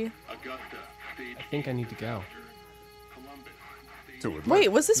 Carly. I think I need to go.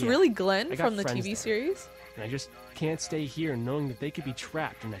 Wait, was this really I Glenn got from the friends TV there, series? And I just can't stay here knowing that they could be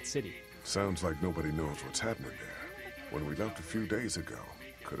trapped in that city. Sounds like nobody knows what's happening there. When we left a few days ago,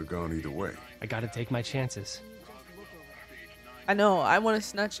 could have gone either way. I gotta take my chances. I know, I want to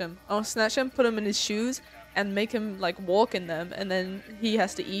snatch him. I want to snatch him, put him in his shoes, and make him, like, walk in them, and then he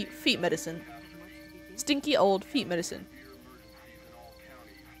has to eat feet medicine. Stinky old feet medicine.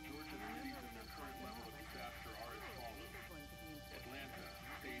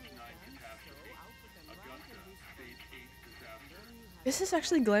 Is this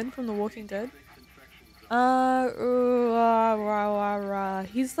actually Glenn from The Walking Dead?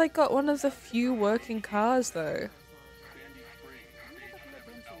 He's like got one of the few working cars though.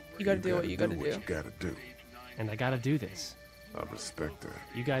 You gotta do what you gotta do. You gotta do. And I gotta do this. I respect that.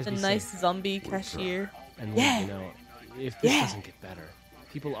 You guys a be nice safe. zombie cashier. And yeah. You know, if this doesn't get better,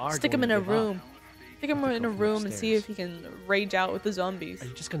 people are stick him in a room. Stick him in a room and see if he can rage out with the zombies. Are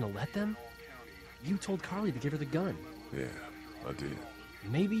you just gonna let them? You told Carly to give her the gun. Yeah, I did.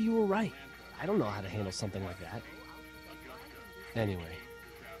 Maybe you were right. I don't know how to handle something like that. Anyway,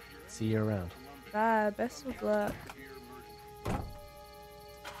 see you around. Bye. Best of luck.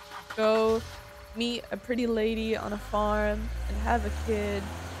 Go meet a pretty lady on a farm and have a kid.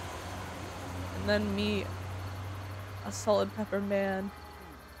 And then meet a salt and pepper man.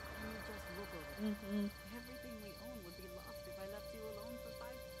 Mm-hmm.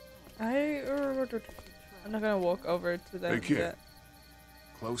 I'm not gonna walk over to them Hey, kid. yet.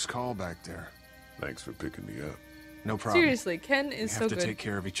 Close call back there. Thanks for picking me up. No problem. Seriously, Ken is so We good. have to take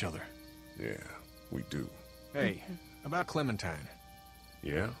care of each other. Yeah, we do. Hey, about Clementine.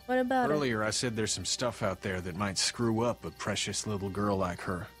 Yeah? What about her? Earlier I said there's some stuff out there that might screw up a precious little girl like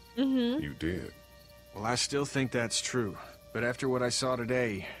her. Mm-hmm. You did. Well, I still think that's true. But after what I saw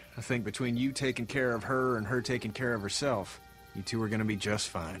today, I think between you taking care of her and her taking care of herself, you two are gonna be just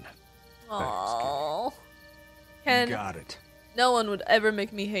fine. Aww. Ken, You got it. no one would ever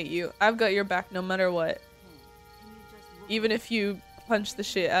make me hate you. I've got your back no matter what. Even if you punch the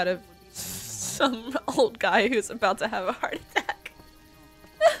shit out of some old guy who's about to have a heart attack.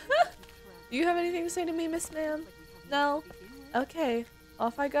 Do you have anything to say to me, Miss Ma'am? No? Okay.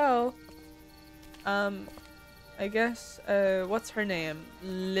 Off I go. I guess, what's her name?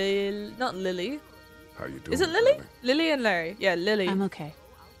 Not Lily. How you doing? Is it Lily? Lily and Larry. Yeah, Lily. I'm okay.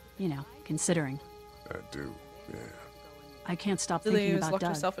 You know, considering. I do, yeah. I can't stop Lily thinking has about locked Doug.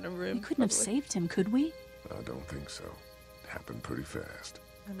 herself in a room. We couldn't have probably. saved him, could we? I don't think so. It happened pretty fast.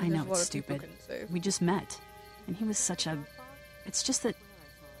 I know there's a lot it's of people stupid. couldn't save. We just met, and he was such a... It's just that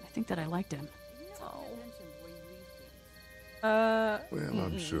I think that I liked him. Oh. Well,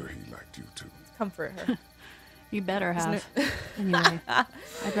 I'm sure he liked you too. Comfort her. You better Isn't have. it? Anyway, I'd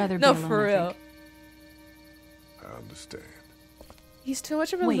rather be No, alone, for I real. think. I understand. He's too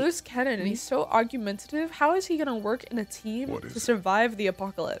much of a Wait, loose cannon, and he's so argumentative. How is he gonna work in a team What is to it? survive the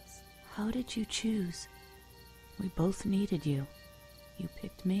apocalypse? How did you choose? We both needed you. You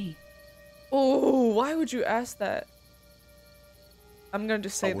picked me. Oh, why would you ask that? I'm gonna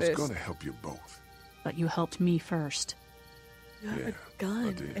just say I was this. gonna help you both. But you helped me first. You have Yeah, a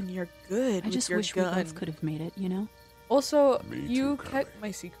gun, did. and you're good I with just your wish gun. we both could have made it, you know? Also, Me you too, kept Carly.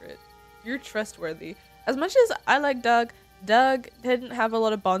 my secret. You're trustworthy. As much as I like Doug, Doug didn't have a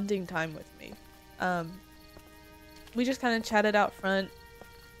lot of bonding time with me. We just kind of chatted out front,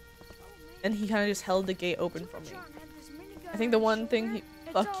 and he kind of just held the gate open for me. I think the one thing he...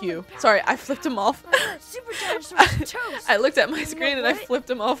 Fuck you. Sorry, I flipped him off. Super dinosaurs toast. I looked at my screen and I What? flipped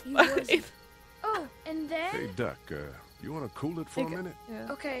him off. Oh, and then? Hey, Duck, you wanna cool it for a minute?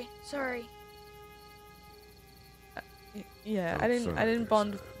 Yeah. Okay, sorry. Yeah, Oh, I didn't sorry,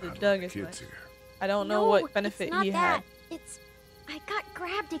 bond there's, with not a Doug lot as of much. kids here. I don't know No, what benefit it's not he that. had. It's... I got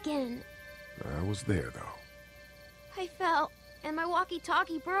grabbed again. I was there, though. I fell, and my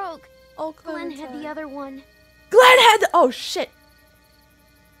walkie-talkie broke. Oh, Glenn had the other one. Glenn had the... Oh, shit.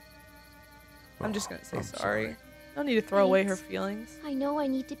 I'm just gonna say I'm sorry. Don't need to throw away her Thanks. feelings. I know I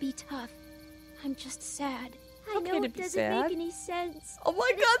need to be tough. I'm just sad. I Okay know to it be doesn't sad. make any sense. Oh my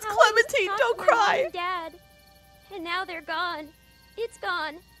but it's God, how I was Clementine, taught don't by Mom cry. and Dad. And now they're gone. It's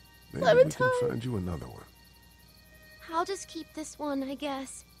gone. Maybe we Clementine. can find you another one. I'll just keep this one, I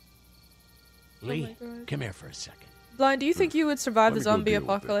guess. Lee, Oh my God. come here for a second. Blind, do you think you would survive Let the me go zombie deal with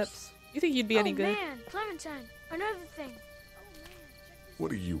apocalypse? You think you'd be any good? man, Clementine, another thing. What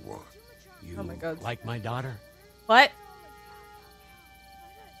do you want? You Oh my God. like my daughter? What?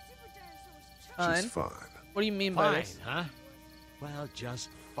 She's Fine. fine. What do you mean by Fine, this? huh? Well, just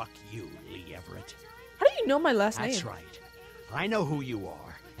fuck you, Lee Everett. How do you know my last That's name? right. I know who you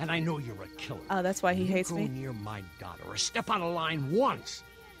are, and I know you're a killer. Oh, that's why he You hates go me. near my daughter or step on a line once,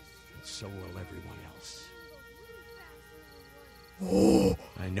 and so will everyone else.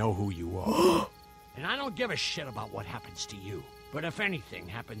 I know who you are. And I don't give a shit about what happens to you. But if anything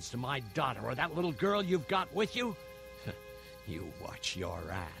happens to my daughter or that little girl you've got with you, you watch your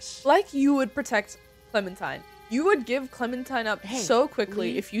ass. Like you would protect Clementine. You would give Clementine up Hey, so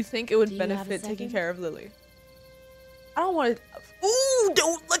quickly Lee, if you think it would do you have a benefit taking second? care of Lily. I don't want to... Ooh,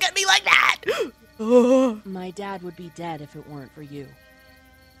 don't look at me like that! Ugh. My dad would be dead if it weren't for you.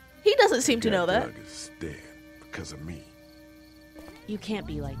 He doesn't seem to That know that. Doug is dead because of me. You can't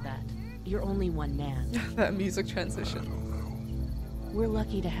be like that. You're only one man. That music transition. We're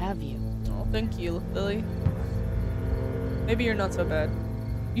lucky to have you. Oh, thank you, Lily. Maybe you're not so bad.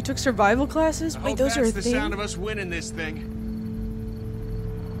 You took survival classes? Wait, those are a thing? That's the sound of us winning this thing.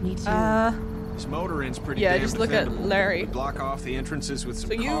 Me too. This motor inn's pretty yeah, damn just look at defendable. Larry. We block off the entrances with some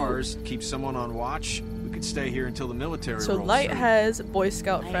cars, keep someone on watch. We could stay here until the military So rolls Light through. has Boy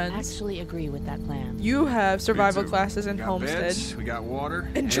Scout friends. I actually agree with that plan. You have survival too. classes in We got Homestead. beds, we got water,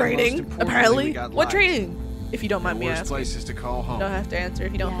 and most training, importantly, apparently. we got What light. training? If you don't mind me Worst asking. places to call home. You don't have to answer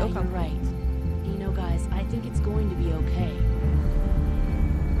if you don't feel you're comfortable. right. You know, guys, I think it's going to be okay.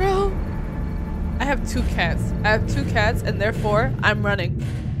 Bro, I have 2 cats. I have 2 cats, and therefore I'm running.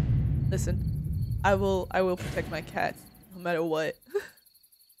 Listen, I will protect my cats no matter what.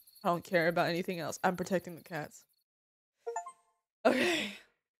 I don't care about anything else. I'm protecting the cats. Okay.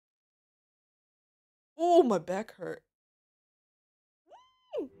 Oh, my back hurt.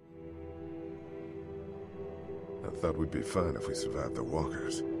 I thought we'd be fine if we survived the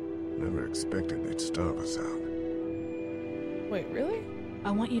walkers. Never expected they'd starve us out. Wait, really?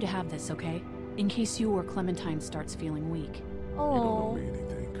 I want you to have this, okay? In case you or Clementine starts feeling weak. Oh. You don't owe me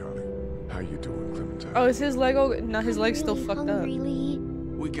anything, Carly. How you doing, Clementine? Oh, is his Lego? No, his leg's still Really fucked up. hungry, Lee.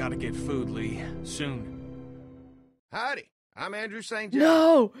 We gotta get food, Lee. Soon. Howdy, I'm Andrew St. John.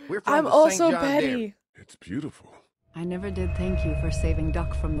 No, We're from I'm the also St. John Betty. Dairy. It's beautiful. I never did thank you for saving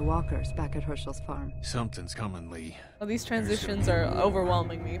Duck from the walkers back at Herschel's farm. Something's coming, Lee. Well, these transitions are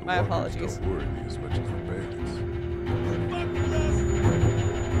overwhelming me. My apologies. Don't worry me as much as the bandits.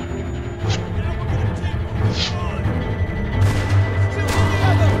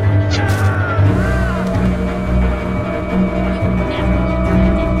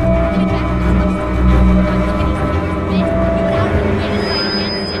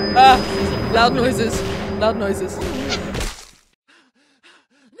 Ah, loud noises. Loud noises.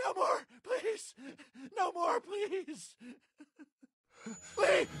 No more, please. No more, please.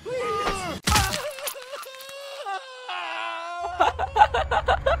 Please, please.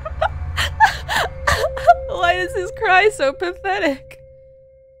 Why does his cry so pathetic?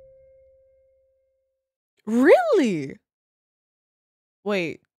 Really?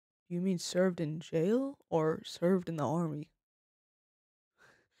 Wait, you mean served in jail or served in the army?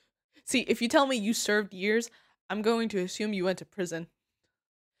 See, if you tell me you served years, I'm going to assume you went to prison.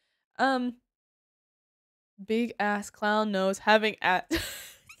 Big ass clown nose having at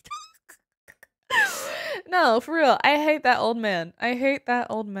No, for real. I hate that old man. I hate that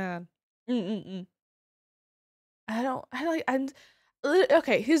old man.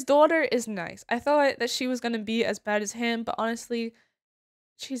 Okay, his daughter is nice. I thought that she was gonna be as bad as him, but honestly,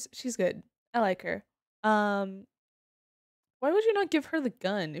 she's good. I like her. Why would you not give her the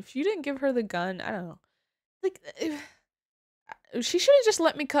gun? If you didn't give her the gun, I don't know. Like, she should have just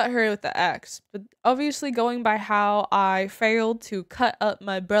let me cut her with the axe. But obviously, going by how I failed to cut up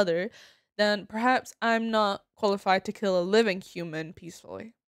my brother, then perhaps I'm not qualified to kill a living human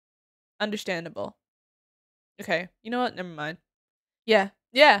peacefully. Understandable. Okay, you know what? Never mind. Yeah.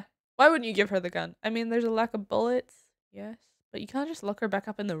 Why wouldn't you give her the gun? I mean, there's a lack of bullets, yes. But you can't just lock her back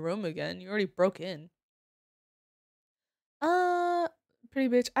up in the room again. You already broke in. Petty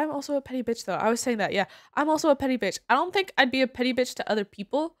bitch. I'm also a petty bitch, though. I was saying that, yeah. I'm also a petty bitch. I don't think I'd be a petty bitch to other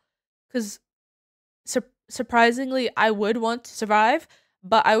people. Because, surprisingly, I would want to survive.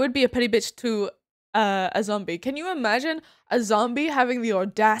 But I would be a petty bitch to a zombie. Can you imagine a zombie having the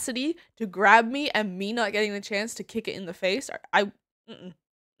audacity to grab me and me not getting the chance to kick it in the face?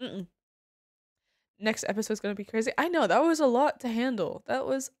 Next episode's gonna be crazy. I know, that was a lot to handle. That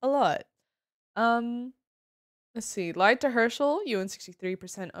was a lot. Let's see. Lied to Herschel. You and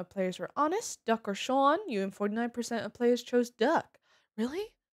 63% of players were honest. Duck or Sean. You and 49% of players chose Duck. Really?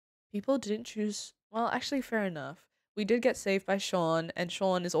 People didn't choose... Well, actually, fair enough. We did get saved by Sean, and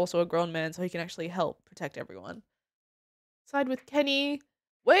Sean is also a grown man, so he can actually help protect everyone. Side with Kenny.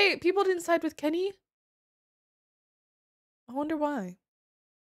 Wait, people didn't side with Kenny? I wonder why.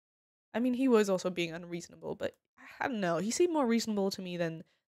 I mean, he was also being unreasonable, but I don't know. He seemed more reasonable to me than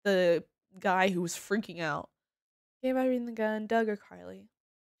the guy who was freaking out. Gave Irene the gun, Doug or Carly?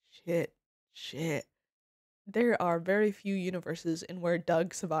 Shit. There are very few universes in where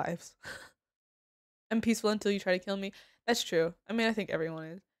Doug survives. I'm peaceful until you try to kill me. That's true. I mean, I think everyone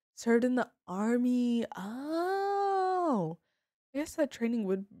is. Served in the army. Oh. I guess that training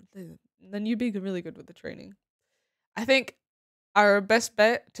would... Then you'd be really good with the training. I think our best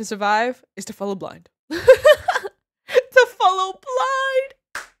bet to survive is to follow blind. To follow blind!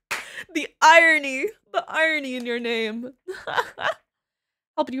 The irony in your name.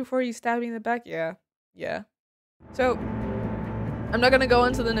 Helped you before you stabbed me in the back? Yeah. So, I'm not gonna go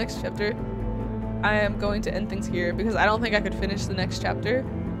into the next chapter. I am going to end things here because I don't think I could finish the next chapter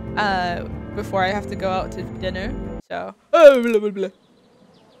before I have to go out to dinner. So, blah, blah, blah.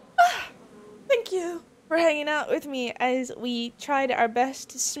 Thank you for hanging out with me as we tried our best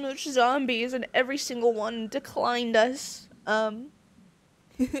to smooch zombies and every single one declined us. I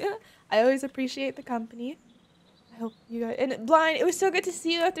always appreciate the company. I hope you guys, and Blind, it was so good to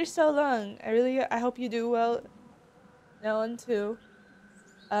see you after so long. I hope you do well. Nellen too.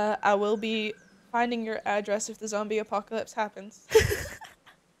 I will be finding your address if the zombie apocalypse happens.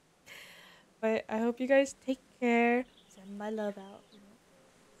 But I hope you guys take care. Send my love out.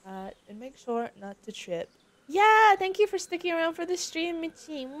 And make sure not to trip. Yeah, thank you for sticking around for the stream,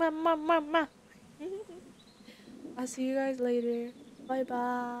 Michi. Mwah, mwah, mwah, mwah. I'll see you guys later. Bye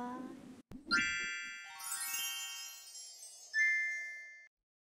bye.